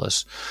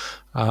 colours.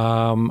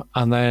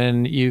 And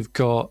then you've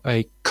got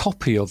a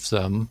copy of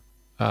them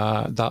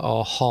that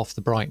are half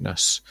the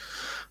brightness.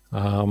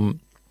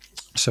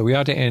 So we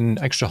had it in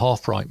extra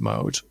half-bright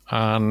mode,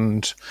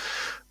 and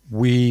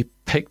we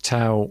picked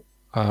out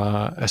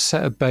a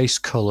set of base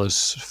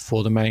colours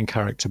for the main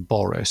character,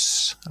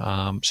 Boris.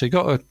 So you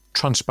got a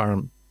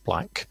transparent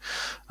black,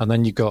 and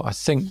then you got, I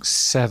think,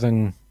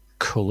 7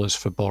 colours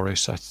for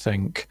Boris, I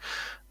think,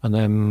 and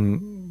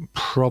then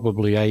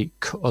probably 8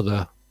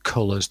 other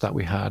colours that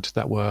we had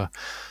that were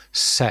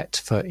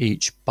set for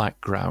each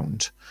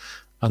background.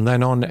 And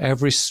then on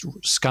every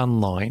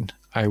scan line,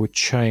 I would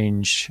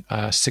change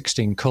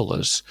 16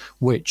 colours,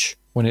 which,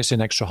 when it's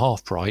in extra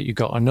half bright, you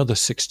got another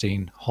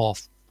 16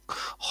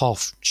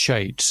 half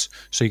shades.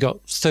 So you got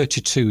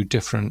 32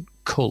 different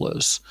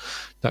colours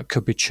that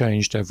could be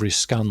changed every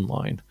scan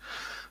line.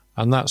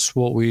 And that's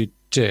what we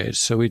did.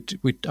 So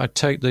I'd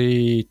take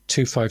the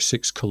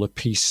 256 colour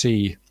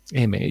PC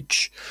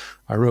image.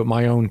 I wrote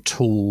my own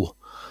tool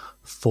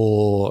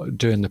for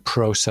doing the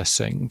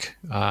processing,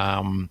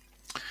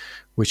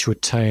 which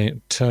would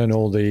turn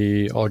all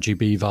the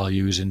RGB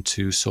values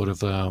into sort of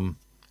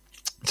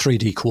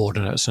 3D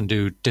coordinates and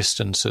do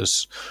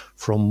distances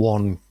from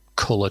one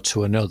colour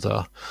to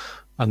another,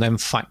 and then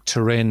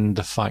factor in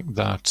the fact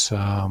that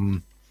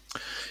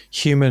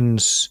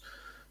humans,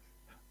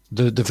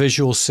 the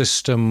visual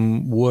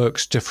system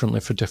works differently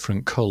for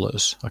different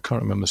colours. I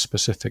can't remember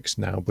specifics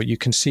now, but you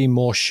can see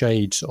more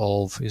shades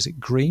of, is it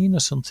green or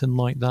something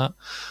like that?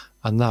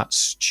 And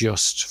that's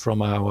just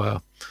from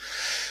our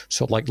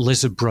sort of like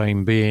lizard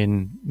brain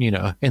being,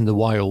 in the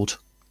wild,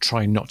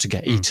 trying not to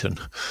get eaten,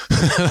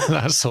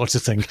 that sort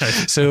of thing.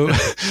 So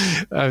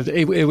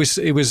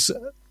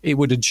it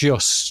would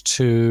adjust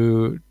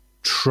to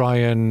try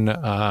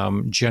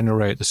and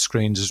generate the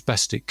screens as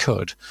best it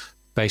could,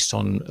 based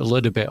on a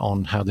little bit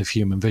on how the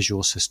human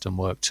visual system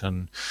worked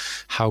and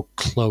how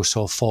close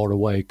or far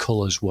away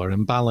colours were,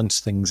 and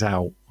balance things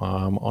out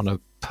on a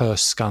per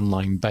scan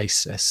line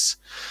basis.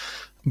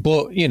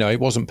 But, it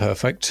wasn't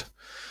perfect.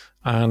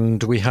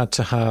 And we had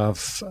to have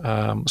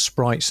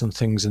sprites and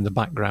things in the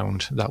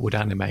background that would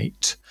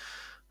animate.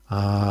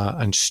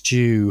 And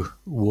Stu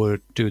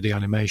would do the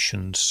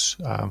animations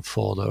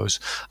for those.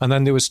 And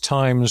then there was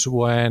times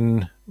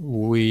when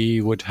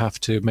we would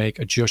have to make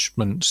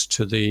adjustments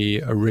to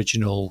the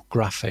original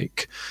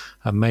graphic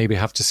and maybe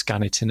have to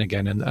scan it in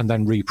again and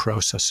then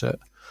reprocess it.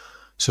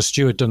 So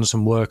Stu had done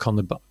some work on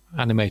the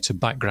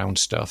animated background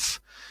stuff.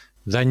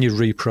 Then you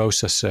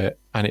reprocess it,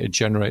 and it would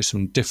generate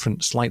some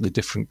slightly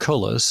different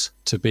colours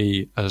to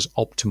be as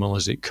optimal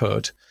as it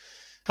could.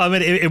 I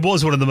mean, it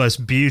was one of the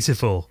most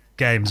beautiful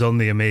games on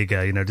the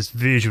Amiga, just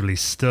visually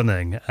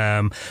stunning.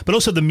 But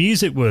also the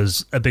music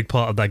was a big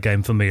part of that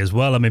game for me as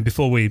well. I mean,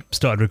 before we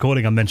started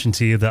recording, I mentioned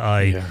to you that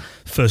I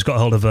first got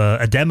hold of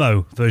a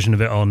demo version of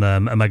it on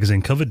a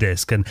magazine cover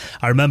disc. And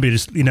I remember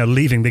just,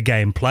 leaving the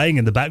game playing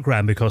in the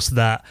background because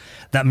that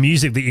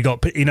music that you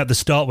got, at the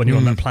start when you're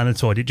on that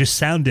planetoid, it just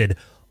sounded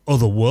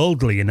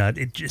otherworldly,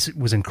 it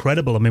was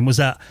incredible. I mean, was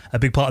that a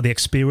big part of the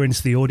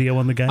experience, the audio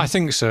on the game? I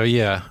think so,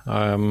 yeah.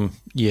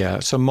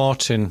 So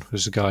Martin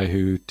was the guy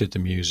who did the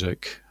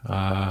music.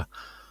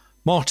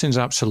 Martin's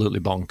absolutely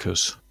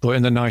bonkers, but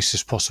in the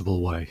nicest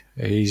possible way.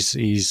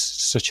 He's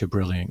such a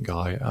brilliant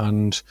guy,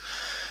 and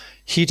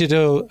he did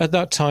at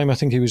that time, I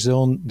think he was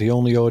the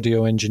only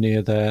audio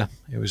engineer there.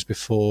 It was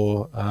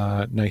before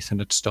Nathan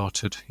had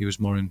started. He was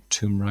more in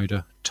Tomb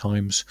Raider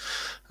times.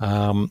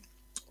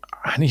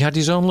 And he had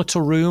his own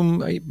little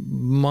room. It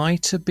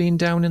might have been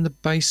down in the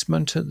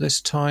basement at this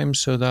time,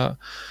 so that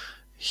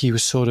he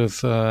was sort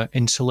of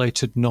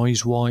insulated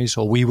noise-wise,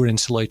 or we were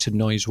insulated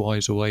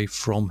noise-wise away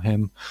from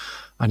him,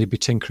 and he'd be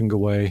tinkering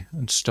away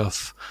and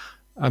stuff.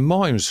 And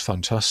Martin was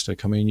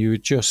fantastic. I mean, you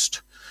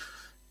just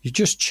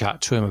chat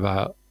to him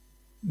about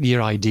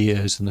your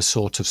ideas and the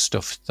sort of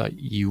stuff that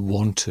you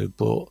wanted,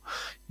 but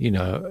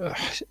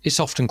it's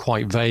often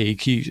quite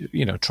vague.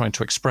 Trying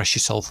to express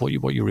yourself, what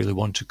you really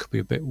wanted could be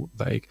a bit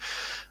vague,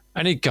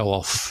 and he'd go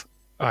off,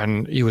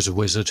 and he was a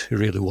wizard. He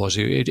really was.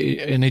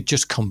 And he'd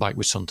just come back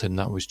with something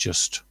that was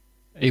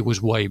it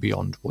was way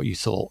beyond what you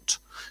thought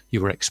you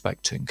were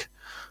expecting.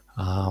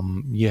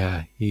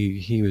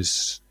 He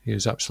was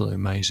absolutely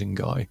amazing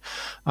guy,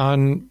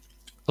 and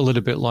a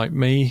little bit like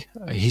me,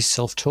 he's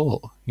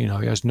self-taught. He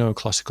has no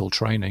classical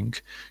training.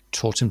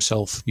 Taught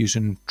himself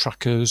using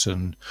trackers,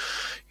 and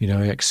he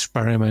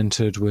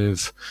experimented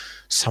with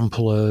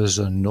samplers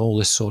and all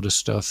this sort of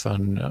stuff.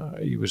 And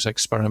he was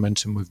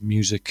experimenting with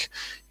music,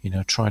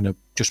 trying to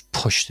just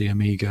push the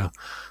Amiga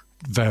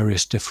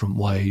various different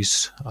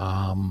ways.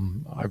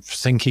 I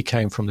think he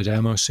came from the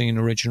demo scene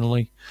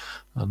originally,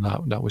 and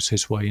that was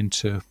his way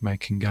into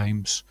making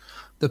games.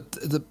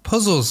 The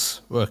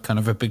puzzles were kind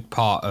of a big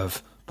part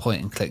of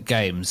point-and-click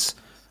games.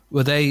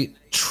 Were they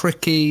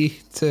tricky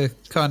to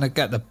kind of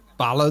get the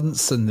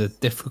balance and the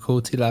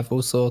difficulty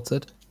level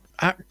sorted?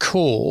 At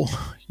Core,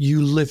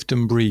 you lived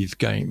and breathed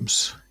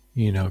games.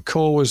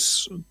 Core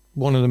was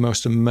one of the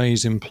most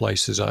amazing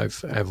places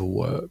I've ever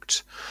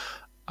worked.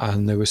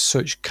 And there was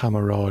such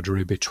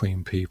camaraderie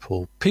between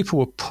people. People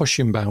were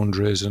pushing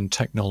boundaries and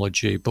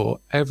technology, but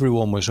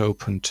everyone was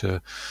open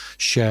to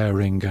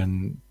sharing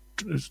and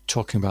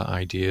talking about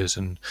ideas.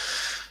 And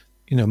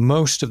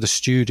most of the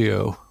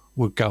studio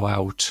would go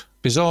out,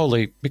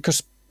 bizarrely,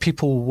 because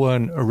people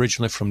weren't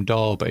originally from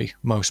Derby,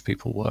 most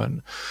people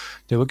weren't.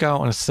 They would go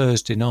out on a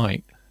Thursday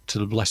night to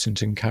the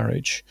Blessington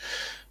Carriage,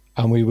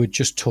 and we would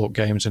just talk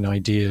games and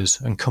ideas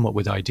and come up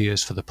with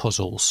ideas for the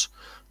puzzles.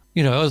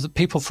 Other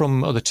people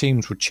from other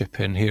teams would chip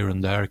in here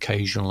and there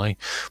occasionally,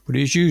 but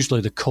it was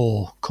usually the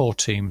core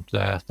team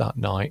there that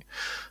night,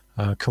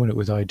 coming up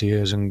with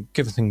ideas and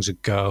giving things a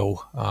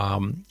go.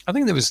 I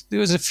think there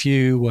was a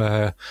few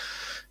where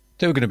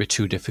they were going to be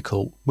too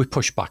difficult. We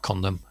pushed back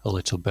on them a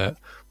little bit.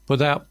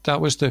 But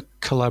that was the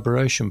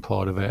collaboration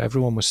part of it.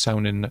 Everyone was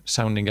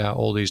sounding out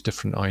all these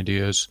different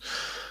ideas.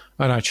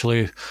 And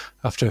actually,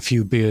 after a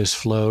few beers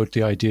flowed,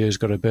 the ideas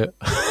got a bit...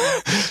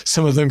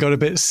 some of them got a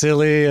bit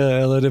silly,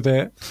 a little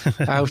bit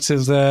out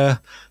of there.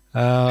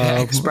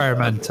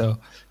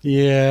 Experimental.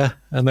 Yeah.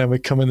 And then we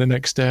come in the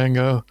next day and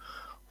go,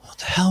 what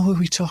the hell were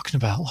we talking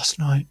about last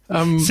night?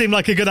 Seemed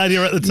like a good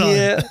idea at the time.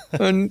 Yeah.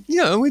 And,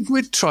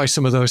 we'd try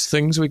some of those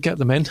things. We'd get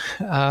them in.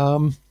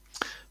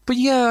 But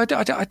yeah,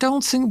 I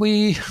don't think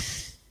we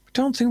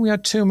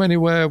had too many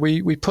where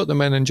we put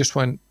them in and just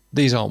went,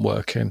 these aren't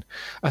working.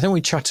 I think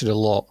we chatted a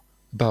lot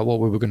about what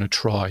we were going to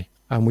try,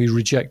 and we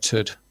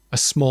rejected a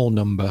small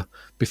number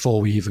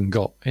before we even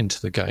got into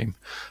the game.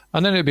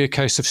 And then it'd be a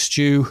case of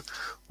Stu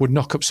would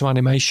knock up some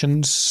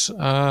animations,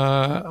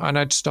 and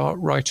I'd start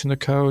writing the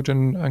code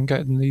and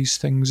getting these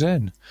things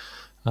in.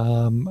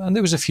 And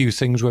there was a few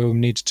things where we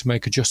needed to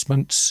make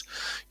adjustments,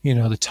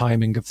 the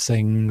timing of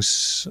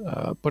things,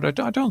 but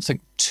I don't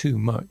think too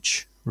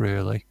much,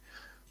 really.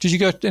 Did you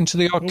go into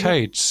the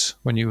arcades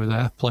when you were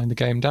there playing the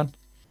game, Dan?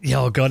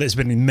 Yeah, oh God, it's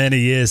been many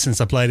years since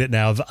I played it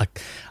now.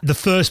 The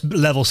first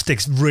level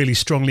sticks really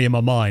strongly in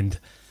my mind.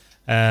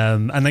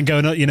 And then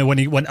going, when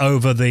you went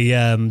over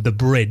the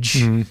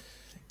bridge... and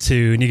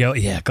you go,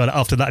 yeah, God,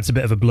 after that, it's a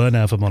bit of a blur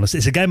now, if I'm honest.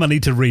 It's a game I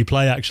need to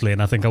replay, actually,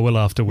 and I think I will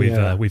after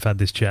we've had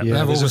this chat. Yeah,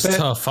 levels was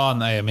tough, aren't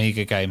they,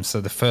 Amiga games? So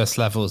the first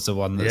level is the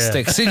one that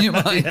sticks in your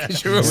mind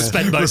because you're always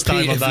spent most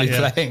time on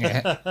that, playing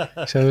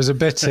it. So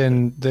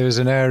there was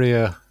an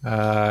area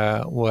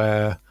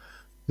where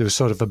there was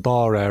sort of a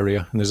bar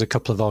area, and there's a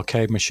couple of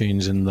arcade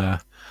machines in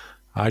there.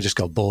 I just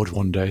got bored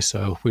one day,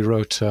 so we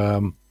wrote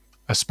a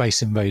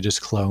Space Invaders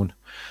clone.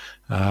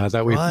 I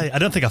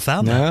don't think I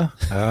found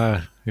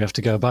that. You have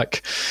to go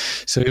back.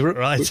 So we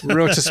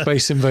wrote a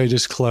Space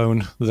Invaders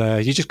clone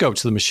there. You just go up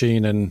to the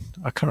machine, and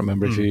I can't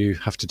remember if you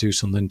have to do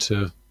something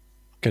to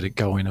get it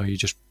going, or you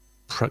just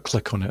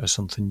click on it or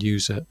something,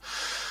 use it.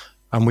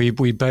 And we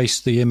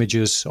based the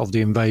images of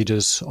the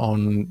invaders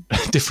on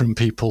different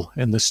people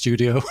in the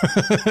studio.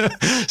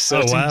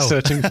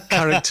 Certain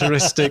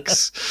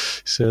characteristics.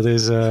 So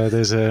there's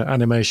an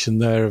animation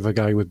there of a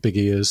guy with big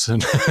ears,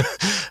 and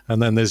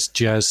and then there's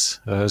Jez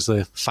as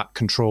the fat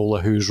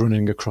controller who's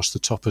running across the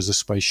top as a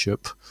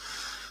spaceship.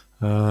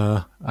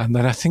 And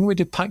then I think we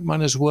did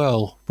Pac-Man as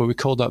well, but we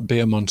called that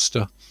Beer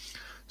Monster.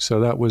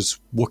 So that was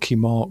Wookie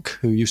Mark,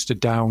 who used to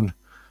down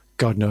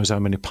God knows how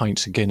many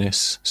pints of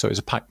Guinness. So it's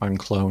a Pac-Man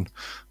clone,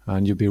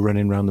 and you'd be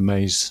running around the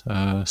maze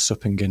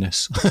supping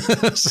Guinness.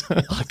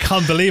 I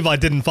can't believe I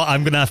didn't.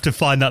 I'm going to have to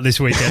find that this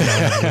weekend.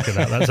 Look at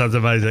that. That sounds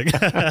amazing.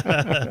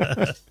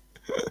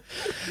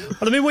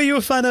 Well, I mean, were you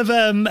a fan of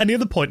any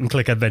other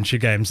point-and-click adventure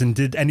games, and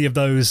did any of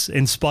those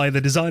inspire the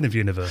design of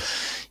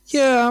Universe?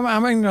 Yeah, I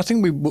mean, I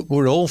think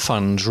we're all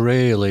fans,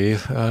 really,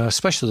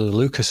 especially the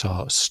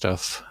LucasArts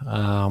stuff.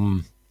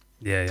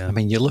 Yeah. I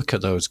mean, you look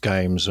at those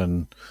games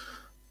and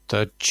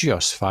they're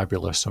just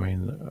fabulous. I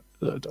mean,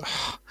 the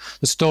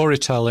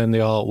storytelling, the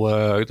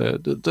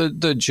artwork,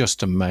 they're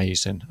just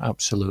amazing,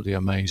 absolutely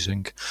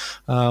amazing.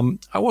 I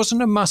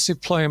wasn't a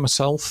massive player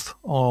myself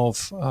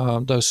of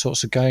those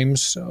sorts of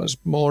games. I was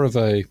more of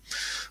a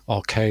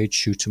arcade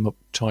shoot-'em-up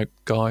type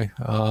guy.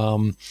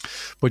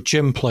 But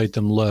Jim played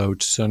them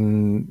loads,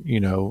 and,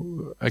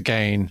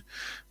 again,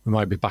 we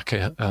might be back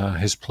at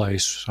his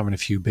place having a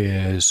few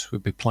beers.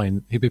 He'd be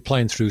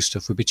playing through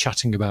stuff. We'd be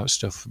chatting about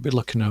stuff. We'd be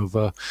looking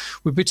over.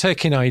 We'd be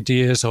taking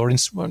ideas,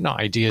 not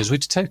ideas. We'd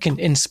be taking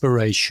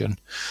inspiration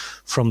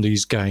from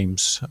these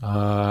games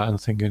and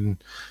thinking,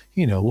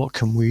 what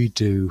can we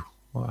do?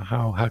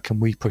 How can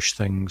we push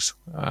things?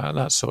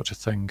 That sort of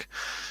thing.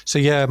 So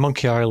yeah,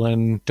 Monkey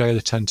Island, Day of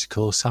the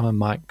Tentacle, Sam and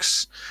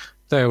Max,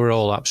 they were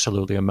all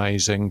absolutely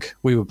amazing.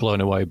 We were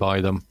blown away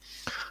by them.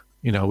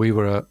 We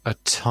were a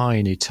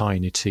tiny,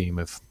 tiny team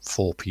of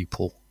 4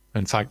 people.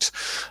 In fact,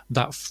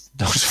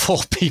 those 4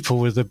 people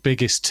were the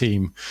biggest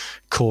team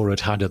Core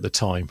had at the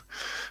time.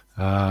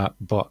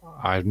 But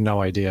I have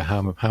no idea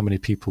how many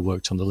people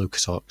worked on the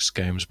LucasArts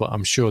games, but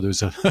I'm sure there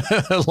was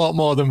a lot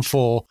more than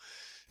 4.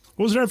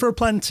 Was there ever a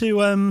plan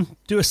to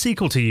do a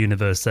sequel to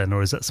Universe then,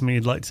 or is that something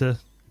you'd like to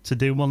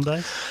do one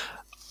day?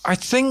 I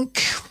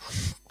think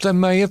there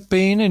may have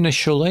been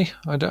initially.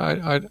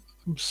 I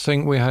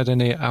think we had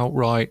any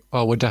outright,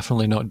 oh, we're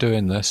definitely not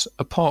doing this,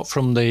 apart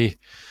from the,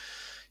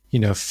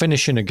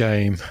 finishing a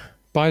game.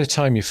 By the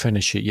time you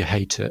finish it, you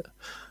hate it.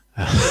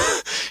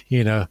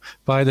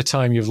 By the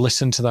time you've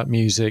listened to that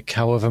music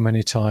however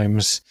many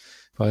times,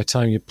 by the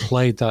time you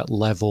played that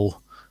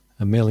level,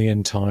 a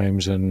million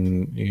times,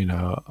 and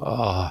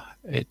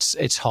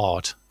it's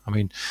hard. I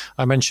mean,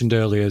 I mentioned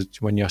earlier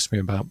when you asked me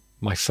about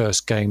my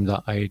first game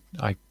that I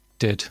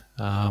did,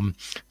 and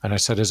I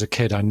said as a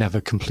kid I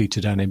never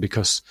completed any,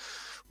 because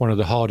one of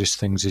the hardest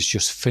things is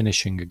just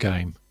finishing a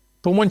game.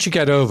 But once you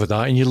get over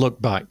that and you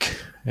look back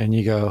and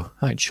you go,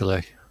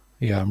 actually,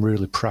 yeah, I'm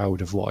really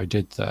proud of what I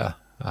did there.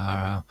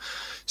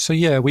 So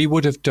yeah, we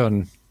would have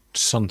done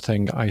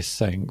something, I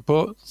think,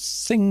 but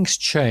things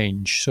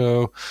change.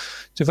 So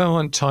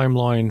development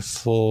timeline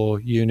for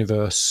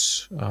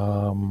Universe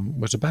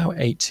was about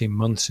 18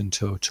 months in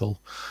total,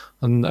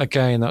 and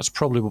again, that's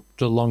probably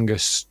the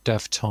longest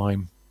dev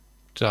time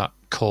that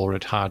Core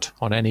had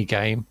on any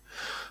game.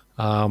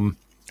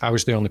 I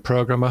was the only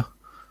programmer.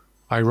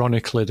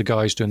 Ironically, the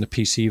guys doing the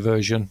PC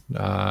version,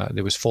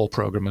 there was 4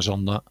 programmers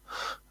on that,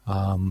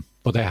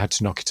 but they had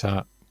to knock it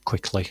out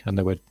quickly, and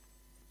they were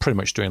pretty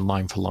much doing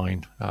line for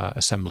line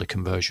assembly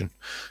conversion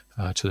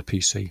to the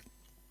PC.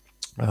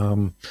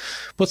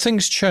 But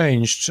things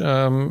changed.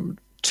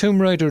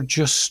 Tomb Raider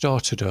just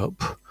started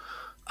up,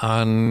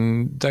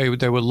 and they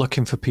were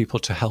looking for people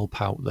to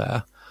help out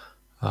there.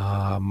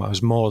 I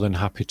was more than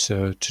happy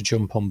to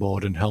jump on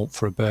board and help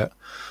for a bit.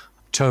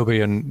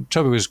 Toby and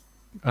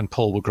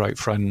Paul were great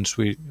friends.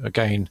 We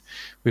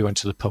went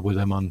to the pub with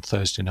them on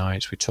Thursday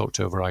nights. We talked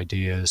over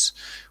ideas.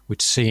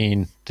 We'd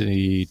seen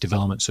the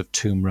developments of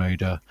Tomb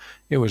Raider.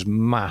 It was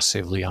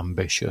massively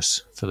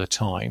ambitious for the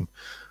time,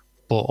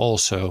 but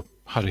also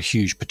had a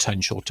huge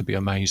potential to be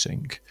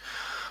amazing.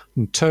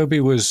 And Toby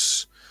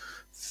was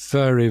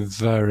very,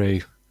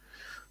 very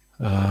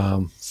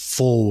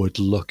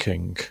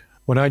forward-looking.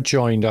 When I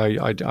joined,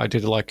 I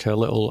did like a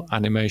little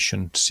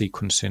animation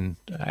sequencing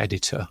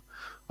editor.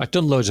 I'd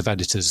done loads of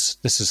editors.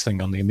 This is the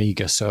thing on the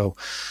Amiga, so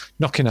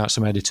knocking out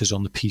some editors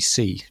on the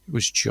PC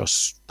was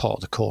just part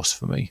of the course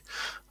for me.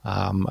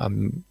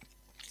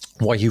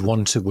 What you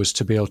wanted was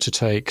to be able to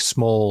take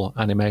small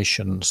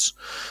animations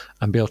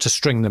and be able to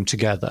string them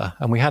together.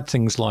 And we had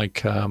things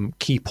like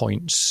key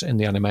points in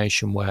the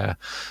animation where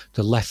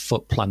the left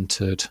foot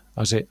planted.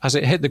 As it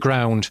hit the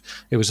ground,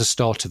 it was the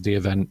start of the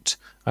event.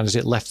 And as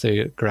it left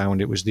the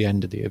ground, it was the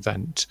end of the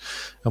event.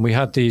 And we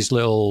had these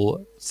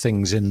little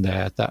things in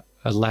there that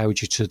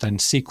allowed you to then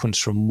sequence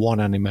from one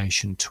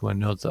animation to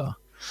another.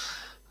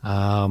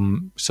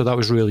 So that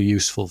was really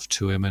useful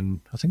to him.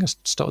 And I think I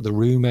started the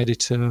room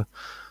editor.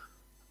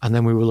 And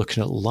then we were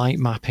looking at light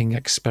mapping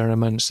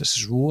experiments. This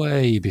is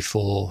way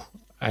before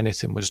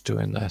anything was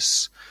doing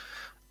this.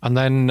 And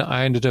then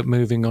I ended up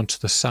moving on to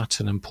the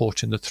Saturn and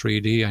porting the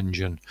 3D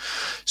engine.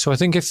 So I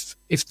think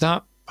if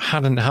that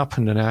hadn't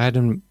happened and I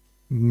hadn't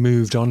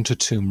moved on to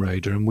Tomb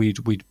Raider and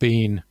we'd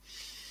been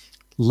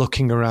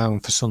looking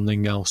around for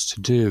something else to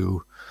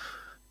do,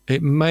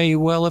 it may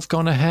well have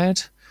gone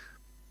ahead.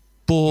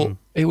 But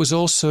it was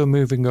also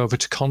moving over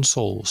to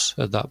consoles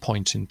at that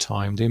point in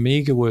time. The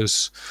Amiga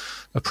was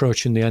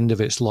approaching the end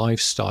of its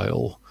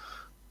lifestyle,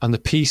 and the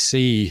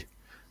PC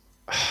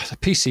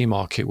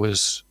market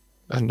was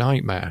a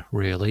nightmare,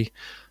 really.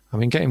 I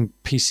mean, getting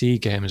PC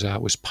games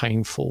out was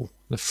painful.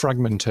 The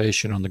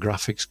fragmentation on the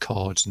graphics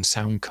cards and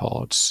sound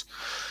cards,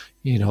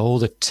 all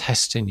the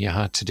testing you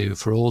had to do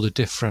for all the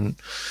different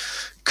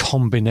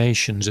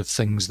combinations of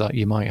things that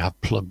you might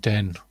have plugged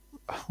in.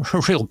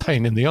 A real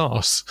pain in the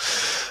arse.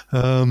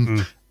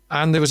 And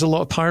there was a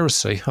lot of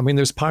piracy. I mean,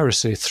 there was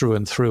piracy through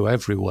and through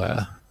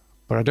everywhere,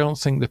 but I don't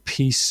think the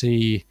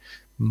PC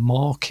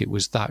market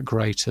was that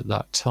great at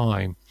that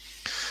time.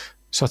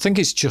 So I think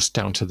it's just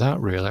down to that,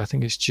 really. I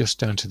think it's just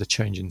down to the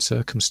changing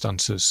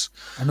circumstances.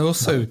 And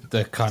also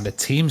the kind of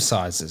team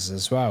sizes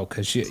as well,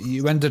 because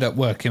you ended up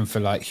working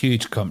for like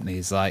huge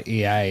companies like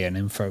EA and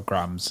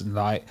Infogrames and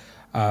like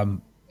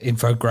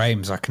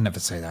Infogrames, I can never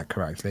say that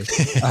correctly.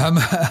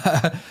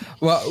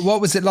 What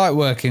was it like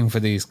working for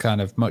these kind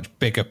of much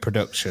bigger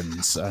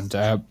productions, and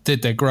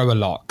did they grow a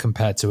lot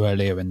compared to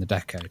earlier in the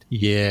decade?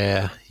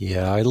 Yeah.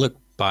 I look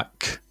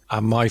back,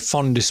 and my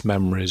fondest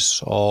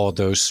memories are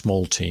those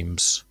small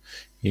teams.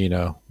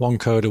 One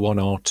coder, one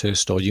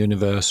artist, or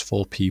Universe,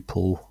 4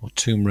 people, or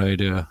Tomb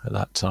Raider at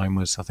that time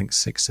was, I think,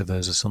 6 of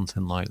us or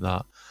something like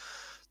that.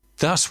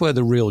 That's where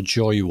the real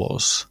joy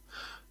was.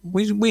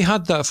 We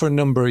had that for a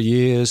number of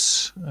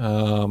years.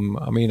 I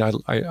mean, I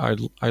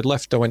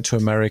left. I went to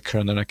America,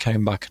 and then I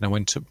came back, and I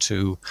went up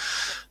to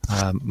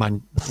I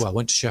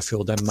went to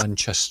Sheffield, then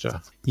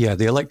Manchester. Yeah,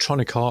 the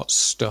Electronic Arts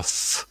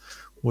stuff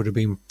would have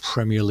been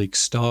Premier League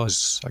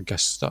stars. I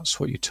guess that's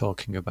what you're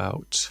talking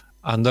about.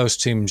 And those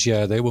teams,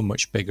 yeah, they were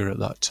much bigger at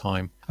that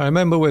time. I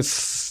remember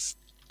with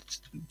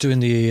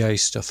doing the EA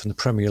stuff and the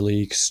Premier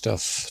League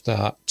stuff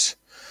that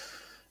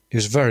it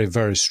was very,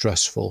 very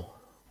stressful.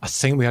 I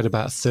think we had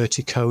about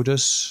 30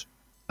 coders.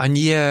 And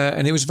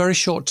it was very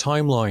short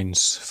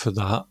timelines for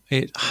that.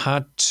 It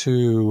had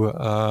to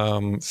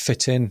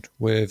fit in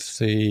with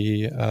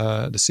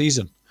the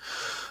season.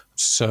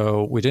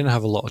 So we didn't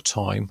have a lot of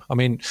time. I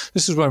mean,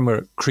 this is when we're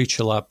at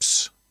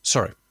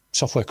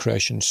Software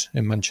Creations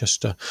in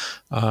Manchester.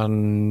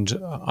 And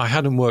I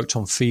hadn't worked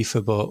on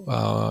FIFA,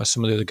 but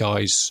some of the other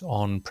guys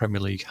on Premier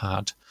League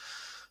had.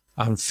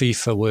 And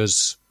FIFA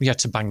was, we had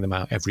to bang them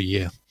out every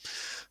year.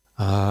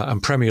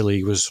 And Premier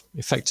League was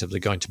effectively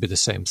going to be the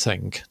same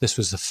thing. This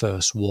was the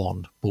first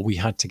one, but we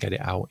had to get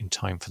it out in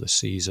time for the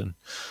season.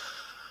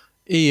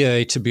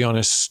 EA, to be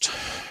honest,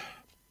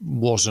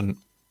 wasn't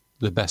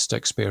the best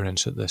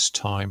experience at this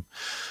time.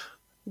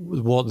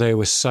 What they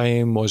were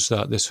saying was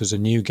that this was a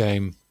new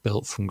game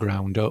built from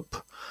ground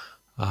up.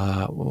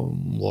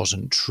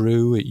 Wasn't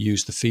true. It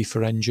used the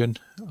FIFA engine,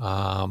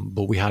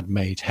 but we had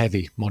made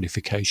heavy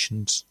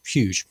modifications,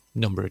 huge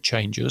number of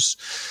changes.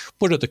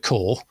 But at the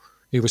core,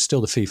 it was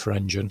still the FIFA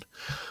engine,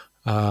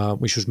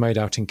 which was made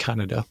out in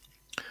Canada.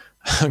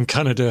 And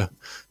Canada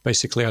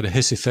basically had a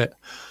hissy fit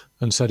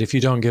and said, if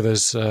you don't give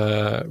us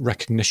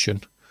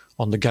recognition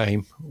on the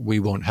game, we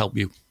won't help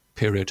you,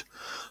 period.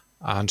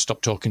 And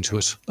stop talking to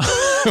us,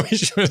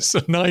 which was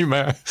a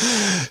nightmare.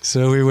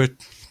 So we were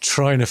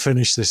trying to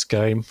finish this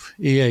game.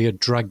 EA had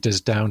dragged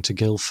us down to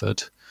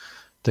Guildford.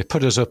 They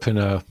put us up in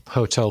a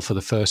hotel for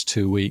the first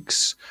 2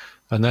 weeks,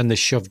 and then they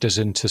shoved us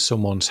into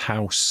someone's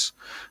house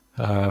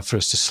for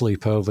us to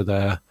sleep over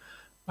there.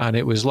 And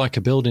it was like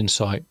a building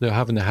site. They were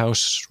having the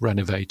house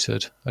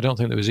renovated. I don't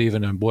think there was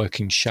even a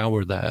working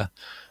shower there.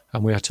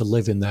 And we had to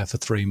live in there for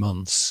 3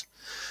 months.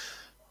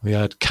 We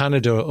had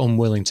Canada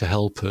unwilling to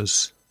help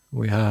us.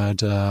 We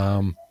had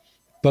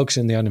bugs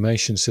in the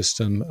animation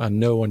system, and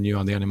no one knew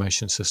how the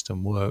animation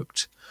system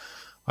worked.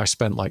 I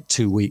spent like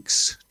 2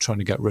 weeks trying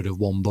to get rid of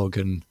one bug,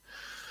 and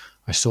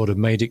I sort of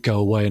made it go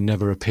away and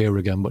never appear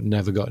again, but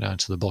never got down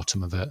to the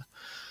bottom of it.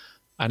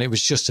 And it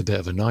was just a bit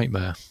of a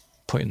nightmare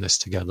putting this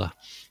together.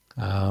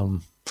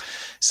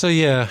 So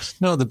yeah,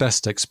 not the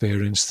best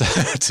experience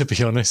there, to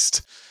be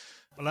honest.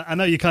 Well, I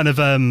know you kind of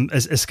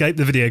escaped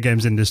the video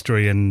games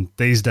industry, and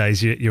these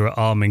days you're at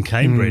Arm in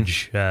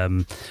Cambridge,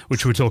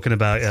 which we were talking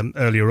about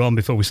earlier on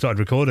before we started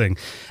recording.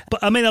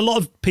 But I mean, a lot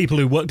of people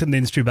who worked in the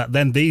industry back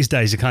then, these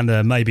days are kind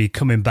of maybe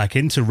coming back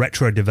into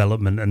retro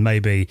development and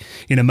maybe,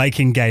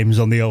 making games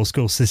on the old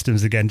school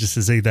systems again, just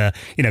as either,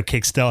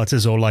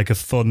 Kickstarters or like a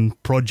fun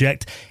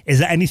project. Is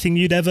there anything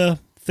you'd ever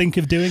think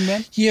of doing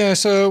then? Yeah,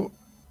 so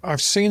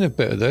I've seen a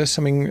bit of this.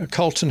 I mean,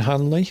 Carlton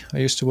Hanley, I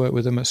used to work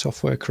with him at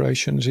Software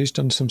Creations. He's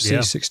done some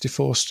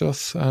C64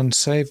 stuff. And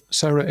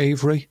Sarah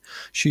Avery,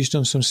 she's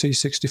done some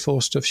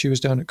C64 stuff. She was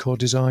down at Core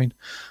Design.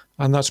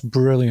 And that's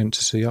brilliant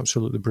to see,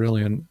 absolutely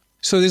brilliant.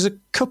 So there's a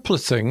couple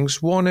of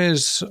things. One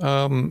is,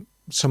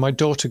 so my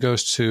daughter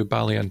goes to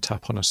Bally and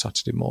Tap on a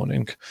Saturday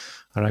morning.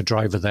 And I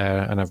drive her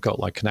there, and I've got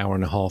like an hour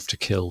and a half to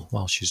kill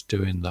while she's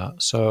doing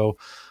that. So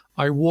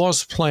I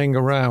was playing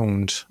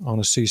around on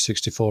a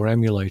C64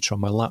 emulator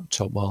on my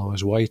laptop while I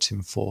was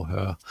waiting for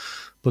her,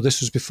 but this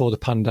was before the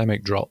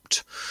pandemic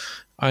dropped.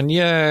 And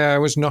yeah, I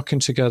was knocking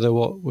together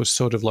what was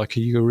sort of like a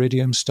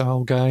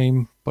Uridium-style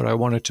game, but I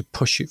wanted to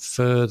push it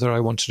further.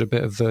 I wanted a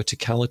bit of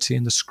verticality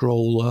in the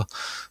scroller,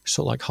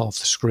 sort of like half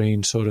the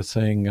screen sort of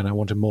thing, and I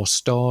wanted more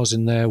stars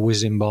in there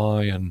whizzing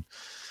by, and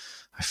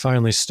I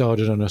finally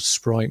started on a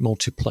sprite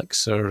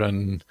multiplexer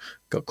and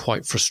got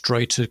quite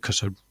frustrated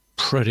because I'd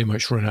pretty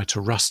much run out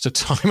of raster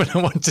time, and I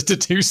wanted to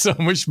do so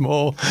much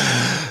more.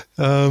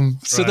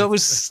 So that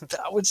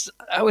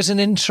was an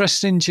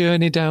interesting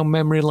journey down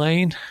memory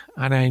lane,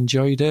 and I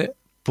enjoyed it,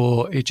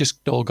 but it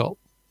just all got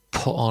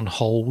put on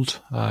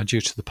hold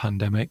due to the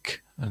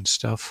pandemic and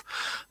stuff.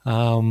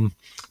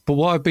 But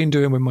what I've been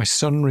doing with my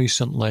son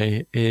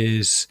recently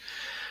is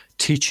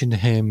teaching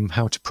him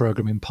how to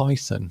program in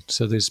Python.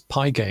 So there's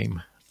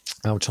Pygame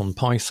out on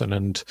Python,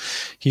 and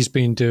he's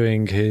been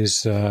doing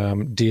his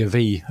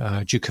D.A.V.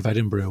 Duke of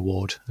Edinburgh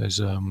Award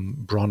as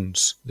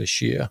bronze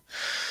this year.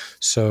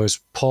 So as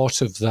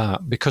part of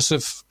that, because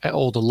of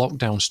all the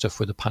lockdown stuff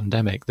with the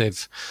pandemic,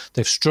 they've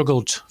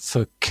struggled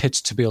for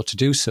kids to be able to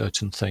do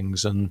certain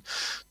things, and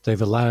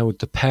they've allowed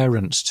the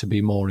parents to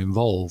be more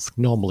involved.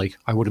 Normally,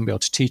 I wouldn't be able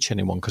to teach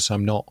anyone because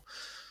I'm not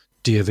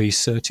D.A.V.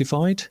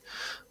 certified.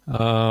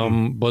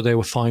 But they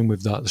were fine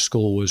with that. The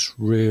school was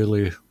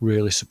really,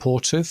 really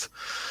supportive.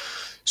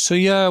 So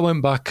yeah, I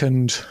went back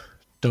and,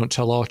 don't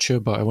tell Archer,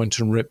 but I went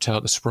and ripped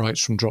out the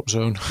sprites from Drop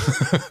Zone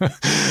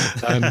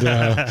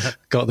and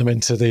got them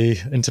into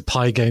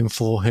Pygame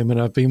for him. And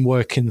I've been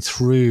working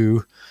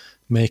through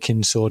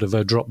making sort of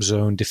a Drop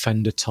Zone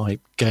Defender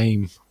type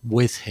game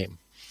with him.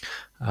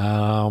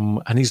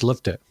 And he's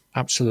loved it,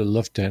 absolutely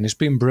loved it. And it's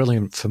been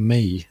brilliant for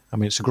me. I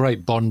mean, it's a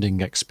great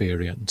bonding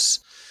experience.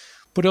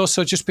 But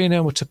also just being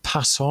able to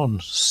pass on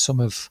some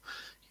of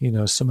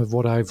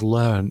what I've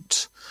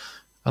learnt.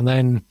 And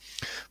then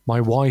my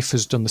wife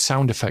has done the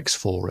sound effects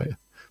for it,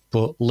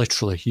 but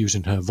literally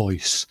using her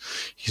voice.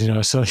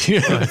 So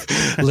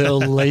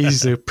little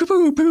laser, poo,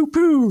 poo, poo,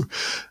 poo.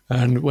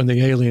 And when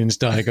the aliens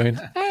die, going,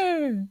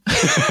 hey,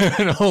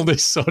 and all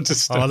this sort of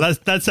stuff. Oh,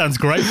 that sounds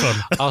great fun.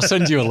 I'll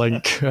send you a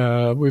link.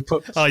 We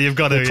put a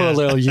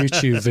little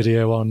YouTube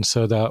video on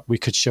so that we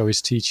could show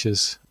his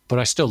teachers. But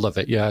I still love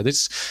it, yeah.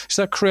 It's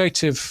that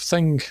creative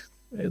thing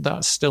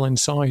that's still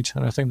inside,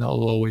 and I think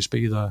that'll always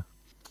be there.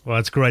 Well,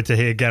 it's great to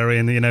hear, Gary.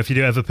 And, if you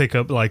do ever pick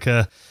up like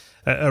a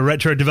a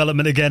retro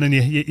development again, and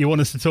you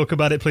want us to talk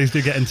about it, please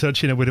do get in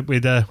touch.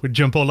 We'd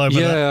jump all over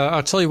that. Yeah,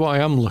 I'll tell you what I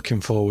am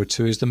looking forward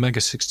to is the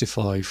Mega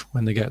 65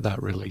 when they get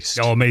that released.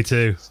 Oh, me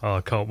too. Oh,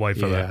 I can't wait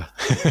for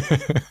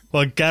that.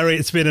 Well, Gary,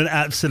 it's been an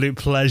absolute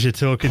pleasure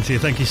talking to you.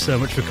 Thank you so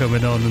much for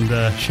coming on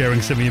and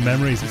sharing some of your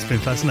memories. It's been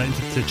fascinating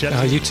to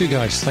chat. You too,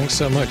 guys. Thanks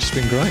so much. It's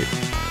been great.